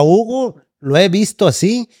 Y a Hugo lo he visto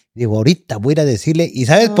así. Digo, ahorita voy a ir a decirle. ¿Y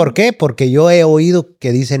sabes por qué? Porque yo he oído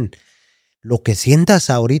que dicen, lo que sientas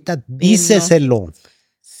ahorita, díceselo.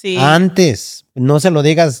 Sí. Antes, no se lo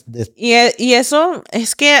digas. Y eso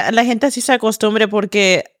es que la gente así se acostumbre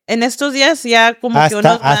porque en estos días ya como que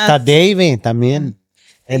uno hasta Dave también.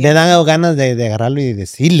 Le dan ganas de agarrarlo y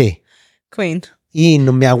decirle. Queen. Y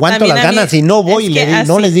no me aguanto También las ganas y no voy y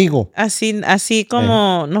no les digo. Así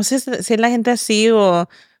como, no sé si es la gente así o...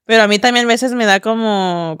 Pero a mí también a veces me da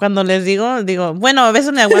como, cuando les digo, bueno, a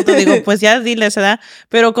veces me aguanto, digo, pues ya diles, ¿verdad?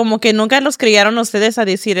 Pero como que nunca los criaron ustedes a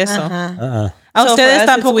decir eso. Ajá. A ustedes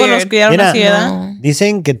tampoco los criaron así, ¿verdad? No.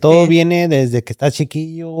 Dicen que todo viene desde que estás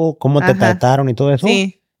chiquillo, cómo te trataron y todo eso.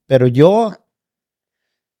 Sí. Pero yo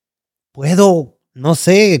puedo, no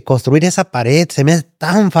sé, construir esa pared. Se me hace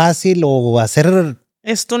tan fácil o hacer...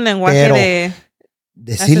 Es tu lenguaje de...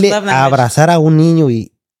 Decirle, abrazar a un niño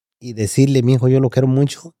y decirle, mi hijo, yo lo quiero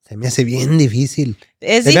mucho, se me hace bien difícil.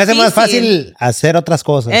 Se me hace más fácil hacer otras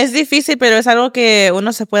cosas. Es difícil, pero es algo que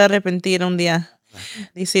uno se puede arrepentir un día.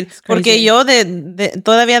 Decir, porque yo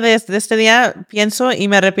todavía de este día pienso y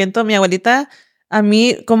me arrepiento. Mi abuelita, a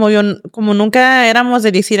mí, como nunca éramos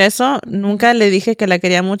de decir eso, nunca le dije que la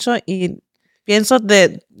quería mucho y pienso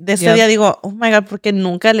de este día, digo, oh my God, porque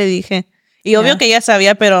nunca le dije. Y obvio que ella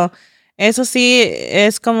sabía, pero eso sí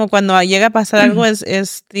es como cuando llega a pasar algo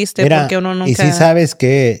es triste. Mira, porque uno nunca... Y sí sabes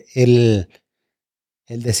que el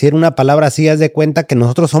decir una palabra así, haz de cuenta que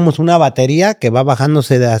nosotros somos una batería que va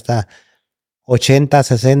bajándose de hasta 80,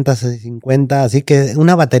 60, 50, así que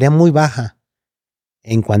una batería muy baja.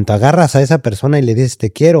 En cuanto agarras a esa persona y le dices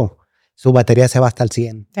te quiero, su batería se va hasta el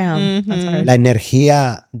 100. La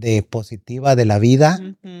energía positiva de la vida,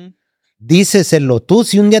 díceselo. Tú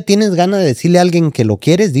si un día tienes ganas de decirle a alguien que lo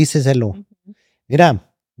quieres, díceselo.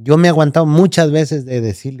 Mira, yo me he aguantado muchas veces de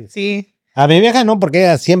decirle. Sí. A mi vieja no, porque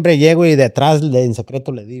ella siempre llego y detrás en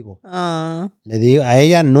secreto le digo. Le digo, a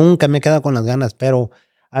ella nunca me he quedado con las ganas, pero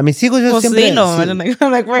a mis hijos yo siempre... Dilo,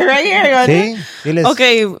 sí, diles. Ok,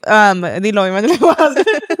 dilo.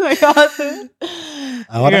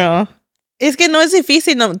 Ahora... Es que no es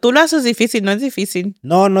difícil, no, tú lo haces difícil, no es difícil.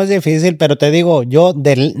 No es difícil, pero te digo, yo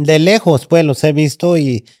de lejos pues los he visto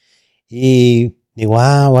y digo,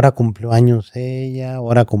 ahora cumplió años ella,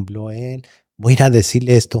 ahora cumplió él, voy a ir a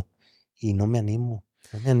decirle esto y no me animo.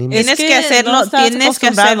 Tienes que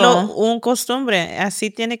hacerlo, un costumbre, así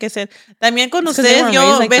tiene que ser. También con ustedes, yo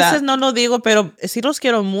a veces no lo digo, pero sí los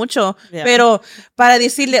quiero mucho, pero para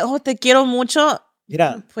decirle, te quiero mucho...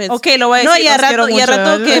 Mira, pues, lo voy a decir. No, y a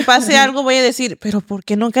rato que pase algo voy a decir, pero ¿por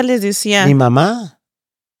qué nunca les decía? Mi mamá,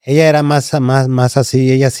 ella era más así,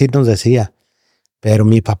 ella sí nos decía, pero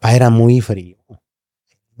mi papá era muy frío.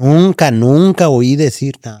 Nunca oí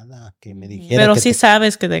decir nada que me dijera. Pero sí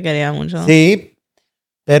sabes que te quería mucho. Sí,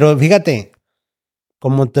 pero fíjate,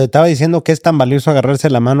 como te estaba diciendo que es tan valioso agarrarse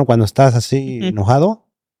la mano cuando estás así enojado,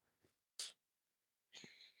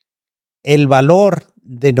 el valor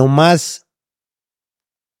de nomás...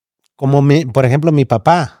 Como por ejemplo mi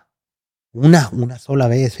papá, una sola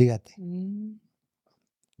vez, fíjate.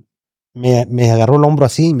 Me agarró el hombro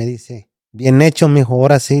así y me dice, bien hecho, mijo,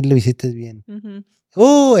 ahora sí lo hiciste bien.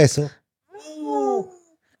 Eso.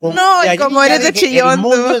 No, y como eres de chillón. El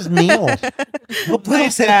mundo es mío. No puedo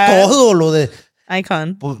hacer todo lo de...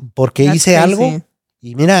 Icon. Porque hice algo.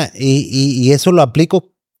 Y mira, y eso lo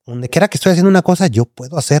aplico. Donde quiera que estoy haciendo una cosa, yo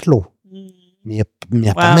puedo hacerlo. Mi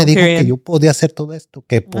papá me dijo que yo podía hacer todo esto,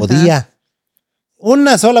 que podía.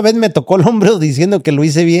 Una sola vez me tocó el hombro diciendo que lo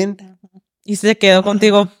hice bien. Y se quedó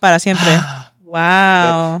contigo para siempre.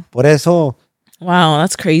 Wow. Por eso. Wow,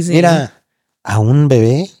 that's crazy. Mira, a un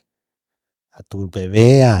bebé, a tu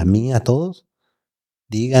bebé, a mí, a todos,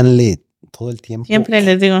 díganle todo el tiempo. Siempre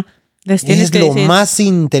les digo. Es lo más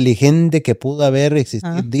inteligente que pudo haber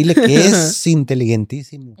existido. Dile que es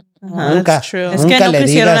inteligentísimo. Nunca es que no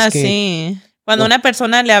crecieron así. Cuando a una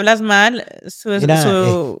persona le hablas mal, su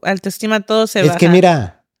autoestima todo se baja. Es que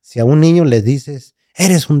mira, si a un niño le dices,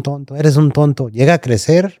 eres un tonto, llega a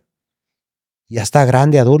crecer, ya está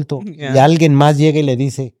grande, adulto, y alguien más llega y le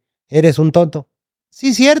dice, eres un tonto.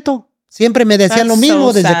 Sí, cierto, siempre me decían lo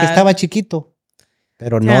mismo desde que estaba chiquito,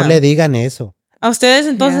 pero no le digan eso. ¿A ustedes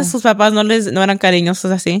entonces sus papás no eran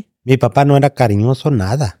cariñosos así? Mi papá no era cariñoso,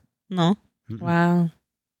 nada. ¿No? Wow.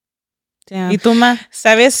 ¿Y tú, ma?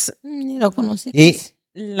 ¿Sabes? Ni lo conocí. Y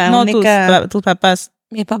tus papás.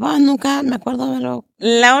 Mi papá nunca me acuerdo de verlo.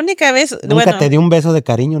 La única vez... Nunca te dio un beso de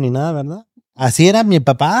cariño ni nada, ¿verdad? Así era mi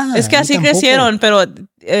papá. Es que así crecieron, pero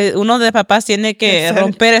uno de papás tiene que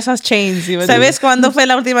romper esas chains. ¿Sabes cuándo fue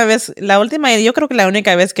la última vez? La última, y yo creo que la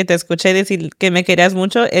única vez que te escuché decir que me querías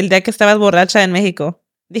mucho, el día que estabas borracha en México.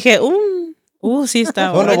 Dije, sí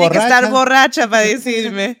está. Tienes que estar borracha para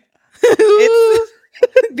decirme.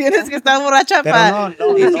 Tienes que estar borracha para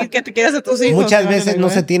decir que te quieres a tus hijos. Muchas veces no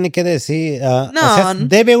se tiene que decir. O sea,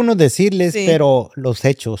 debe uno decirles, pero los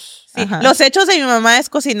hechos. Sí. Los hechos de mi mamá es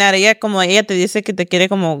cocinar. Ella te dice que te quiere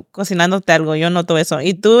como cocinándote algo. Yo noto eso.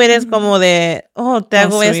 Y tú eres como de, te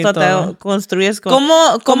hago esto, construyes.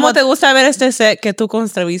 ¿Cómo te gusta ver este set que tú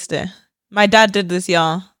construiste? My dad did this,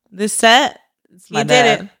 y'all. This set, he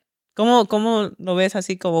did it. ¿Cómo lo ves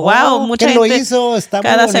así como, wow, mucha gente lo hizo? Está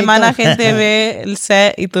cada muy semana gente ve el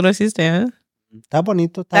set y tú lo hiciste, ¿eh? Está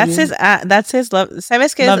bonito, está bien. That's his love.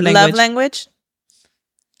 ¿Sabes qué es love language?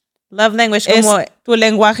 Love language es como tu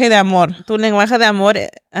lenguaje de amor. Tu lenguaje de amor.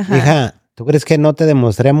 Ajá. Hija, ¿tú crees que no te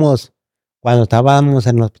demostremos cuando estábamos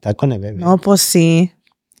en el hospital con el bebé? No, pues sí.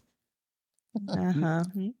 Ajá.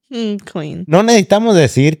 Queen. No necesitamos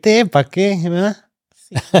decirte, ¿para qué? ¿Verdad?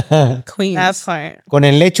 Queen. That's part. Con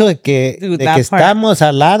el hecho de que estamos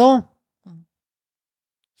al lado,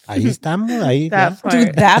 ahí estamos, ahí.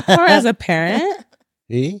 Dude, that part as a parent.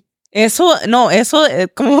 Sí. Eso,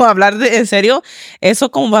 como hablar en serio,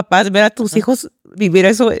 eso como papás, ver a tus hijos vivir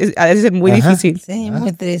eso a veces es muy difícil. Sí,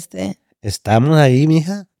 muy triste. Estamos ahí,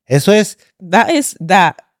 mija. Eso es.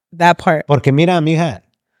 That part. Porque mira, mija,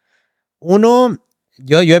 yo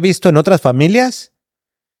he visto en otras familias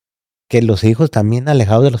que los hijos también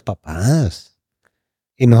alejados de los papás.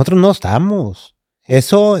 Y nosotros no estamos.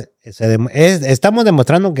 Eso estamos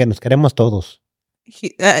demostrando que nos queremos todos.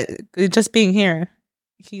 Just being here.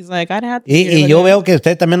 He's like, I have to y yo veo que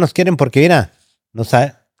ustedes también nos quieren porque, mira,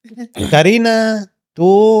 Karina,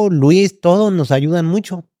 tú, Luis, todos nos ayudan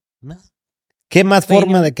mucho. ¿No? ¿Qué más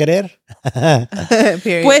forma de querer?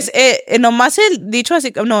 Pues nomás el dicho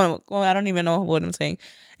así, no, I don't even know what I'm saying.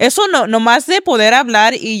 Eso nomás de poder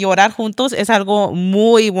hablar y llorar juntos es algo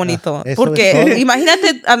muy bonito. Porque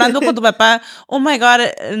imagínate hablando con tu papá, oh my God,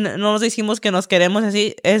 no nos decimos que nos queremos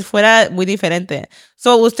así, fuera muy diferente.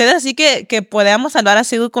 So, ustedes así que podamos hablar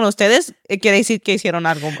así con ustedes, quiere decir que hicieron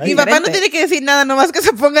algo muy diferente. Mi papá no tiene que decir nada, nomás que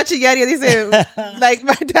se ponga a chillar y dice, like,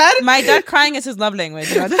 my dad crying is his love language.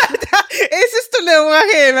 Ese es tu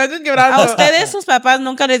lenguaje, me hacen llorar. ¿A ustedes, sus papás,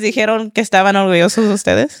 nunca les dijeron que estaban orgullosos de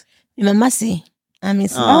ustedes? Mi mamá sí. A mí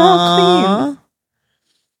sí.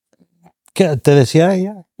 ¿Qué te decía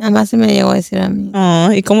ella? Mamá sí me llegó a decir a mí.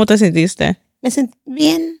 ¿Y cómo te sentiste? Me sentí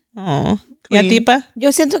bien. ¿Y a ti, pa?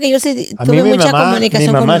 Yo siento que yo sí tuve mucha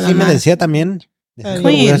comunicación con mi mamá. Mi mamá sí me decía también.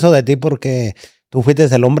 Orgulloso de ti porque tú fuiste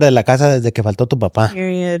el hombre de la casa desde que faltó tu papá.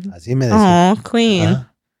 Period. Así me decía. Queen.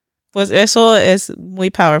 Pues eso es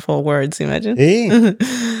muy powerful words, imagine. Sí.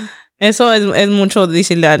 Eso es mucho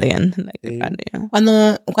decirle a alguien. Sí.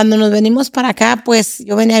 Cuando nos venimos para acá, pues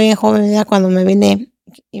yo venía bien joven, ya cuando me vine,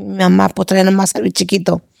 y mi mamá pues traía nomás al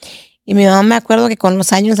chiquito. Y mi mamá, me acuerdo que con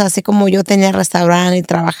los años, así como yo tenía restaurante y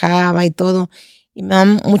trabajaba y todo, y mi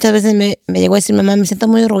mamá muchas veces me llegó a decir, mamá, me siento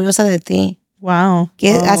muy orgullosa de ti. Wow.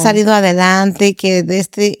 Que has salido adelante,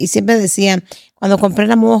 y siempre decía, cuando compré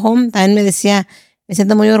la Move Home, también me decía, me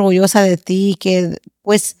siento muy orgullosa de ti, que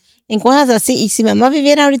pues en cosas así. Y si mi mamá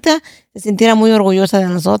viviera ahorita, se sintiera muy orgullosa de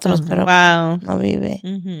nosotros, pero no vive.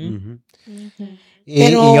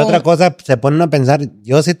 Y otra cosa, se ponen a pensar,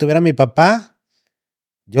 yo si tuviera a mi papá,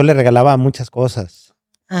 yo le regalaba muchas cosas.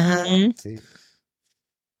 Ajá. Sí.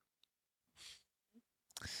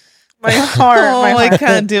 My heart. I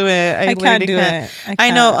can't do it. I can't do it.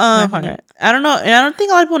 I know. I don't know. And I don't think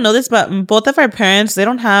a lot of people know this, but both of our parents, they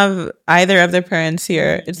don't have either of their parents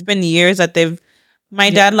here. It's been years that my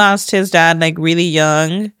dad lost his dad like really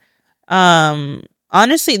young.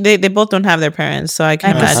 Honestly, they both don't have their parents, so I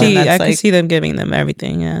can imagine. I can see them giving them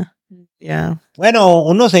everything. Yeah. Bueno,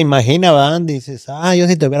 uno se imagina, ¿verdad? Dices, yo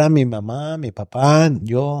si tuviera a mi mamá, mi papá,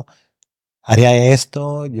 yo haría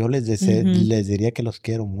esto, yo les diría que los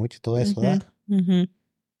quiero mucho, todo eso, ¿verdad?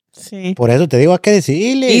 Sí. Por eso te digo, hay que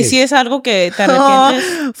decirles. Y si es algo que te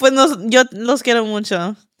arrepientes, pues yo los quiero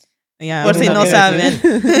mucho. Por si no saben.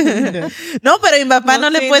 No, pero mi papá no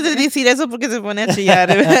le puede decir eso porque se pone a chillar.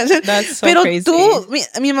 Pero crazy. tú,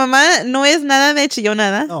 mi mamá no es nada de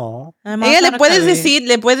chillonada. No. Ella le puedes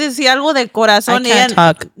decir algo del corazón. I can't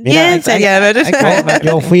talk. Bien seria.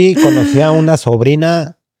 Yo conocí a una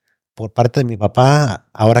sobrina por parte de mi papá,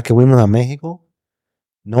 ahora que fuimos a México.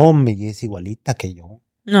 No, me es igualita que yo.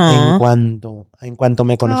 No. En cuanto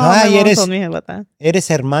me conoció, eres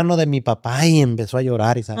hermano de mi papá, y empezó a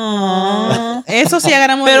llorar y eso sí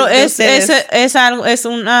agarramos. Pero es algo, es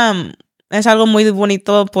es algo muy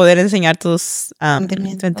bonito poder enseñar tus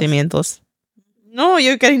sentimientos. No,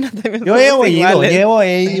 yo Karina también. Yo he oído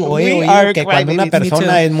que cuando una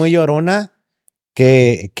persona es muy llorona,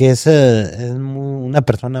 que es una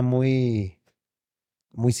persona muy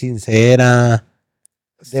sincera,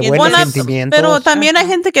 de buenos sentimientos. Pero también hay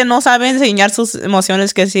gente que no sabe enseñar sus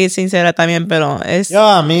emociones, que sí es sincera también, pero es... Yo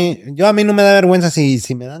a mí no me da vergüenza si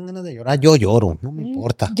me dan ganas de llorar, yo lloro, no me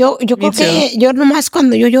importa. Yo creo que yo nomás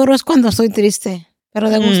cuando yo lloro es cuando estoy triste, pero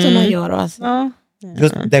de gusto no lloro así. No. Yo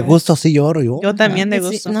de gusto sí lloro. Yo también de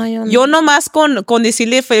gusto. Sí, no, yo nomás con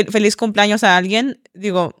decirle feliz cumpleaños a alguien,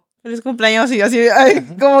 digo, feliz cumpleaños y así,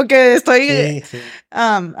 como que estoy, Sí.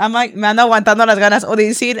 me ando aguantando las ganas, o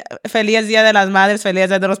decir feliz día de las madres, feliz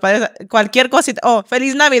día de los padres, cualquier cosita,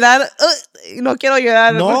 feliz Navidad, no quiero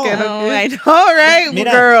llorar. No. Porque I know, right,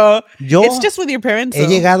 Mira, girl. yo It's just with your parents. he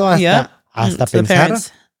llegado hasta the pensar,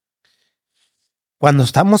 parents. cuando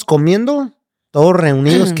estamos comiendo, todos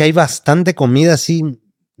reunidos, que hay bastante comida así,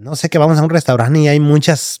 no sé, que vamos a un restaurante y hay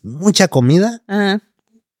mucha comida, Ajá.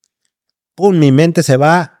 pum, mi mente se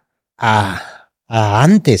va a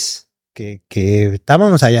antes, que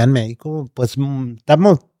estábamos allá en México, pues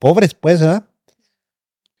estamos pobres, pues, ¿verdad?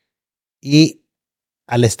 Y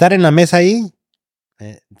al estar en la mesa ahí,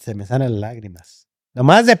 se me salen las lágrimas.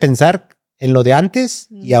 Nomás de pensar en lo de antes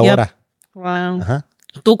y ahora. Wow. Ajá.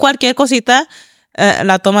 Tú cualquier cosita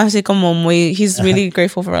la tomas así como muy, he's really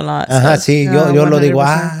grateful for a lot. Ajá, sí, yo lo digo,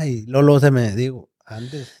 100%. ay, Lolo se me digo,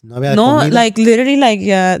 antes no había No, comida. like literally, like,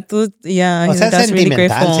 O sea, that's really sentimental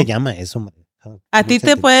grateful. se llama eso. Hombre. A ti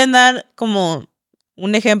te pueden dar como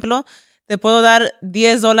un ejemplo, te puedo dar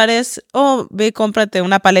 $10, ve, cómprate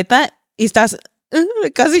una paleta y estás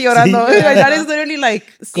casi llorando. Sí. That is literally like,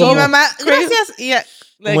 sí, Como- mamá, gracias. Y ya,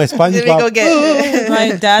 Como like, SpongeBob. let me go get-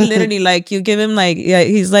 My dad literally, like, you give him, like, yeah,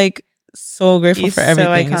 he's like so grateful He's for so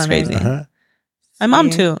everything. It's iconic. crazy. Ajá. My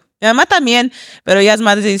mom Sí. too. Mi mamá también, pero ella es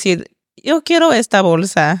más de decir, yo quiero esta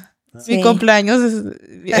bolsa. Sí. Mi cumpleaños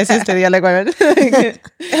es este día, like,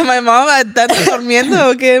 my mom, ¿estás durmiendo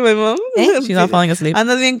o qué, my mom? She's not falling asleep.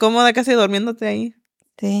 Andas bien cómoda, casi durmiéndote ahí.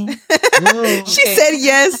 Sí. She said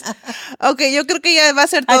yes. Okay, yo creo que ya va a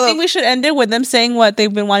ser I todo. think we should end it with them saying what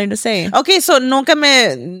they've been wanting to say. Okay, so nunca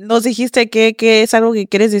nos dijiste que es algo que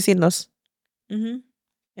quieres decirnos.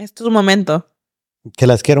 Es tu momento. Que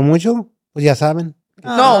las quiero mucho, pues ya saben.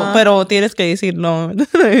 No, pero tienes que decirlo.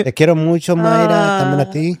 Te quiero mucho, Mayra, también a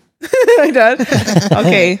ti.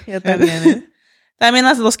 Okay, yo también. También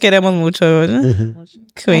los queremos mucho,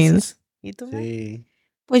 Queens. ¿Y tú? Sí.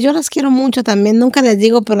 Pues yo las quiero mucho también. Nunca les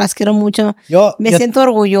digo, pero las quiero mucho. Yo, Me siento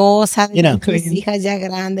orgullosa de Mira. mis hijas ya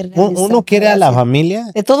grandes. uno quiere a la familia,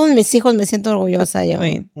 De todos mis hijos me siento orgullosa yo.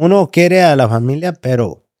 uno quiere a la familia,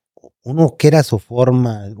 pero uno quiere a su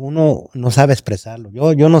forma, uno no sabe expresarlo.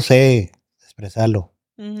 Yo no sé expresarlo.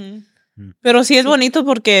 Pero sí es bonito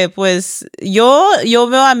porque, pues, yo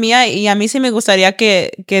veo a Mía y a mí sí me gustaría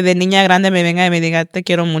que de niña grande me venga y me diga, te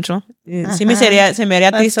quiero mucho. Sí se me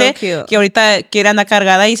haría That's so triste cute. que ahorita quiera andar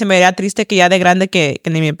cargada y se me haría triste que ya de grande que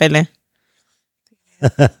ni me pele.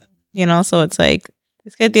 You know, so it's like,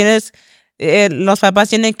 es que los papás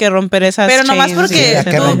tienen que romper esas Pero nomás chains. porque, Sí, hay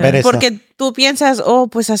que romper eso. porque tú piensas,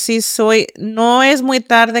 pues así soy. No es muy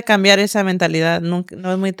tarde cambiar esa mentalidad. No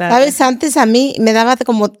es muy tarde. ¿Sabes? Antes a mí me daba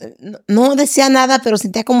como, no decía nada, pero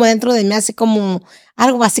sentía como dentro de mí así como,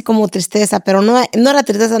 algo así como tristeza, pero no era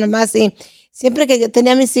tristeza nomás. Y siempre que yo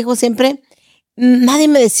tenía a mis hijos, siempre, nadie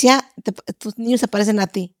me decía, tus niños se parecen a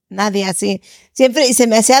ti. Nadie así. Siempre, y se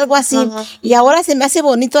me hacía algo así. Ajá. Y ahora se me hace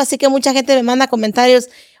bonito, así que mucha gente me manda comentarios.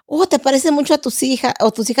 Te parece mucho a tus hijas,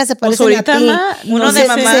 o tus hijas se Pues parecen ahorita, a ti. uno de Se-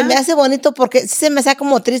 mamá. Se me hace bonito porque sí se me hacía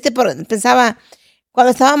como triste, pero pensaba,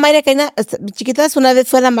 cuando estaba Mayra Karina, mi chiquita una vez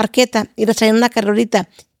fue a la marqueta y les traían una carrerita.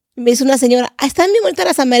 Y me dice una señora, están bien bonitas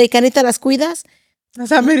las americanitas, ¿las cuidas?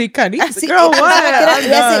 Las americanas. Así, Girl, what? pensaba que era- I'm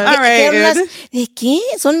ya sé, done. que All right, eran unas- good. ¿de qué?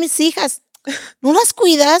 Son mis hijas. ¿No las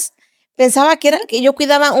cuidas? Pensaba que yo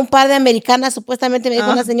cuidaba un par de americanas, supuestamente me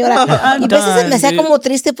dijo una señora. Y a veces se me hacía como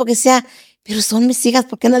triste porque decía, pero son mis hijas,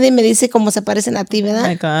 ¿por qué nadie me dice cómo se parecen a ti, Oh verdad?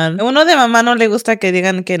 my God. Uno de mamá no le gusta que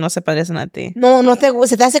digan que no se parecen a ti. No te gusta,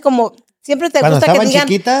 se te hace como, siempre te Cuando gusta que estaban digan,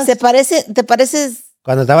 chiquitas, te pareces,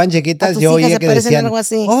 cuando estaban a chiquitas, tus yo hijas oía se que parecen decían, algo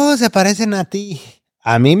así. se parecen a ti.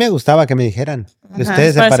 A mí me gustaba que me dijeran que Ajá,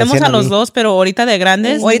 ustedes se parecemos parecían a los mí. dos, pero ahorita de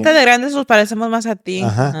grandes. Ahorita de grandes nos parecemos más a ti.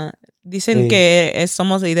 Ajá. Ajá, dicen Sí. que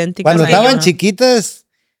somos idénticos. Cuando a estaban ellos. chiquitas,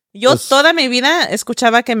 Yo pues- toda mi vida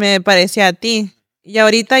escuchaba que me parecía a ti. Y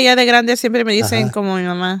ahorita ya de grande siempre me dicen Ajá. como mi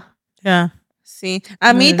mamá. Yeah. Sí,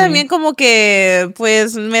 a mí también como que,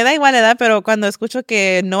 pues, me da igual edad, pero cuando escucho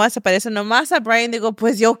que Noah se parece nomás a Brian, digo,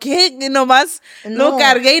 pues, ¿yo qué? Nomás lo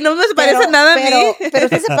cargué y no me parece nada a mí. Pero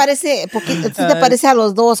usted se parece, poquito, usted te parece a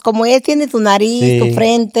los dos, como él tiene tu nariz, tu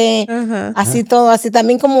frente, así todo, así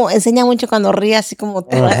también como enseña mucho cuando ríe, así como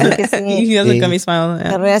te así que sí. He does look at me smile.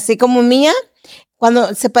 Se ríe así como Mía,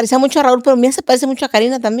 cuando se parecía mucho a Raúl, pero Mía se parece mucho a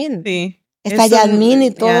Karina también. Sí. Está Yasmín y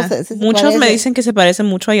todo. Muchos me dicen que se parece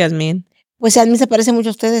mucho a Yasmín. Pues Yasmín se parece mucho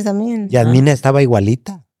a ustedes también. Yasmín estaba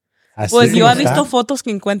igualita. Así pues yo he visto fotos que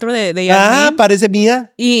encuentro de Yasmín. Parece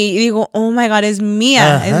Mía. Y digo, oh my God, es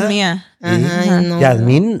Mía, es Mía. No.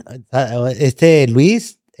 Yasmín,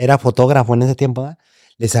 Luis era fotógrafo en ese tiempo, ¿verdad?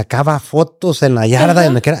 Le sacaba fotos en la yarda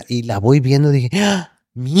donde quiera, y la voy viendo y dije,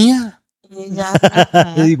 Mía.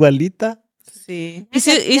 Igualita. Sí. Y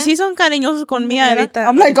sí son cariñosos con Mía ahorita.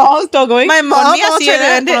 I'm like, oh, still going. My mom, Mía sí,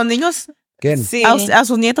 con los niños. ¿Quién? Sí. A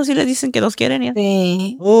sus nietos sí les dicen que los quieren. ¿Ya?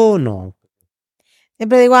 Sí. No.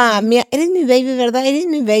 Siempre digo a Mía, eres mi baby, ¿verdad? Eres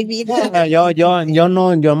mi baby.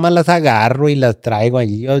 Yo más las agarro y las traigo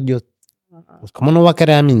allí. Pues, ¿cómo no va a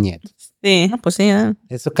querer a mis nietos? Sí, pues sí.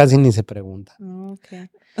 Eso casi ni se pregunta.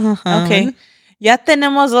 Okay. Ya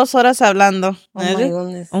tenemos 2 horas hablando. Oh my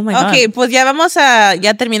goodness. Oh my God. Ok, pues ya vamos a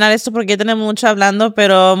terminar esto porque ya tenemos mucho hablando,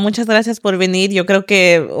 pero muchas gracias por venir. Yo creo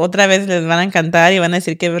que otra vez les van a encantar y van a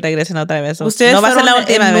decir que regresen otra vez. Ustedes no va a ser la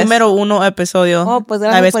última vez. Número 1 episodio. Pues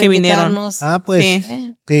la vez que vinieron. Pues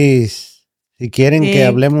sí. Si quieren que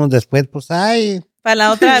hablemos después, pues para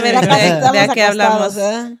la otra vez de que hablamos.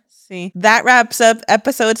 Sí. That wraps up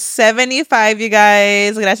episode 75, you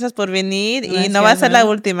guys. Gracias por venir. Gracias, y no va a ser la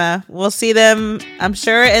última. We'll see them, I'm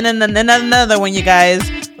sure, in another one, you guys.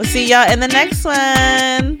 We'll see y'all in the next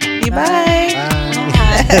one. Bye.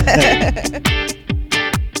 Bye.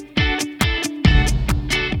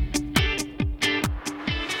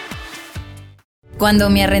 Cuando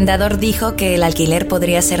mi arrendador dijo que el alquiler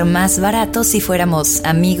podría ser más barato si fuéramos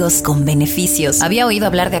amigos con beneficios. Había oído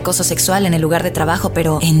hablar de acoso sexual en el lugar de trabajo,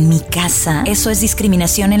 pero en mi casa, eso es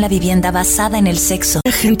discriminación en la vivienda basada en el sexo.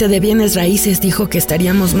 La gente de bienes raíces dijo que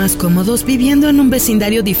estaríamos más cómodos viviendo en un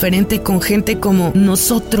vecindario diferente con gente como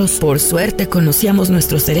nosotros. Por suerte conocíamos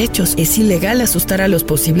nuestros derechos. Es ilegal asustar a los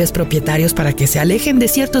posibles propietarios para que se alejen de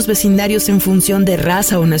ciertos vecindarios en función de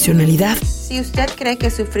raza o nacionalidad. Si usted cree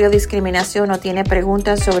que sufrió discriminación o tiene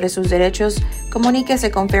preguntas sobre sus derechos,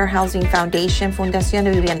 comuníquese con Fair Housing Foundation, Fundación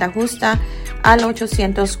de Vivienda Justa, al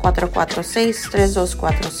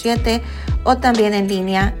 800-446-3247 o también en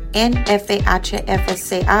línea en fhfca.org.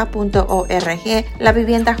 La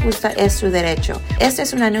vivienda justa es su derecho. Este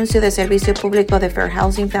es un anuncio de servicio público de Fair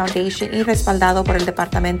Housing Foundation y respaldado por el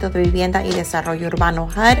Departamento de Vivienda y Desarrollo Urbano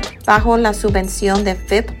HUD bajo la subvención de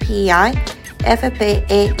FIP-PI,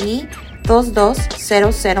 FPEI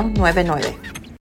 220099.